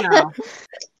 no.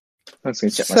 I'm just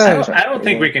going to check my So- soundtrack. I don't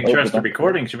think we can Over trust the that.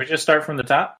 recording. Should we just start from the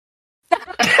top?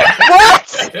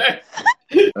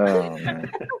 Oh, man.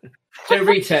 So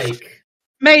retake.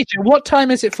 Major, what time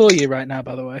is it for you right now,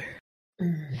 by the way?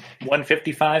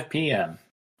 1:55 p.m.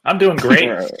 I'm doing great.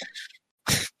 Bro.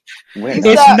 When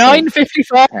It's that-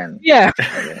 9:55. 10. Yeah,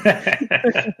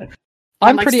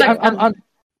 I'm like pretty. stuck- I'm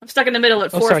stuck in the middle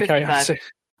at oh, sorry, carry on.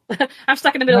 4:55. I'm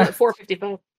stuck in the middle at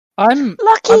 4:55. I'm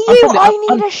Lucky I'm you! probably- I I'm-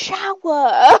 need a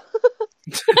shower.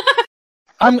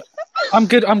 I'm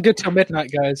good till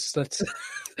midnight, guys. That's.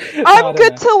 I I'm don't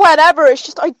good know. till whenever. It's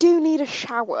just I do need a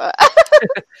shower.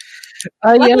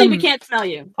 Luckily, we can't smell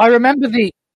you. I remember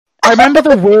the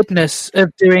weirdness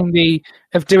of doing the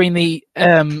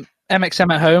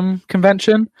MXM at Home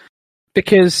convention,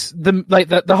 because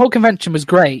the whole convention was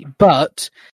great,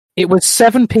 but it was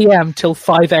 7 p.m. till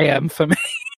 5 a.m. for me,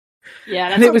 Yeah,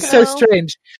 that's and it was so okay.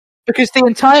 strange because the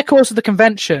entire course of the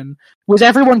convention was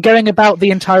everyone going about the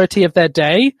entirety of their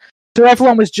day. So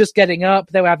everyone was just getting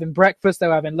up, they were having breakfast, they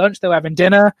were having lunch, they were having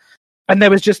dinner, and there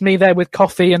was just me there with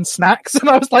coffee and snacks, and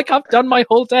I was like, I've done my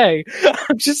whole day.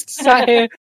 I'm just sat here.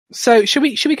 So should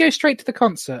we go straight to the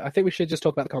concert? I think we should just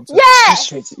talk about the concert.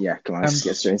 Yeah. Come on, let's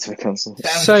get straight into the console.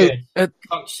 Sounds So, good.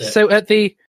 Concert.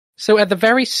 So at the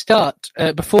very start,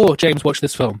 before James watched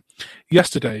this film,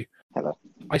 yesterday, Hello.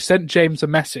 I sent James a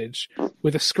message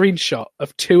with a screenshot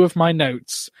of 2 of my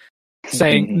notes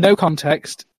saying, no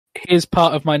context, here's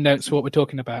part of my notes for what we're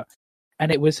talking about.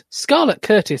 And it was, Scarlett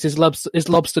Curtis is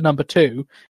lobster number 2,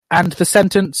 and the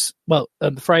sentence, the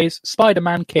phrase,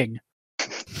 Spider-Man King.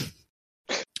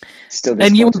 Still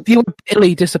And you disappointed. were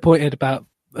bitterly disappointed about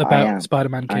am.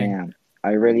 Spider-Man I King. am.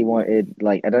 I really wanted,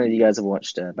 I don't know if you guys have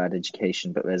watched Bad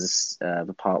Education, but there's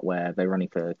the part where they're running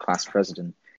for class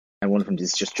president, and one of them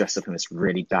is just dressed up in this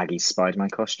really baggy Spider-Man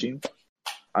costume.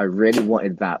 I really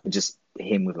wanted that, but just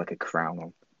him with a crown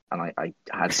on, and I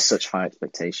had such high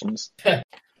expectations.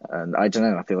 And I don't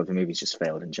know, I feel like the movie's just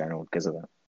failed in general because of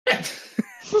that.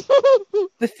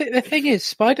 The thing is,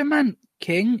 Spider-Man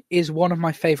King is one of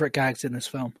my favourite gags in this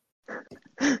film.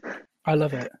 I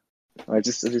love it. I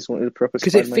just wanted a proper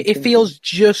Because Spider-Man it King. feels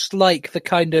just like the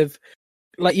kind of,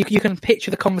 you can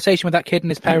picture the conversation with that kid and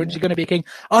his parents. You're going to be a king.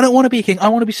 I don't want to be a king. I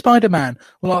want to be Spider-Man.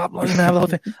 Well,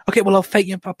 okay, well I'll paint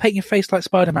your face like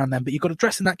Spider-Man then, but you've got to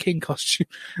dress in that king costume.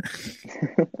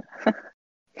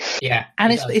 Yeah.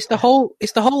 And it's the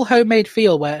whole homemade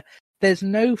feel where there's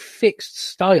no fixed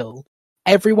style.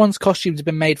 Everyone's costumes have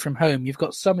been made from home. You've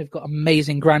got some who've got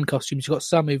amazing grand costumes. You've got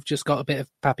some who've just got a bit of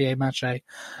papier-mâché.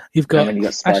 And then you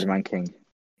got Spider-Man King.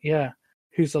 Yeah,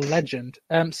 who's a legend.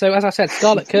 So as I said,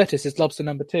 Scarlett Curtis is lobster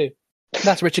number 2.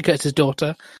 That's Richard Curtis's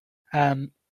daughter.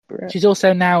 She's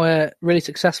also now a really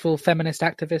successful feminist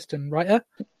activist and writer.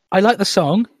 I like the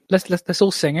song. Let's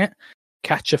all sing it.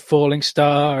 Catch a falling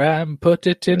star and put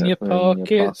it in your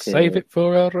pocket. Save it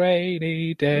for a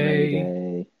rainy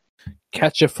day.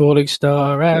 Catch a falling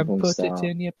star and put it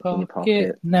in your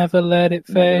pocket. Never let it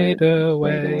fade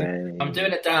away. I'm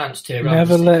doing a dance to it.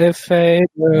 Never let it fade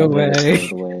away.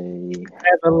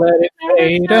 Never let it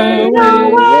fade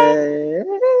away.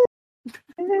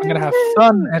 I'm going to have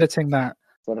fun editing that.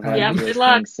 Yeah, good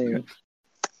luck.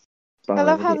 I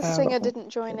love how the singer didn't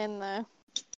join in though.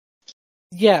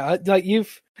 Yeah,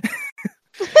 you've...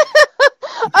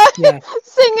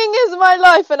 Singing is my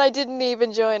life, and I didn't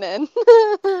even join in.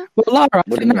 Well, Lara, I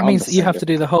think that means that you have to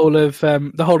do the whole of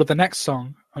the next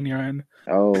song on your own.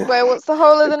 Oh. Wait, what's the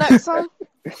whole of the next song?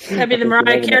 That'd be the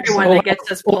Mariah Carey one that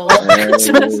gets us pulled.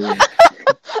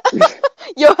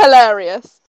 You're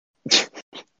hilarious.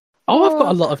 Oh, I've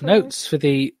got a lot of notes for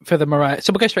the Mariah.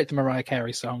 So we'll go straight to Mariah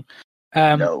Carey song.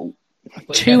 No.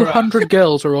 200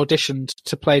 girls were auditioned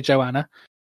to play Joanna.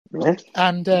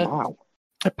 And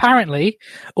apparently,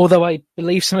 although I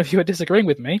believe some of you are disagreeing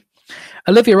with me,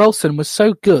 Olivia Olson was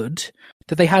so good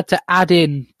that they had to add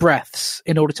in breaths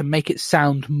in order to make it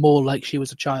sound more like she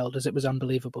was a child, as it was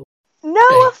unbelievable.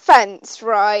 No offense,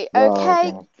 right?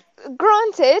 Okay, Oh,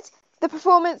 granted, the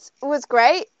performance was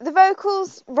great. The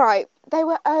vocals, right, they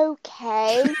were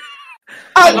okay.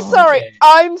 I'm sorry,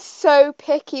 I'm so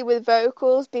picky with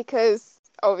vocals because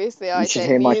obviously I You should take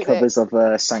hear my music. covers of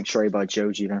Sanctuary by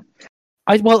Joji then.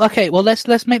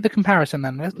 Let's make the comparison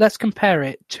then. Let's compare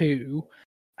it to.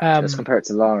 Let's compare it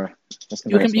to Lara.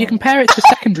 You compare it to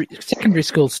secondary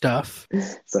school stuff,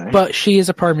 Sorry. but she is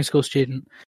a primary school student.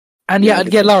 And yeah,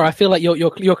 Laura, I feel like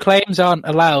your claims aren't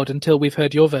allowed until we've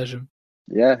heard your version.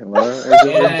 Yeah, Laura.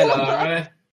 Yeah, Laura.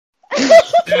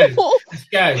 Let's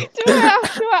go. Do I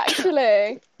have to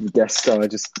actually? Guest star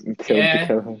just killed the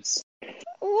co-host.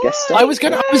 Guest star. I was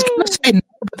gonna say no,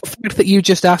 but the fact that you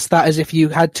just asked that as if you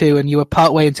had to and you were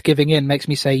part way into giving in makes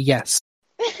me say yes.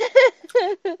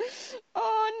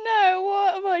 Oh no,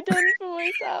 what have I done for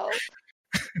myself?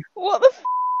 What the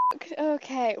fuck?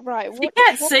 Okay, right. She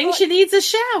can't sing, she needs a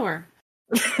shower.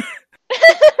 Well,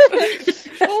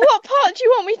 what part do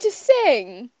you want me to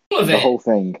sing? The whole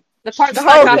thing. The part that's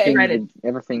whole not thing. copyrighted.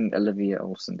 Everything Olivia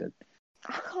Olsen did.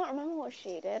 I can't remember what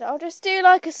she did. I'll just do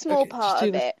like a small part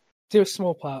of it. Do a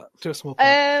small part.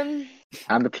 And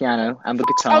the piano, and the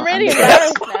guitar. I'm really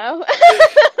embarrassed now.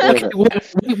 Okay,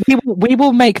 we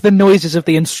will make the noises of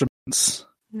the instruments.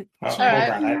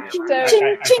 Alright. So,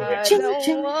 I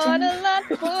don't want a lot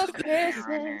for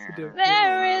Christmas.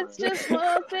 There is just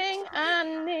one thing I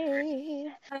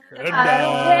need. I don't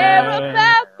care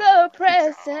about the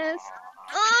presents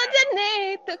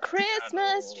underneath the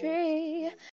Christmas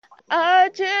tree. I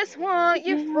just want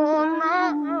you for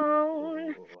my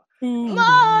own,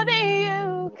 more than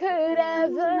you could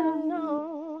ever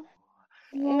know.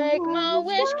 Make my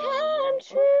wish come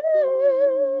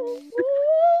true.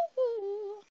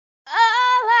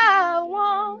 All I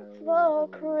want for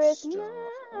Christmas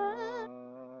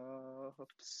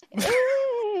is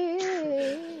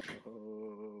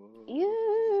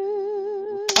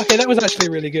you. Okay, that was actually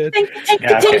really good.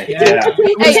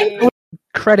 Yeah.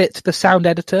 Credit the sound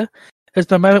editor as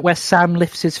the moment where Sam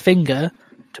lifts his finger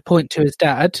to point to his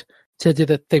dad, to do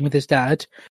the thing with his dad.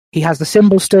 He has the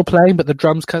cymbals still playing, but the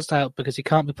drums cut out because he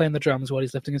can't be playing the drums while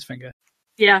he's lifting his finger.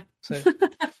 Yeah. So, to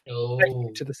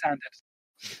the sound editor.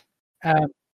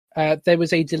 There was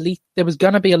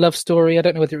going to be a love story. I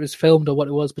don't know whether it was filmed or what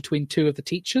it was between two of the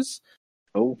teachers.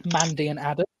 Oh, Mandy and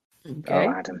Adam. Okay.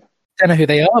 Oh, Adam. Don't know who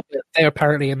they are, but they're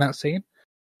apparently in that scene.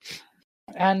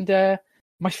 And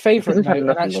my favourite note, and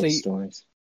actually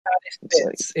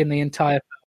bits in the entire film,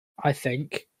 I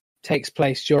think, takes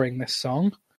place during this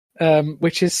song,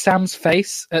 which is Sam's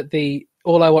face at the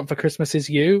 "All I Want for Christmas Is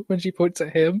You" when she points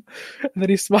at him, and then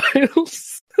he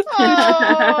smiles.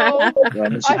 Oh,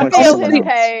 I feel his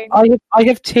pain. I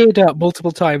have teared up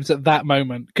multiple times at that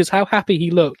moment because how happy he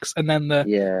looks, and then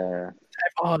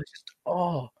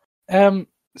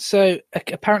So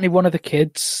apparently one of the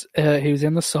kids who's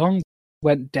in the song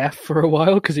went deaf for a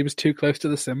while because he was too close to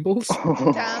the cymbals.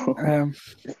 Damn.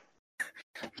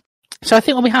 So I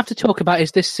think what we have to talk about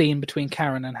is this scene between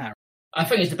Karen and Harry. I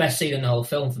think it's the best scene in the whole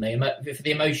film for me. For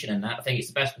the emotion in that, I think it's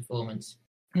the best performance.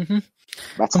 Mm-hmm.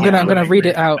 I'm gonna read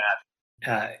it out.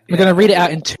 I'm gonna read it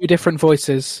out in two different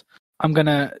voices.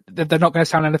 They're not gonna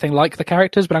sound anything like the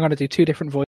characters, but I'm gonna do two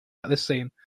different voices at this scene.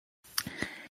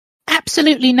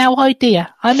 Absolutely no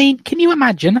idea. I mean, can you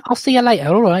imagine? I'll see you later.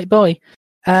 All right, bye.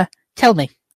 Tell me,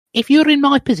 if you were in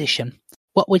my position,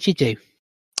 what would you do?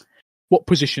 What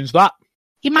position's that?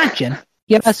 Imagine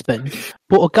your husband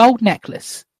bought a gold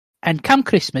necklace and come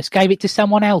Christmas gave it to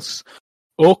someone else.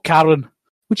 Oh, Karen.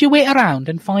 Would you wait around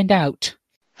and find out?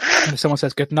 And if someone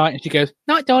says good night and she goes,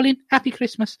 night, darling, happy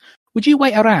Christmas. Would you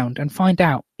wait around and find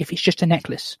out if it's just a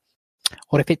necklace?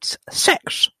 Or if it's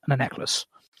sex and a necklace?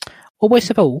 Or worst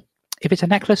of all, if it's a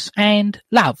necklace and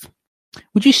love?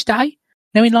 Would you stay,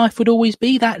 knowing life would always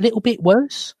be that little bit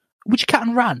worse? Or would you cut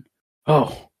and run?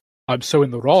 Oh, I'm so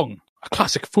in the wrong. A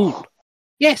classic fool.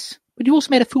 Yes, but you also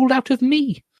made a fool out of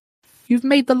me. You've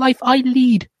made the life I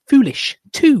lead foolish,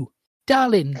 too.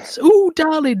 Darlings. Oh,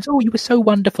 darlings. Oh, you were so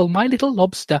wonderful. My little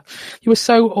lobster. You were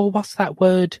so, what's that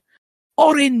word?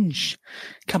 Orange.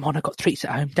 Come on, I've got treats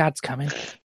at home. Dad's coming.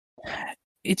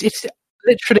 It's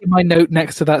literally my note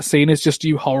next to that scene is just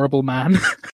you horrible man.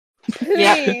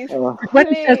 Please,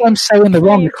 when he says I'm so in the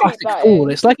wrong, the classic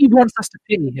fool, it's like he wants us to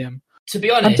pity him. To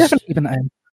be honest, I'm definitely giving that him.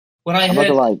 When I heard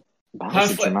really.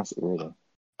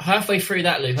 halfway through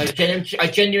that, Luke, I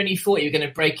genuinely thought you were going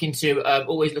to break into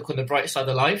always look on the bright side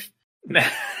of life.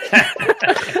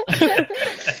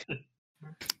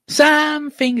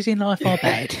 Some things in life are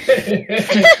bad.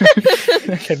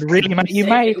 Can really make you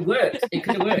mad. It worked. It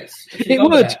could have worked. It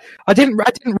would. I didn't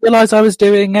realise I was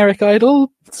doing Eric Idle's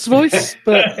voice,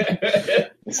 but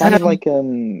it sounded like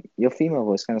your female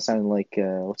voice kind of sounded like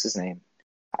what's his name?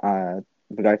 The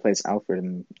guy who plays Alfred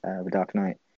in The Dark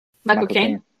Knight. Michael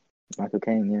Caine. Michael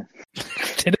Caine, yeah.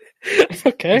 Did it?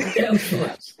 Okay.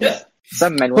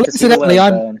 Some men Well, want to see the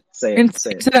world say it.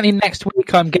 Incidentally, next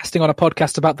week I'm guesting on a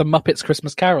podcast about the Muppets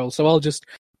Christmas Carol, so I'll just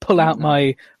pull out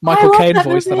my Michael Caine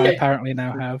voice that I apparently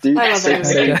now have. Dude,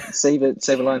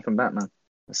 save a line from Batman.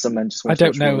 Some men just want I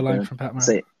don't know a line from Batman.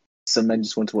 Say Some men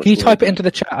just want to watch. Can you World type it burn. into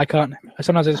the chat? I can't.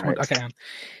 Sometimes I just want. Alright.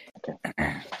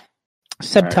 Okay.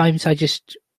 Sometimes I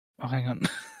just. Oh, hang on.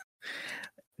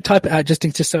 Type it out just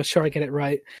to so sure I get it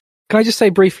right. Can I just say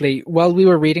briefly, while we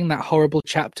were reading that horrible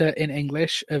chapter in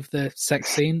English of the sex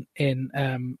scene in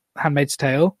Handmaid's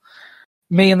Tale,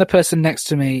 me and the person next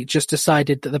to me just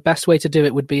decided that the best way to do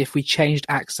it would be if we changed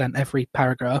accent every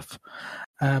paragraph.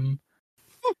 Let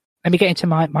me get into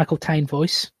my Michael Caine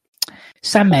voice.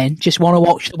 Some men just want to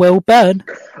watch the world burn.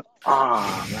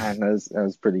 Ah, man, that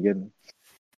was pretty good.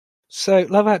 So,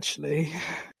 Love Actually,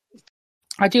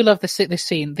 I do love this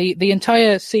scene. The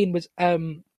entire scene was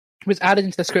added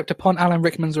into the script upon Alan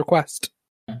Rickman's request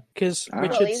because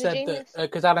Richard said that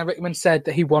because Alan Rickman said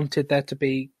that he wanted there to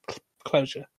be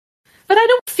closure. But I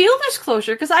don't feel there's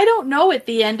closure because I don't know at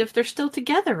the end if they're still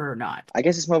together or not. I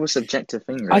guess it's more of a subjective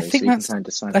thing, really. I think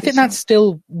I think that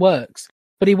still works.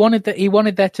 But he wanted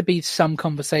there to be some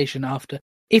conversation after.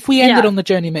 If we ended on the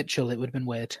Joni Mitchell, it would have been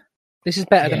weird. This is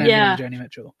better than ending on Joni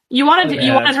Mitchell. You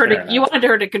wanted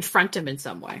her to confront him in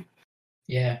some way.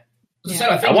 Yeah. So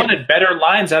I wanted better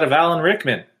lines out of Alan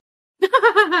Rickman.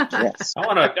 Yes. I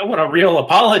want a real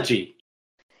apology.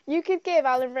 You could give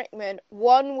Alan Rickman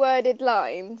one-worded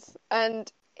lines,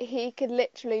 and he could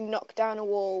literally knock down a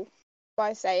wall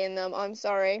by saying them. I'm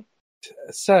sorry.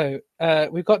 So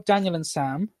we've got Daniel and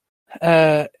Sam.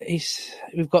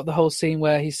 We've got the whole scene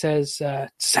where he says,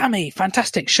 "Sammy,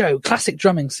 fantastic show, classic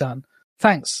drumming, son.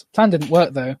 Thanks. Plan didn't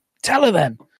work though. Tell her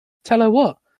then. Tell her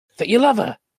what? That you love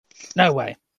her. No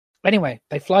way. Anyway,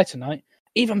 they fly tonight.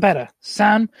 Even better.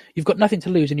 Sam, you've got nothing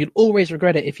to lose, and you'll always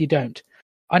regret it if you don't.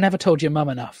 I never told your mum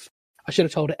enough. I should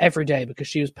have told her every day because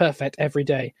she was perfect every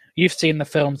day. You've seen the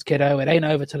films, kiddo. It ain't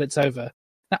over till it's over."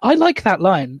 Now, I like that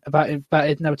line about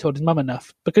it never told his mum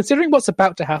enough, but considering what's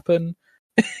about to happen,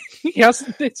 yes,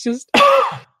 it's just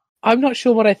I'm not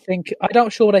sure what I think. I'm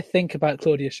not sure what I think about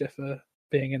Claudia Schiffer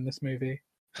being in this movie.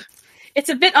 It's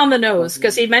a bit on the nose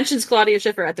because he mentions Claudia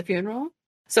Schiffer at the funeral.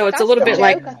 So it's That's a little the bit joke,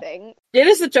 like I think. it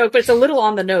is a joke, but it's a little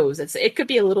on the nose. It could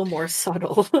be a little more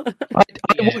subtle. I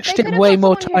watched it way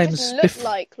more times. Looked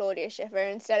like Claudia Schiffer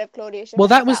instead of Claudia Schiffer. Well,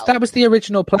 that herself. was the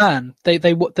original plan.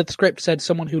 The script said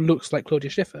someone who looks like Claudia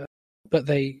Schiffer, but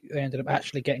they ended up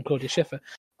actually getting Claudia Schiffer.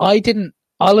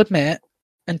 I'll admit,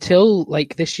 until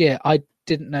like this year, I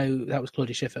didn't know that was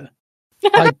Claudia Schiffer.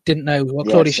 I didn't know what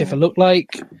Claudia Schiffer looked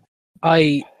like.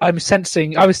 I was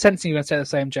sensing you were going to say the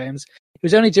same, James. It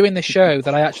was only doing this show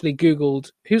that I actually Googled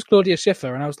who's Claudia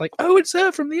Schiffer, and I was like, oh, it's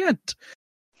her from the end.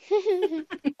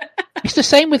 It's the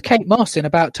same with Kate Moss in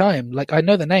About Time. Like, I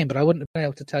know the name, but I wouldn't have been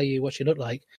able to tell you what she looked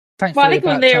like. Thankfully, well, I think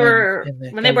when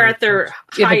they were at their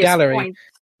highest point,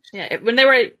 when they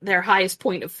were at their highest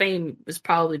point of fame was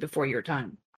probably before your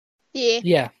time.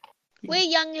 Yeah. We're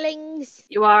younglings.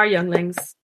 You are younglings.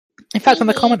 In fact, on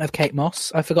the comment of Kate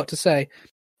Moss, I forgot to say,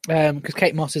 because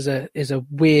Kate Moss is a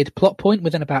weird plot point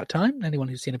within About Time. Anyone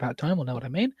who's seen About Time will know what I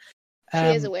mean. She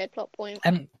is a weird plot point.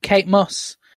 And Kate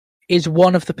Moss is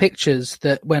one of the pictures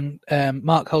that when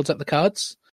Mark holds up the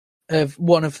cards of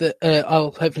one of the,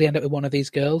 I'll hopefully end up with one of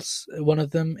these girls. One of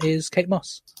them is Kate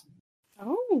Moss.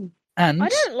 Oh, and I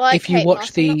don't like if you Kate watch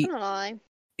Moss, I'm not gonna lie.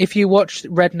 If you watch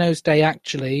Red Nose Day,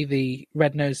 actually, the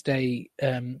Red Nose Day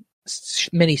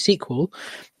mini sequel,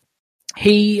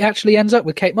 he actually ends up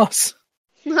with Kate Moss.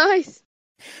 Nice.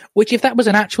 Which, if that was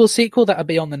an actual sequel, that would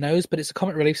be on the nose, but it's a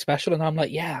comic relief special, and I'm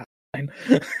like, yeah,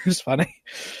 it's funny.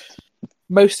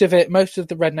 Most of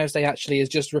the Red Nose Day actually is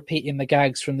just repeating the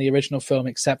gags from the original film,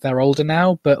 except they're older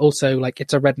now, but also, like,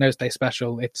 it's a Red Nose Day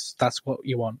special. That's what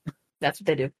you want. That's what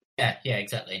they do. Yeah,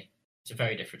 exactly. It's a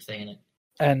very different thing, isn't it?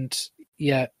 And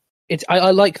yeah,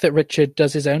 I like that Richard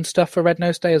does his own stuff for Red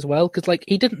Nose Day as well, because like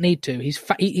he didn't need to.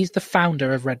 He's the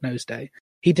founder of Red Nose Day.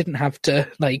 He didn't have to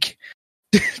like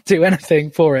do anything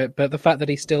for it, but the fact that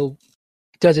he still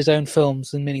does his own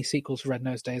films and mini sequels for Red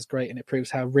Nose Day is great, and it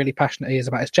proves how really passionate he is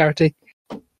about his charity.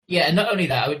 Yeah, and not only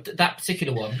that, that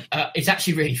particular one, it's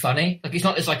actually really funny. Like it's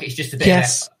not just like it's just a bit.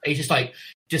 Yes. He's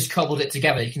just cobbled it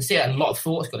together. You can see a lot of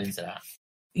thought's gone into that.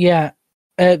 Yeah.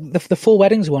 The Four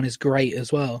Weddings one is great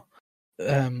as well.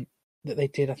 That they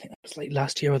did, I think that was like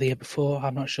last year or the year before.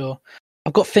 I'm not sure.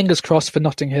 I've got fingers crossed for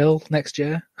Notting Hill next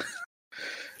year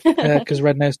because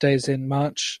Red Nose Day is in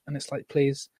March, and it's like,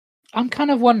 please. I'm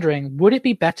kind of wondering, would it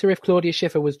be better if Claudia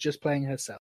Schiffer was just playing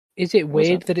herself? Is it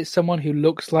weird that it's someone who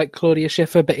looks like Claudia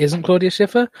Schiffer but isn't Claudia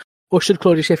Schiffer, or should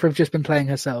Claudia Schiffer have just been playing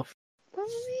herself? Well,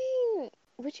 I mean,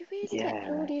 would you really get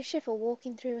Claudia Schiffer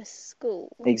walking through a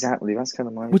school? Exactly, that's kind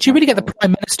of my... Would you really get the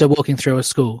Prime Minister walking through a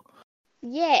school?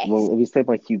 Yes. Well, if he's played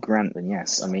by Hugh Grant, then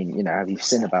yes. I mean, you know, have you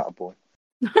seen About a Boy?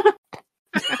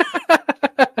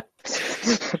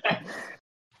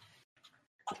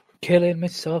 Killing me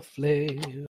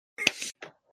softly.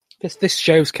 This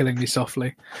show's killing me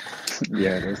softly.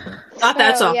 Yeah, it is. Not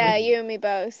that softly. Yeah, you and me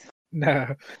both.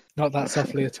 No, not that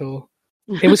softly at all.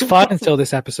 It was fine until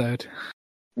this episode.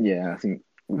 Yeah, I think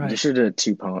Right. you should have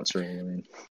 2 parts, really. I mean,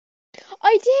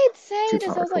 I did say Two this.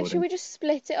 I part was like, should recording. we just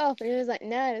split it up? And he was like,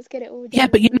 no, let's get it all done. Yeah,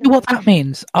 but you know what that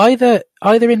means? Either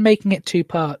in making it 2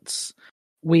 parts,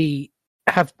 we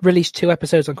have released 2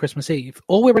 episodes on Christmas Eve,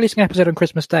 or we're releasing an episode on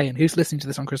Christmas Day, and who's listening to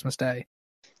this on Christmas Day?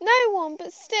 No one,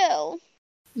 but still.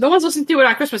 No one's listening to it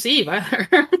on Christmas Eve either.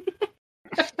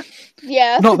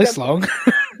 Yeah. Not this long.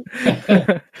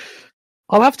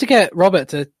 I'll have to get Robert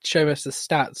to show us the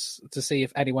stats to see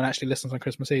if anyone actually listens on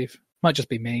Christmas Eve. Might just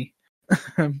be me.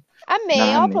 And me,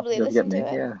 I'll probably you'll listen get to me,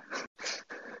 it. yeah.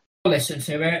 I'll listen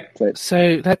to it.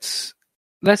 So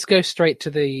let's go straight to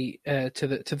the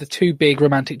 2 big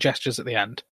romantic gestures at the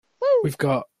end. Woo. We've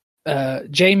got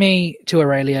Jamie to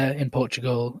Aurelia in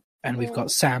Portugal, and we've got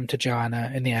Sam to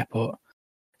Joanna in the airport.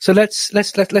 So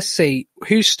let's see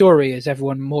whose story is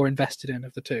everyone more invested in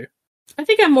of the 2. I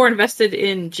think I'm more invested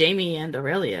in Jamie and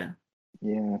Aurelia.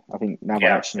 Yeah, I think now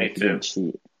Yeah, actually me if you didn't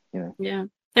cheat, Yeah.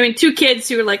 I mean, 2 kids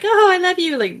who are like, "Oh, I love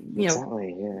you," like,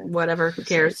 exactly, yeah. whatever. Who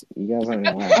cares? You guys don't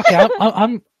know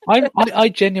why. Okay, I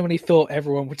genuinely thought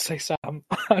everyone would say Sam.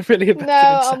 I'm really invested No,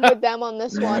 in I'm Sam. with them on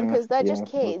this one because they're just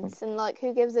yeah, kids and like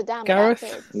who gives a damn Gareth?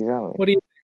 about kids? Exactly. What do you?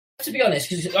 To be honest,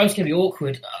 because I was going to be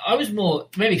awkward, I was more,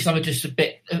 maybe because I'm just a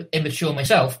bit immature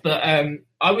myself, but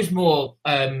I was more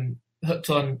hooked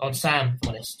on Sam, if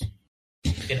I'm honest.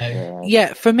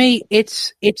 Yeah, for me,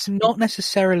 it's not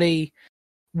necessarily.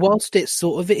 Whilst it's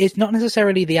not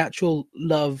necessarily the actual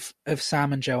love of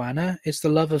Sam and Joanna. It's the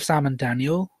love of Sam and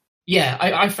Daniel. Yeah,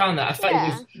 I found that. I felt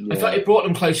I felt it brought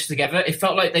them closer together. It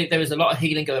felt like there was a lot of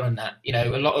healing going on in that.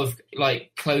 A lot of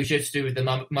like closure to do with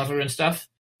the mother and stuff.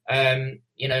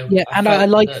 Yeah, and I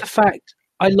like the fact.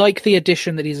 I like the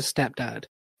addition that he's a stepdad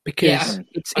because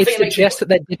it suggests that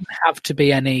there didn't have to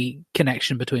be any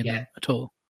connection between them at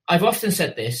all. I've often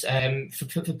said this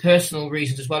for personal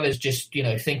reasons as well as just,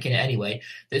 thinking it anyway,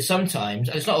 that sometimes,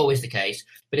 and it's not always the case,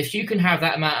 but if you can have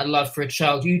that amount of love for a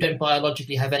child you don't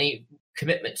biologically have any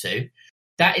commitment to,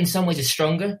 that in some ways is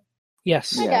stronger.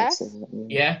 Yes.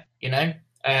 Yeah,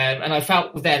 and I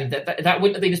felt with them that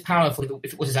wouldn't have been as powerful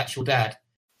if it was his actual dad.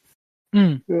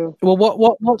 Mm. Yeah. Well,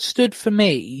 what stood for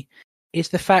me is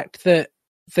the fact that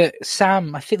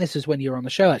Sam, I think this is when you were on the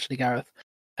show actually, Gareth,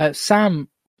 Sam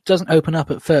doesn't open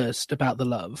up at first about the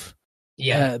love,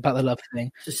 about the love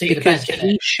thing, because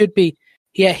he should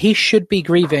be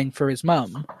grieving for his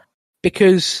mum,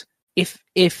 because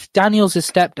if Daniel's his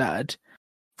stepdad,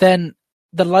 then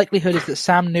the likelihood is that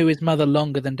Sam knew his mother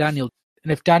longer than Daniel,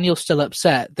 and if Daniel's still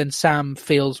upset, then Sam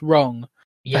feels wrong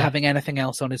for having anything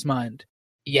else on his mind.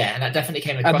 Yeah, and that definitely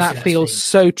came across. And that feels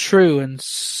so true and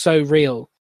so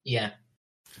real. Yeah,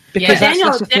 because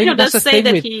Daniel does say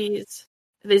that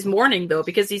he's mourning though,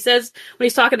 because he says when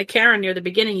he's talking to Karen near the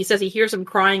beginning, he says he hears him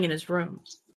crying in his room.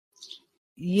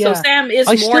 Yeah, so Sam is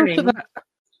mourning.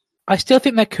 I still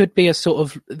think there could be a sort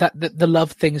of that the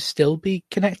love thing still be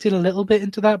connected a little bit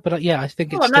into that, but I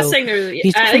think it's. I'm not saying there's.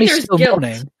 He's I think there's still guilt.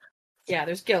 mourning. Yeah,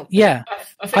 there's guilt. Yeah,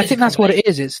 I think that's what it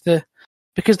is. It's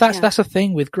because that's a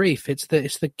thing with grief. It's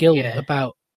the guilt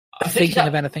about thinking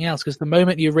of anything else. Because the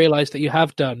moment you realise that you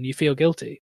have done, you feel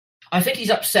guilty. I think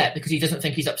he's upset because he doesn't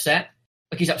think he's upset.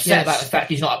 Like he's upset about the fact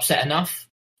he's not upset enough.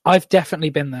 I've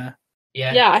definitely been there.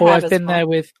 Yeah, or I've been there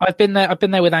with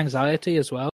anxiety as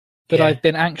well. But I've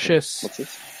been anxious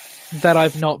that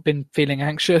I've not been feeling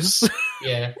anxious.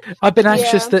 Yeah, I've been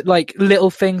anxious that like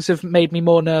little things have made me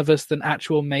more nervous than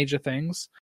actual major things.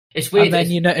 It's weird. And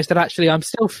then you notice that actually I'm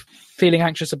still feeling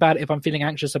anxious about it if I'm feeling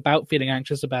anxious about feeling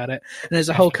anxious about it. And there's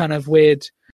a whole kind of weird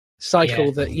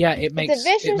cycle that it makes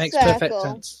perfect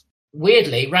sense.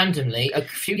 Weirdly, randomly, a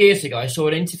few years ago, I saw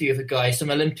an interview of a guy, some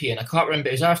Olympian. I can't remember.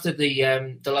 It was after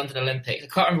the London Olympics. I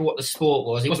can't remember what the sport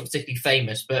was. He wasn't particularly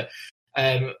famous, but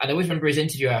and I always remember his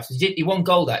interview after. He won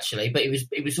gold actually, but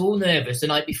he was all nervous the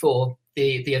night before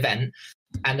the event,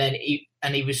 and then he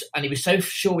was so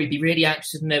sure he'd be really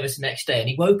anxious and nervous the next day, and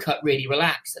he woke up really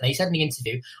relaxed. And he said in the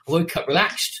interview, "I woke up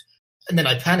relaxed, and then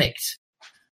I panicked."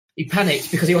 He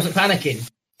panicked because he wasn't panicking,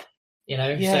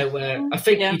 So I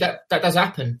think that does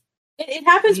happen. It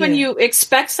happens when you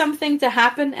expect something to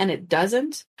happen and it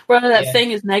doesn't, whether that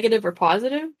thing is negative or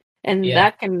positive, and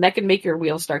that can make your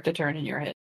wheels start to turn in your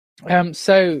head.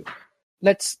 So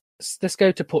let's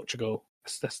go to Portugal.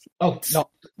 Nice.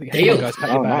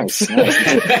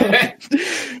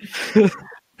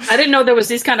 I didn't know there was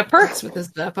these kind of perks with this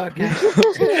podcast.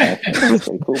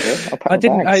 Cool, I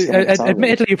didn't.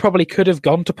 Admittedly, you probably could have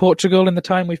gone to Portugal in the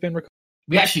time we've been recording.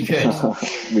 We actually could.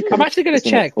 I'm actually going to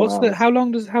check. What's How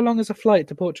long is a flight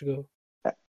to Portugal?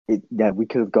 We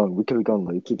could have gone.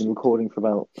 Luke. You've been recording for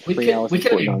about 3 hours and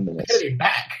 49 minutes. We could have been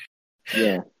back.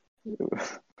 Yeah.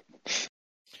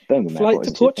 Flight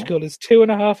to Portugal is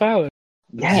 2.5 hours.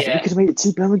 Yeah, we could have made it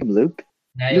to Birmingham, Luke.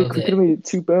 We could have made it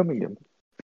to Birmingham.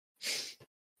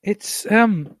 It's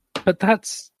but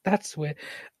that's weird.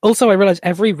 Also, I realize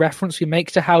every reference we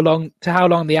make to how long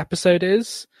the episode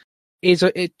is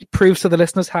it proves to the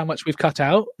listeners how much we've cut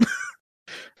out.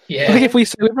 Yeah. Like if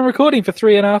we've been recording for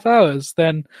 3.5 hours,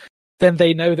 then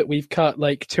they know that we've cut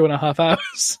like 2.5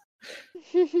 hours.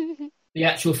 The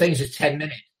actual thing's just 10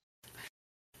 minutes.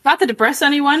 Not to depress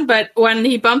anyone, but when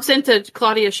he bumps into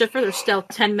Claudia Schiffer, there's still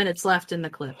 10 minutes left in the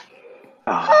clip.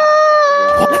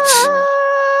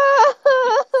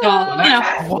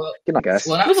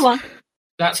 Move along.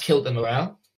 That's killed the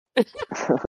morale. I'm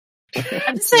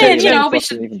just saying, we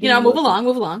should, move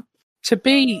along. To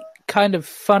be kind of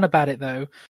fun about it, though,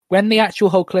 when the actual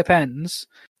whole clip ends,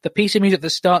 the piece of music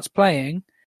that starts playing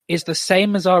is the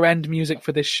same as our end music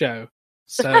for this show.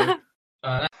 So.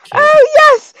 Oh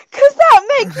yes, because that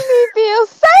makes me feel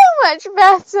so much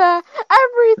better.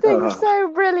 Everything's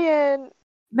so brilliant.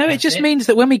 No, it just means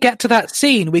that when we get to that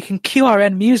scene, we can cue our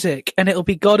end music, and it'll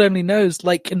be God Only Knows,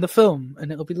 like in the film,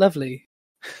 and it'll be lovely.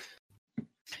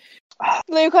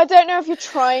 Luke, I don't know if you're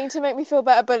trying to make me feel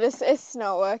better, but it's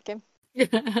not working.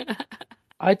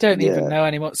 I don't even know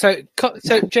anymore. So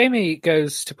Jamie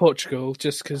goes to Portugal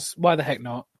just because. Why the heck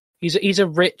not? He's a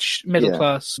rich middle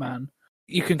class man.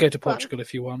 You can go to Portugal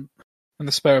if you want, in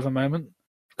the spur of a moment.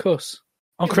 Of course,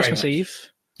 on Christmas Eve.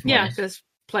 Yeah, there's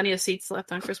plenty of seats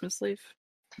left on Christmas Eve.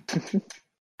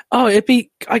 Oh, it'd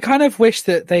be. I kind of wish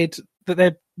that they'd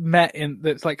met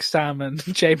that's like Sam and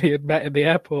Jamie had met in the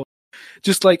airport.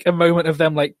 Just like a moment of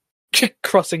them like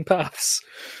crossing paths.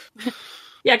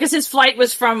 Yeah, because his flight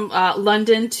was from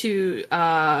London to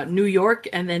New York,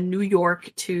 and then New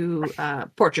York to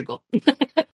Portugal.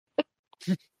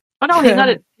 Oh no, he's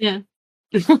not.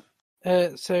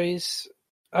 So he's.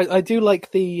 I do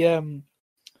like the.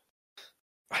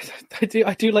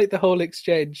 I do like the whole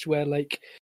exchange where like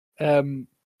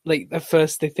at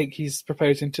first they think he's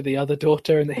proposing to the other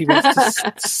daughter and that he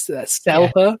wants to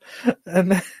sell her,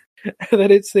 and then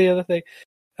it's the other thing.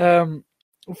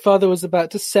 Father was about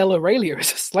to sell Aurelia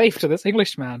as a slave to this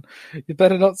Englishman. You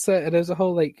better not say. And there's a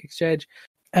whole like exchange,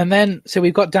 and then so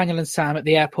we've got Daniel and Sam at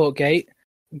the airport gate.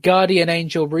 Guardian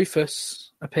Angel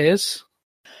Rufus appears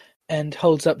and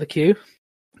holds up the queue.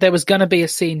 There was going to be a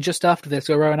scene just after this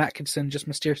where Rowan Atkinson just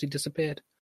mysteriously disappeared.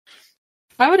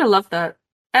 I would have loved that.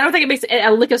 I don't think it makes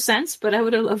a lick of sense, but I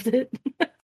would have loved it.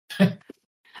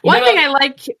 One thing I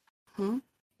like...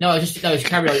 No, just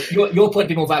carry on. Your point would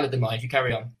be more valid than mine. You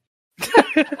carry on.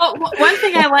 Well, one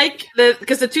thing I like,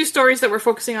 because the two stories that we're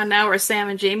focusing on now are Sam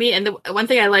and Jamie, and the one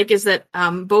thing I like is that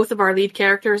both of our lead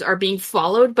characters are being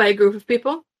followed by a group of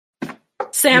people.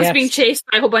 Sam's being chased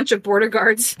by a whole bunch of border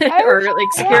guards or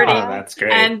like security. Oh, that's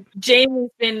great. And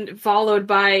Jamie's been followed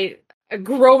by a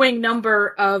growing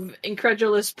number of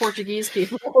incredulous Portuguese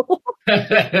people.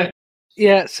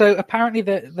 Yeah, so apparently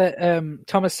that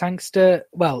Thomas Sangster,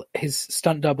 well, his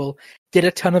stunt double, did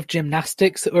a ton of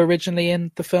gymnastics that were originally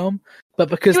in the film, but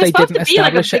because they didn't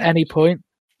establish at any point.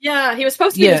 Yeah, he was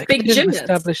supposed to be this big gymnast.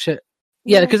 Establish it.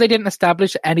 Yeah, because they didn't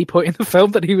establish at any point in the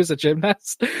film that he was a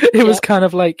gymnast. It was kind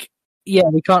of like, yeah,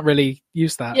 we can't really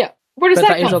use that. Yeah, where does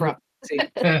that come from?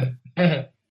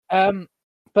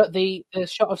 But the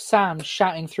shot of Sam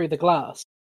shouting through the glass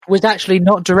was actually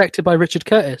not directed by Richard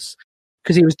Curtis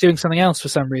because he was doing something else for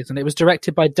some reason. It was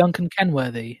directed by Duncan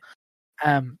Kenworthy,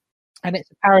 and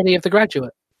it's a parody of The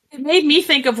Graduate. It made me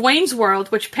think of Wayne's World,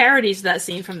 which parodies that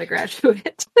scene from The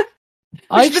Graduate.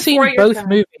 I've seen both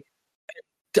movies.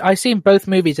 I've seen both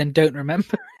movies and don't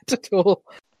remember it at all.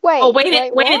 Wayne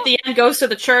at the end goes to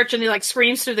the church and he like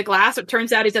screams through the glass. It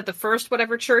turns out he's at the first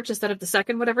whatever church instead of the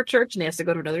second whatever church, and he has to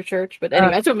go to another church. But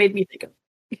anyway, that's what made me think of.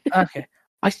 Okay,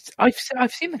 I've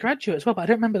seen The Graduate as well, but I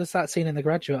don't remember that scene in The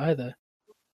Graduate either.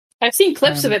 I've seen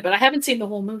clips of it, but I haven't seen the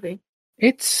whole movie.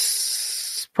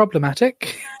 It's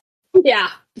problematic. Yeah.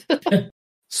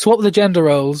 Swap the gender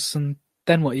roles, and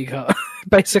then what you got,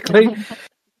 basically.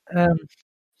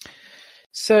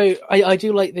 So I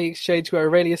do like the exchange where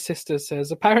Aurelia's sister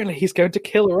says, apparently he's going to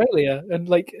kill Aurelia, and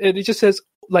it just says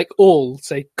all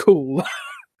say cool.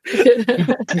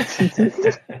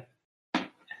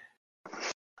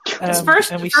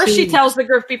 First she tells the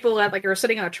group of people that are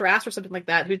sitting on a terrace or something like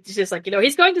that, who's just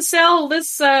he's going to sell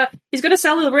this. He's going to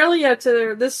sell Aurelia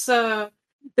to this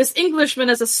Englishman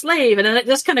as a slave, and then it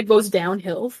just kind of goes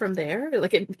downhill from there.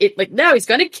 No, he's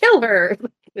going to kill her.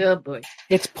 Oh boy.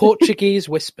 It's Portuguese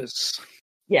whispers.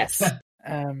 Yes.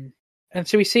 And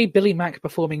so we see Billy Mack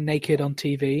performing naked on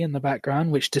TV in the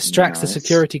background, which distracts the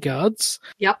security guards.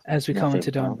 Yep. As we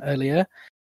commented on earlier.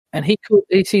 And he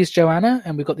sees Joanna,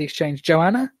 and we've got the exchange.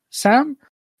 Joanna, Sam,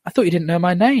 I thought you didn't know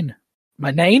my name.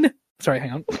 My name? Sorry,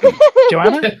 hang on.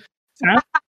 Joanna, Sam,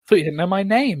 I thought you didn't know my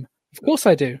name. Of course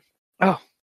I do. Oh,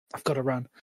 I've got to run.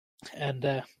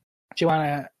 And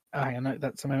Joanna, hang on, no,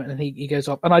 that's a moment. And he goes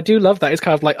off. And I do love that. It's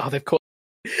kind of like, oh, they've caught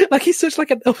me. Like he's such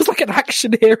almost like an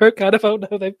action hero kind of, oh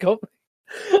no, they've got me.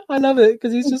 I love it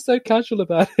because he's just so casual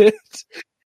about it.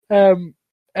 And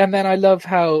then I love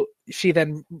how she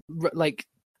then like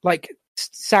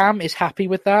Sam is happy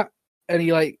with that, and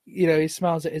he he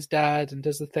smiles at his dad and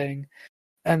does the thing,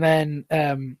 and then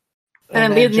and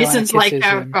then Liam Neeson's like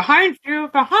behind you.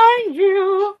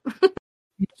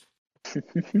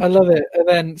 I love it. And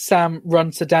then Sam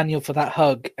runs to Daniel for that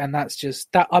hug, and that's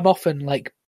just that. I'm often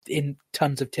like in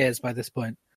tons of tears by this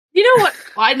point. You know what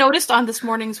I noticed on this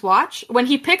morning's watch? When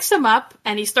he picks him up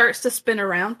and he starts to spin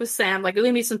around with Sam, like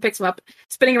Liam Neeson picks him up,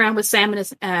 spinning around with Sam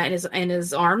in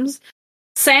his arms.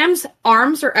 Sam's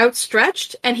arms are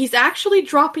outstretched, and he's actually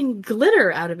dropping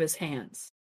glitter out of his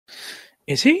hands.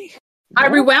 Is he? I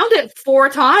rewound it 4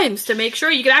 times to make sure.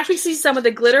 You can actually see some of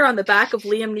the glitter on the back of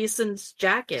Liam Neeson's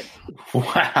jacket.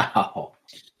 Wow.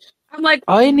 I'm like,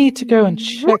 I need to go and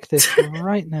check this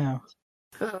right now.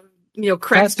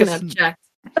 Craig's going to check.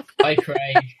 Hi,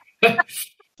 Craig.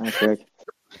 Hi, Craig.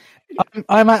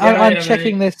 I'm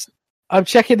checking this. I'm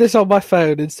checking this on my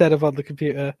phone instead of on the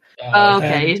computer.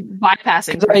 Okay,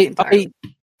 bypassing.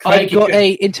 I've got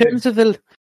in terms of the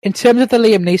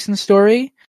Liam Neeson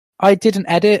story. I did an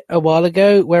edit a while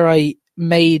ago where I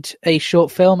made a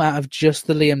short film out of just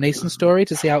the Liam Neeson story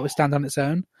to see how it would stand on its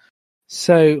own.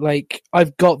 So,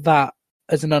 I've got that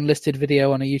as an unlisted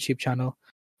video on a YouTube channel.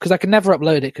 Because I can never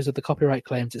upload it because of the copyright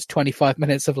claims. It's 25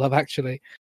 minutes of Love Actually.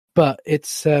 But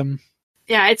it's...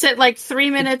 it's at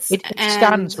 3 minutes. It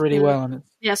stands really well on it.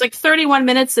 Yeah, it's 31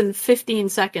 minutes and 15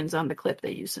 seconds on the clip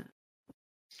they use.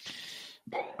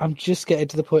 I'm just getting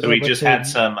to the point. So we just had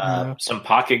some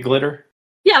pocket glitter?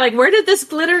 Yeah, where did this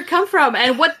glitter come from?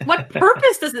 And what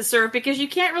purpose does it serve? Because you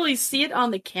can't really see it on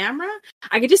the camera.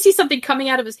 I could just see something coming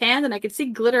out of his hand, and I could see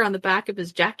glitter on the back of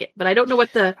his jacket. But I don't know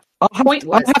what the point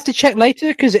was. I'll have to check later,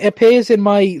 because it appears in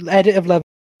my edit of Love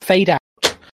fade out.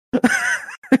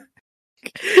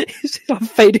 I'm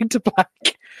fading to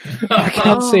black. I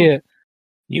can't see it.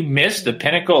 You missed the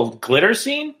pinnacle glitter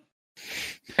scene?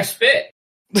 I spit.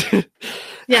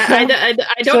 Yeah,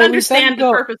 I don't understand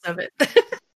the purpose of it.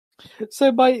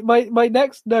 So my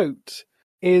next note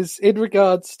is in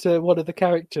regards to one of the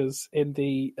characters in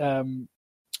the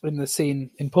scene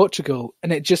in Portugal,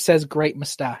 and it just says "great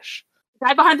mustache."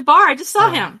 Guy behind the bar, I just saw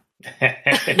him.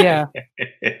 Yeah,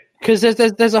 because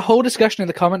there's a whole discussion in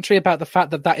the commentary about the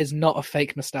fact that is not a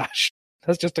fake mustache.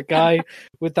 That's just a guy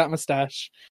with that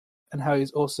mustache, and how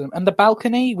he's awesome. And the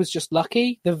balcony was just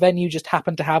lucky. The venue just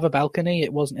happened to have a balcony.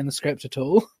 It wasn't in the script at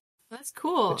all. That's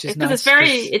cool because nice,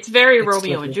 it's very it's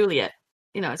Romeo lovely. and Juliet.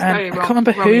 It's very. I can't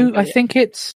remember who. I think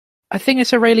it's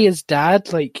Aurelia's dad.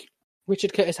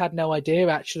 Richard Curtis had no idea.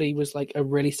 Actually, was a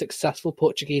really successful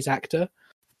Portuguese actor,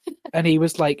 and he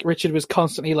was Richard was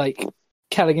constantly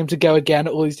telling him to go again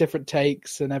at all these different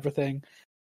takes and everything,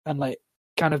 and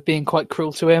kind of being quite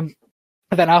cruel to him.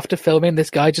 And then after filming, this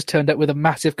guy just turned up with a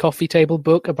massive coffee table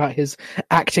book about his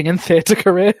acting and theatre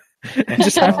career, and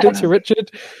just handed it to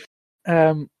Richard.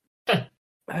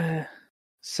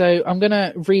 So I'm going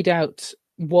to read out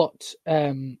what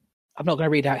I'm not going to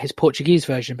read out his Portuguese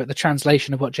version, but the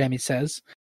translation of what Jamie says,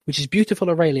 which is "Beautiful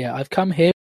Aurelia, I've come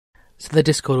here." So the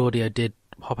Discord audio did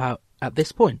pop out at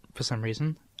this point for some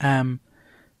reason.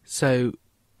 So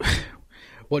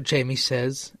what Jamie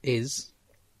says is,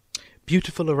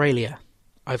 "Beautiful Aurelia,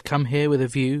 I've come here with a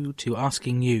view to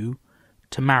asking you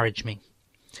to marriage me.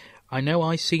 I know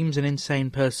I seems an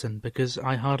insane person because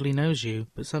I hardly knows you,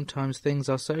 but sometimes things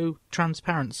are so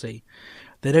transparency.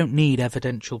 They don't need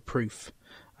evidential proof.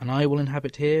 And I will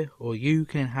inhabit here, or you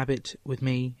can inhabit with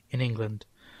me in England."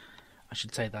 I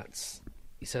should say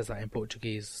he says that in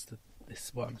Portuguese.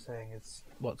 This what I'm saying is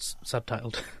what's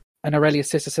subtitled. And Aurelia's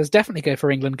sister says, "Definitely go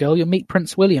for England, girl. You'll meet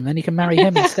Prince William, then you can marry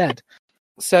him instead."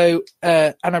 So,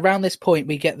 and around this point,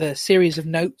 we get the series of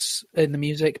notes in the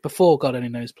music before God Only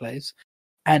Knows plays.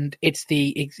 And it's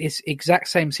the exact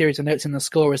same series of notes in the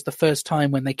score as the first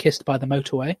time when they kissed by the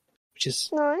motorway, which is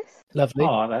nice, lovely.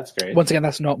 Oh, that's great. Once again,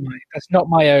 that's not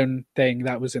my own thing.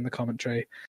 That was in the commentary.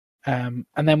 And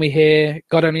then we hear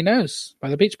 "God Only Knows" by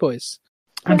the Beach Boys.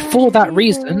 And for that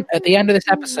reason, at the end of this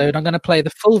episode, I'm going to play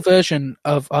the full version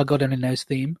of our "God Only Knows"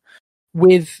 theme,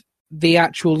 with the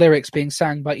actual lyrics being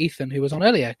sang by Ethan, who was on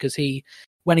earlier, because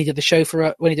when he did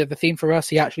the theme for us,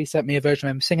 he actually sent me a version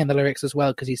of him singing the lyrics as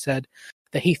well, because he said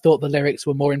that he thought the lyrics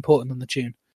were more important than the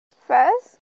tune.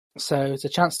 First? So it's a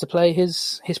chance to play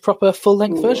his proper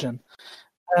full-length version.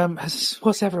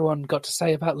 What's everyone got to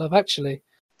say about Love Actually?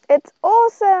 It's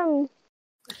awesome!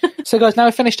 So guys, now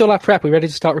we've finished all our prep, we're ready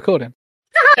to start recording.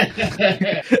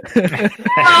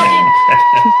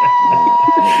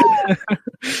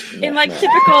 In like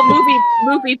typical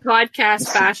movie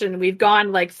podcast fashion, we've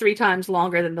gone like 3 times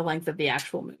longer than the length of the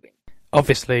actual movie.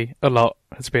 Obviously, a lot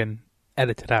has been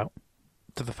edited out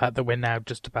to the fact that we're now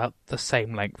just about the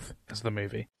same length as the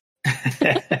movie.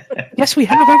 Yes, we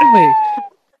have, haven't we?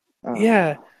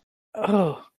 Yeah.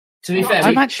 Oh. To be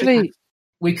fair,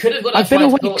 we could have got I've been a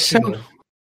awake flight to Portugal.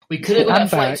 We could have got a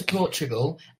flight to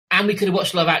Portugal, and we could have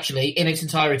watched Love Actually in its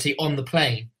entirety on the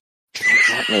plane.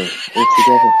 Exactly. All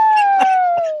together.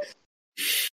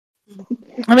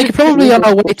 And we could probably on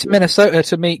our way to Minnesota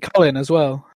to meet Colin as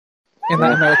well in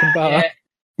that American bar. Yeah.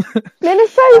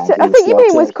 Minnesota? I think you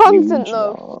mean Wisconsin,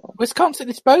 though. Wisconsin,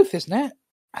 it's both, isn't it?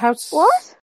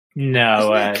 What?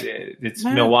 No, it's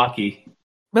Milwaukee.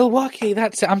 Milwaukee,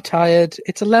 that's it. I'm tired.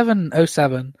 It's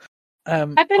 11:07.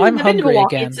 I'm hungry been to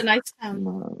Milwaukee. again. It's a nice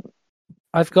town.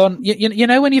 I've gone. You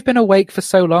know when you've been awake for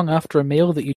so long after a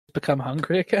meal that you become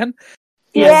hungry again?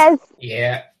 Yes.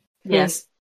 Yeah. Yes.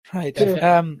 Right.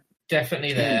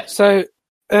 Definitely there. So,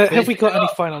 have we got any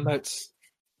final notes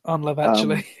on Love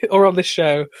Actually or on this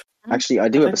show? Actually, I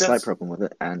do have a slight problem with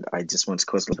it, and I just want to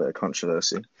cause a little bit of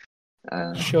controversy.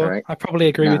 Sure, right? I probably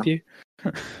agree with you.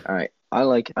 All right, I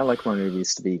like my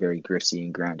movies to be very gritty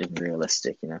and grounded and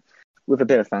realistic, with a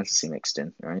bit of fantasy mixed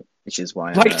in, right? Which is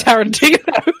why like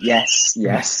Tarantino. Yes.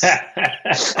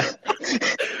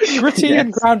 Gritty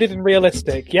and grounded and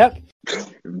realistic. Yep.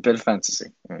 A bit of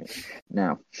fantasy. Right.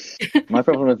 Now, my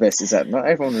problem with this is that not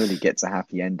everyone really gets a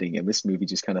happy ending, and this movie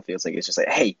just kind of feels like it's just like,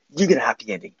 hey, you get a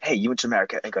happy ending. Hey, you went to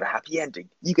America and got a happy ending.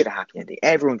 You get a happy ending.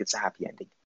 Everyone gets a happy ending.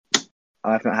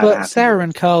 I've not had a happy Sarah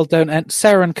and Carl don't end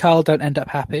up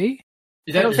happy.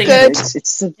 I don't think it's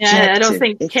subjective. Yeah, I don't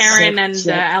think Karen and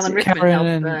Alan Rickman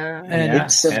Karen help.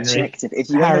 It's subjective. If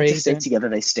you want Harry, them to stay together,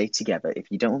 they stay together. If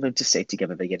you don't want them to stay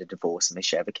together, they get a divorce and they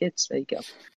share the kids. There you go.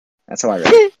 That's how I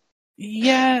read it.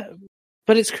 Yeah,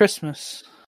 but it's Christmas.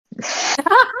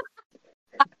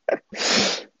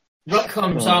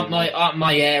 Rom-coms aren't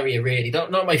my area really.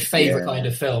 Not my favourite kind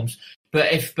of films.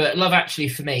 But Love Actually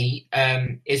for me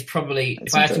is probably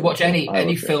if I have to watch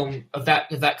any film of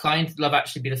that kind, Love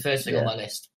Actually be the first thing on my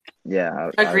list.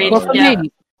 Yeah, agreed. Well,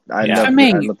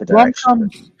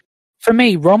 for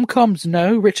me, rom-coms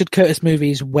no. Richard Curtis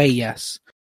movies way yes.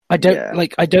 I don't know.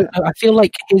 I feel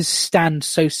like his stand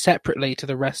so separately to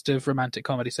the rest of romantic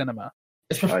comedy cinema.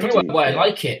 That's probably why I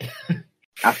like it.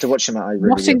 After watching that, I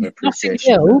really have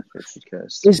appreciation Notting for Richard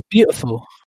Curtis. Is beautiful.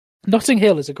 Notting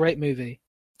Hill is a great movie.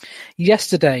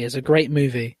 Yesterday is a great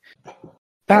movie.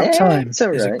 About Time is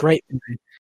a great movie.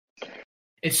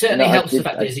 It certainly helps the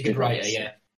fact that he's a good writer,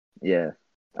 Yeah.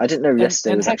 I didn't know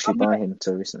Yesterday was actually by him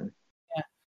until recently. Yeah.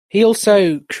 He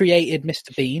also created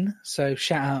Mr. Bean, so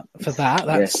shout out for that.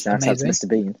 That's shout amazing. out to Mr.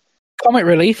 Bean. Comic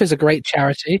Relief is a great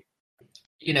charity.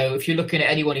 If you're looking at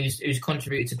anyone who's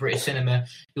contributed to British cinema,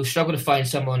 you'll struggle to find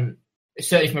someone,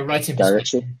 certainly from a writing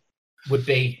perspective, would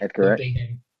be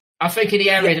him. I think in the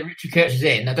area that Richard Curtis is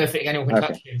in, I don't think anyone can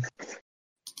touch him.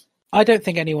 I don't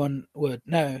think anyone would.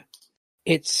 No,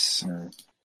 it's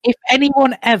if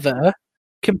anyone ever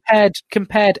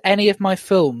compared any of my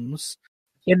films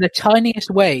in the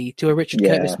tiniest way to a Richard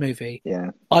Curtis movie,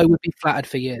 I would be flattered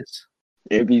for years.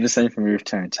 It would be the same for me with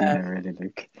Tarantino, really,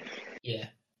 Luke. Yeah.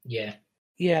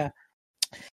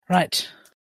 Right.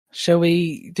 Shall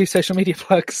we do social media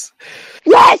plugs?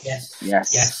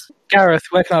 Yes. Gareth,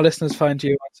 where can our listeners find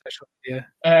you on social media?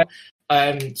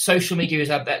 Social media is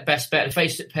our best bet. The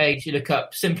Facebook page, you look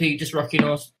up simply just Rocking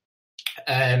Horse.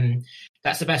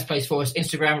 That's the best place for us.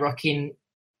 Instagram,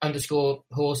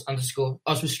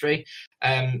 Rocking_Horse_Oswestry.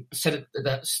 Said at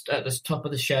the top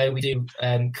of the show, we do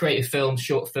creative films,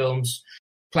 short films,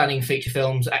 planning feature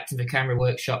films, acting for camera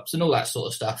workshops, and all that sort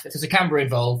of stuff. If there's a camera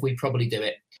involved, we'd probably do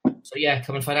it. So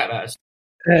come and find out about us.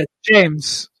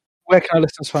 James, where can our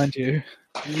listeners find you?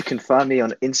 You can find me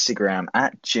on Instagram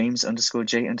at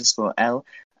James_J_L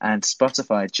and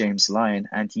Spotify James Lyon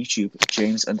and YouTube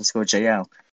James_JL.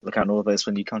 Look out on all those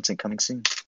for new content coming soon.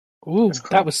 Ooh,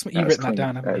 that was you've written that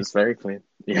down. That was very clean.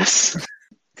 Yes.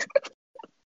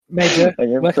 Major,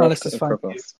 where can our listeners find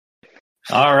you?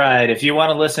 All right. If you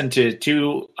want to listen to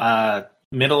two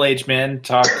middle-aged men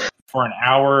talk for an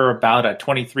hour about a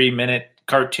 23-minute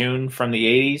cartoon from the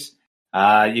 80s,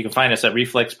 You can find us at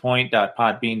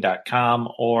reflexpoint.podbean.com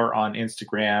or on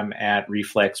Instagram at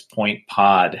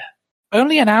reflexpointpod.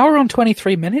 Only an hour on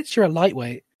 23 minutes? You're a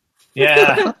lightweight.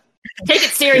 Yeah. Take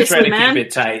it seriously, try to man. keep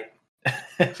it tight.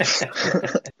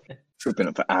 We've been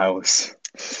up for hours.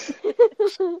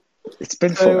 It's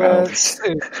been 4 hours.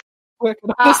 Where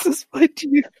can I find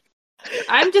you?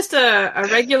 I'm just a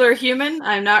regular human.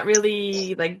 I'm not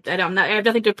really I have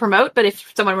nothing to promote. But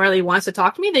if someone really wants to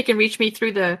talk to me, they can reach me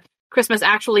through the Christmas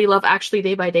Actually Love Actually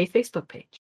Day by Day Facebook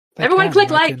page. Everyone, click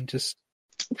like.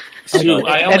 Sue,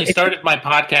 I only started my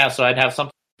podcast, so I'd have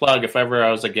something to plug if ever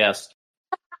I was a guest.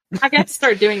 I got to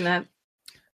start doing that.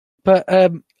 But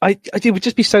it would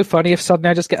just be so funny if suddenly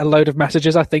I just get a load of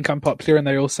messages. I think I'm popular, and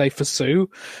they all say for Sue.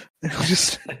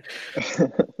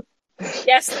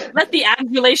 Yes, let the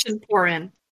adulation pour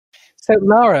in. So,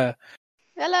 Lara,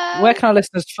 Hello. where can our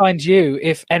listeners find you,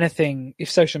 if anything, if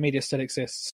social media still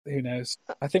exists? Who knows?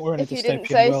 I think we're in a If you dystopian didn't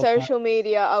say world social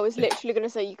media, I was literally going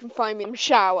to say you can find me in the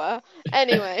shower.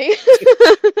 Anyway.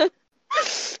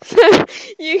 So,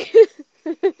 you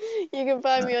can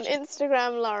find me on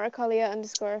Instagram,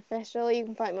 LaraCollier_official. You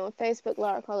can find me on Facebook,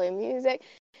 Lara Collier Music.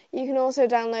 You can also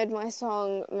download my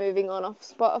song Moving On off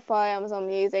Spotify, Amazon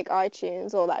Music,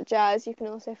 iTunes, all that jazz. You can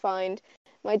also find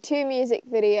my 2 music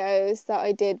videos that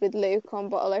I did with Luke on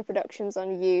Bottle Productions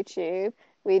on YouTube.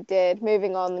 We did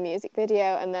Moving On, the music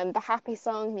video, and then the Happy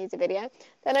Song music video.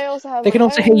 Then I also have. They can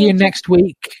also hear you next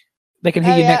week. They can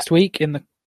hear you next week in the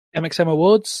MXM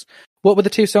Awards. What were the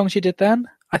 2 songs you did then?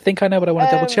 I think I know, but I want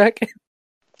to double check.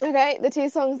 Okay, the 2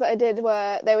 songs that I did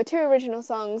were 2 original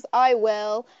songs, I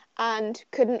Will and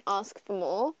Couldn't Ask for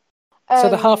More. So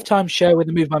the halftime show with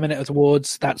the Move by Minute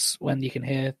Awards, that's when you can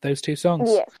hear those 2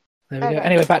 songs. Yeah. There we go.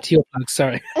 Anyway, back to your plug,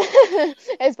 sorry.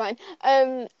 It's fine.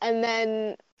 And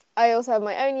then I also have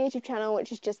my own YouTube channel,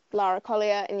 which is just Lara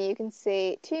Collier, and you can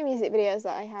see 2 music videos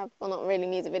that I have. Well, not really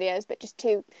music videos, but just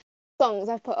 2 songs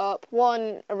I've put up.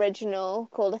 One original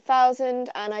called 1,000,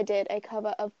 and I did a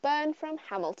cover of Burn from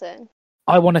Hamilton.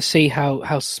 I want to see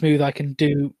how smooth I can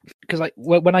do, because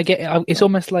when I get it, it's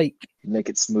almost like make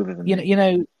it smoother than you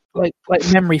know like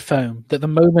memory foam, that the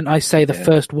moment I say the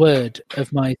first word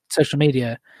of my social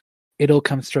media, it all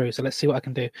comes through. So let's see what I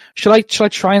can do. Shall I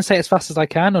try and say it as fast as I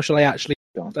can, or shall I actually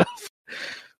do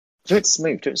it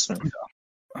smooth? Do it smooth.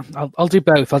 I'll do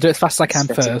both. I'll do it as fast as I can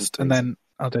first, and then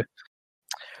I'll do.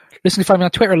 Listen to find me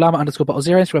on Twitter,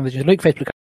 llama_bottle0, Instagram, Luke, Facebook,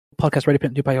 podcast, Radio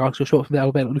Print, Dubai, Arsenal, short from the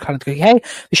Alabama, Luke, Calendar, hey.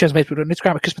 The show's on Facebook and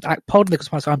Instagram at Christmas Act Pod, the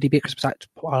Christmas IMDb at Christmas Act.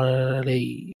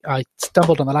 I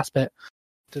stumbled on the last bit.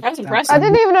 That was impressive. I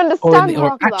didn't even understand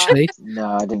half of that.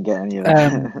 No, I didn't get any of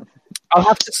that. I'll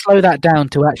have to slow that down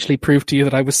to actually prove to you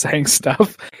that I was saying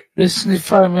stuff. Listen to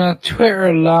find me on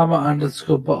Twitter,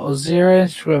 llama_bottle0,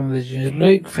 Instagram,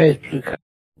 Luke, Facebook,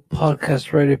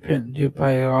 podcast, Radio Print,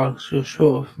 Dubai, Arsenal,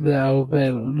 short from the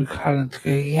Alabama, Luke, Calendar,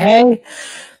 hey.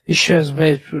 The show's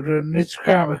made for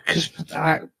Instagram at Christmas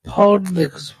Act Pod, the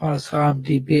Christmas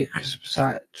IMDb at Christmas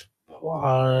Act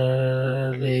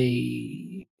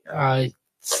I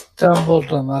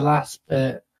stumbled on the last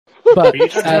bit. But are you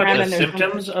talking about the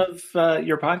symptoms of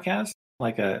your podcast?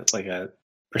 Like a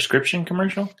prescription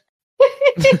commercial?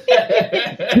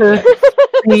 The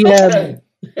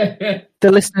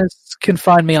listeners can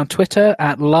find me on Twitter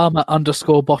at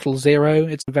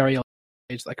llama_bottle0. It's a very old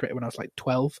page that I created when I was like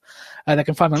 12. They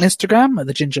can find me on Instagram at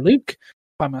the Ginger Luke.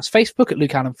 Find me on Facebook at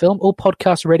Luke Allen Film. All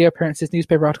podcasts, radio appearances,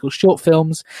 newspaper articles, short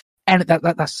films, and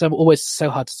that's always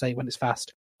so hard to say when it's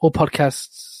fast. All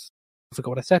podcasts. I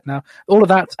forgot what I said now. All of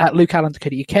that at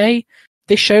lukeallen.co.uk.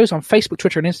 This show's on Facebook,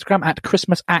 Twitter, and Instagram at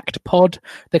Christmas Act Pod.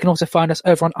 They can also find us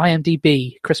over on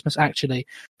IMDb, Christmas Actually.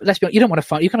 But let's be honest, you don't want to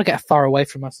find. You're going to get as far away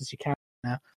from us as you can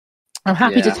now. I'm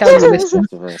happy to tell you,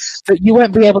 listeners, that you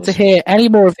won't be able to hear any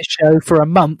more of this show for a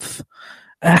month.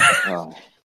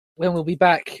 When we'll be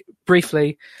back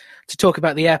briefly to talk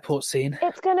about the airport scene.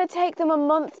 It's going to take them a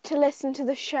month to listen to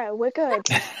the show. We're good.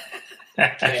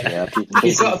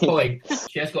 She's got a point.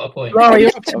 She has got a point. Laura,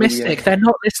 you're optimistic. They're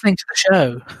not listening to the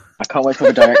show. I can't wait for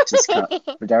the director's cut.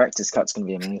 The director's cut's going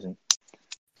to be amazing.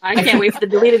 I can't wait for the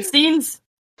deleted scenes.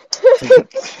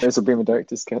 This will be my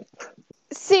director's cut.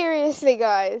 Seriously,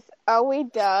 guys, are we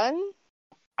done?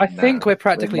 I think we're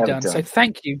practically done. So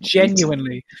thank you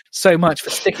genuinely so much for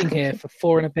sticking here for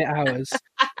 4 and a bit hours.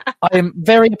 I am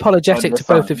very apologetic to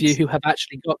both of you who have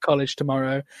actually got college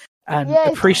tomorrow, and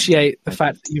appreciate the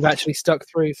fact that you've actually stuck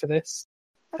through for this.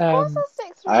 Of course I'll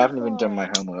stick through. I haven't even done my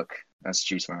homework. That's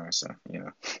due tomorrow, so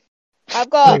I've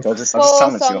got I'll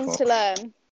 4 songs to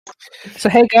learn. So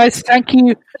hey guys, thank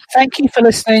you for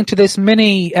listening to this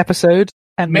mini episode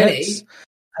and minutes.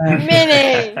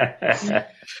 Mini.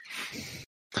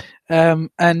 We'll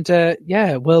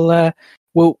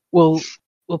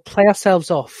play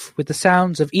ourselves off with the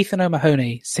sounds of Ethan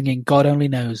O'Mahony singing "God Only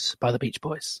Knows" by the Beach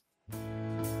Boys.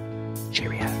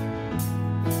 Cheerio.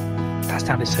 That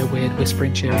sounded so weird,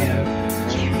 whispering cheerio.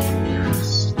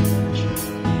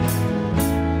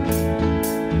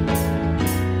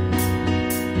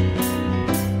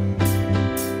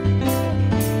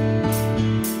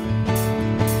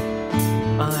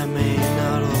 I may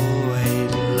not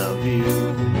always love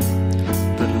you,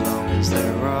 but long as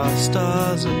there are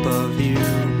stars above you,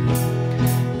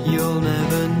 you'll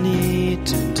never need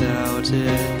to doubt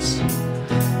it.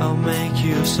 I'll make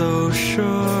you so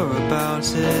sure about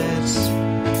it.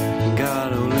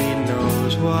 God only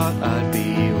knows what I'd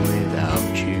be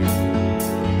without you.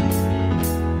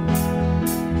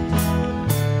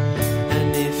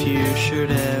 And if you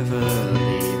should ever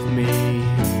leave me,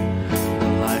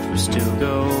 well, life will still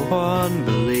go on,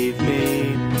 believe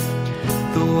me.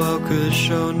 The world could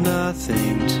show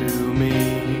nothing to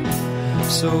me,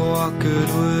 so what good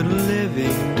would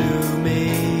living do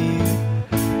me?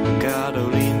 God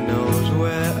only knows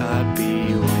where I'd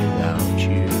be without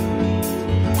you.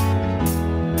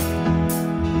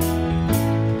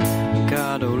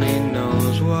 God only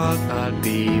knows what I'd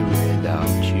be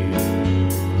without you.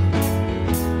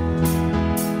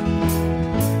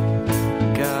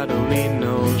 God only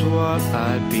knows what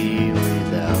I'd be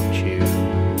without you.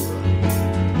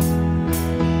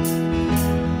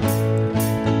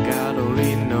 God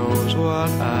only knows what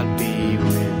I'd be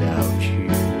without you.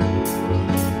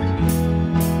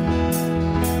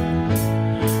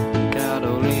 God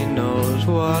only knows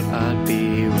what I'd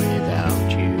be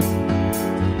without you.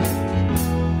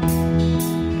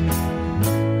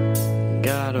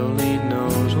 God only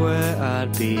knows where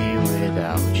I'd be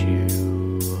without you.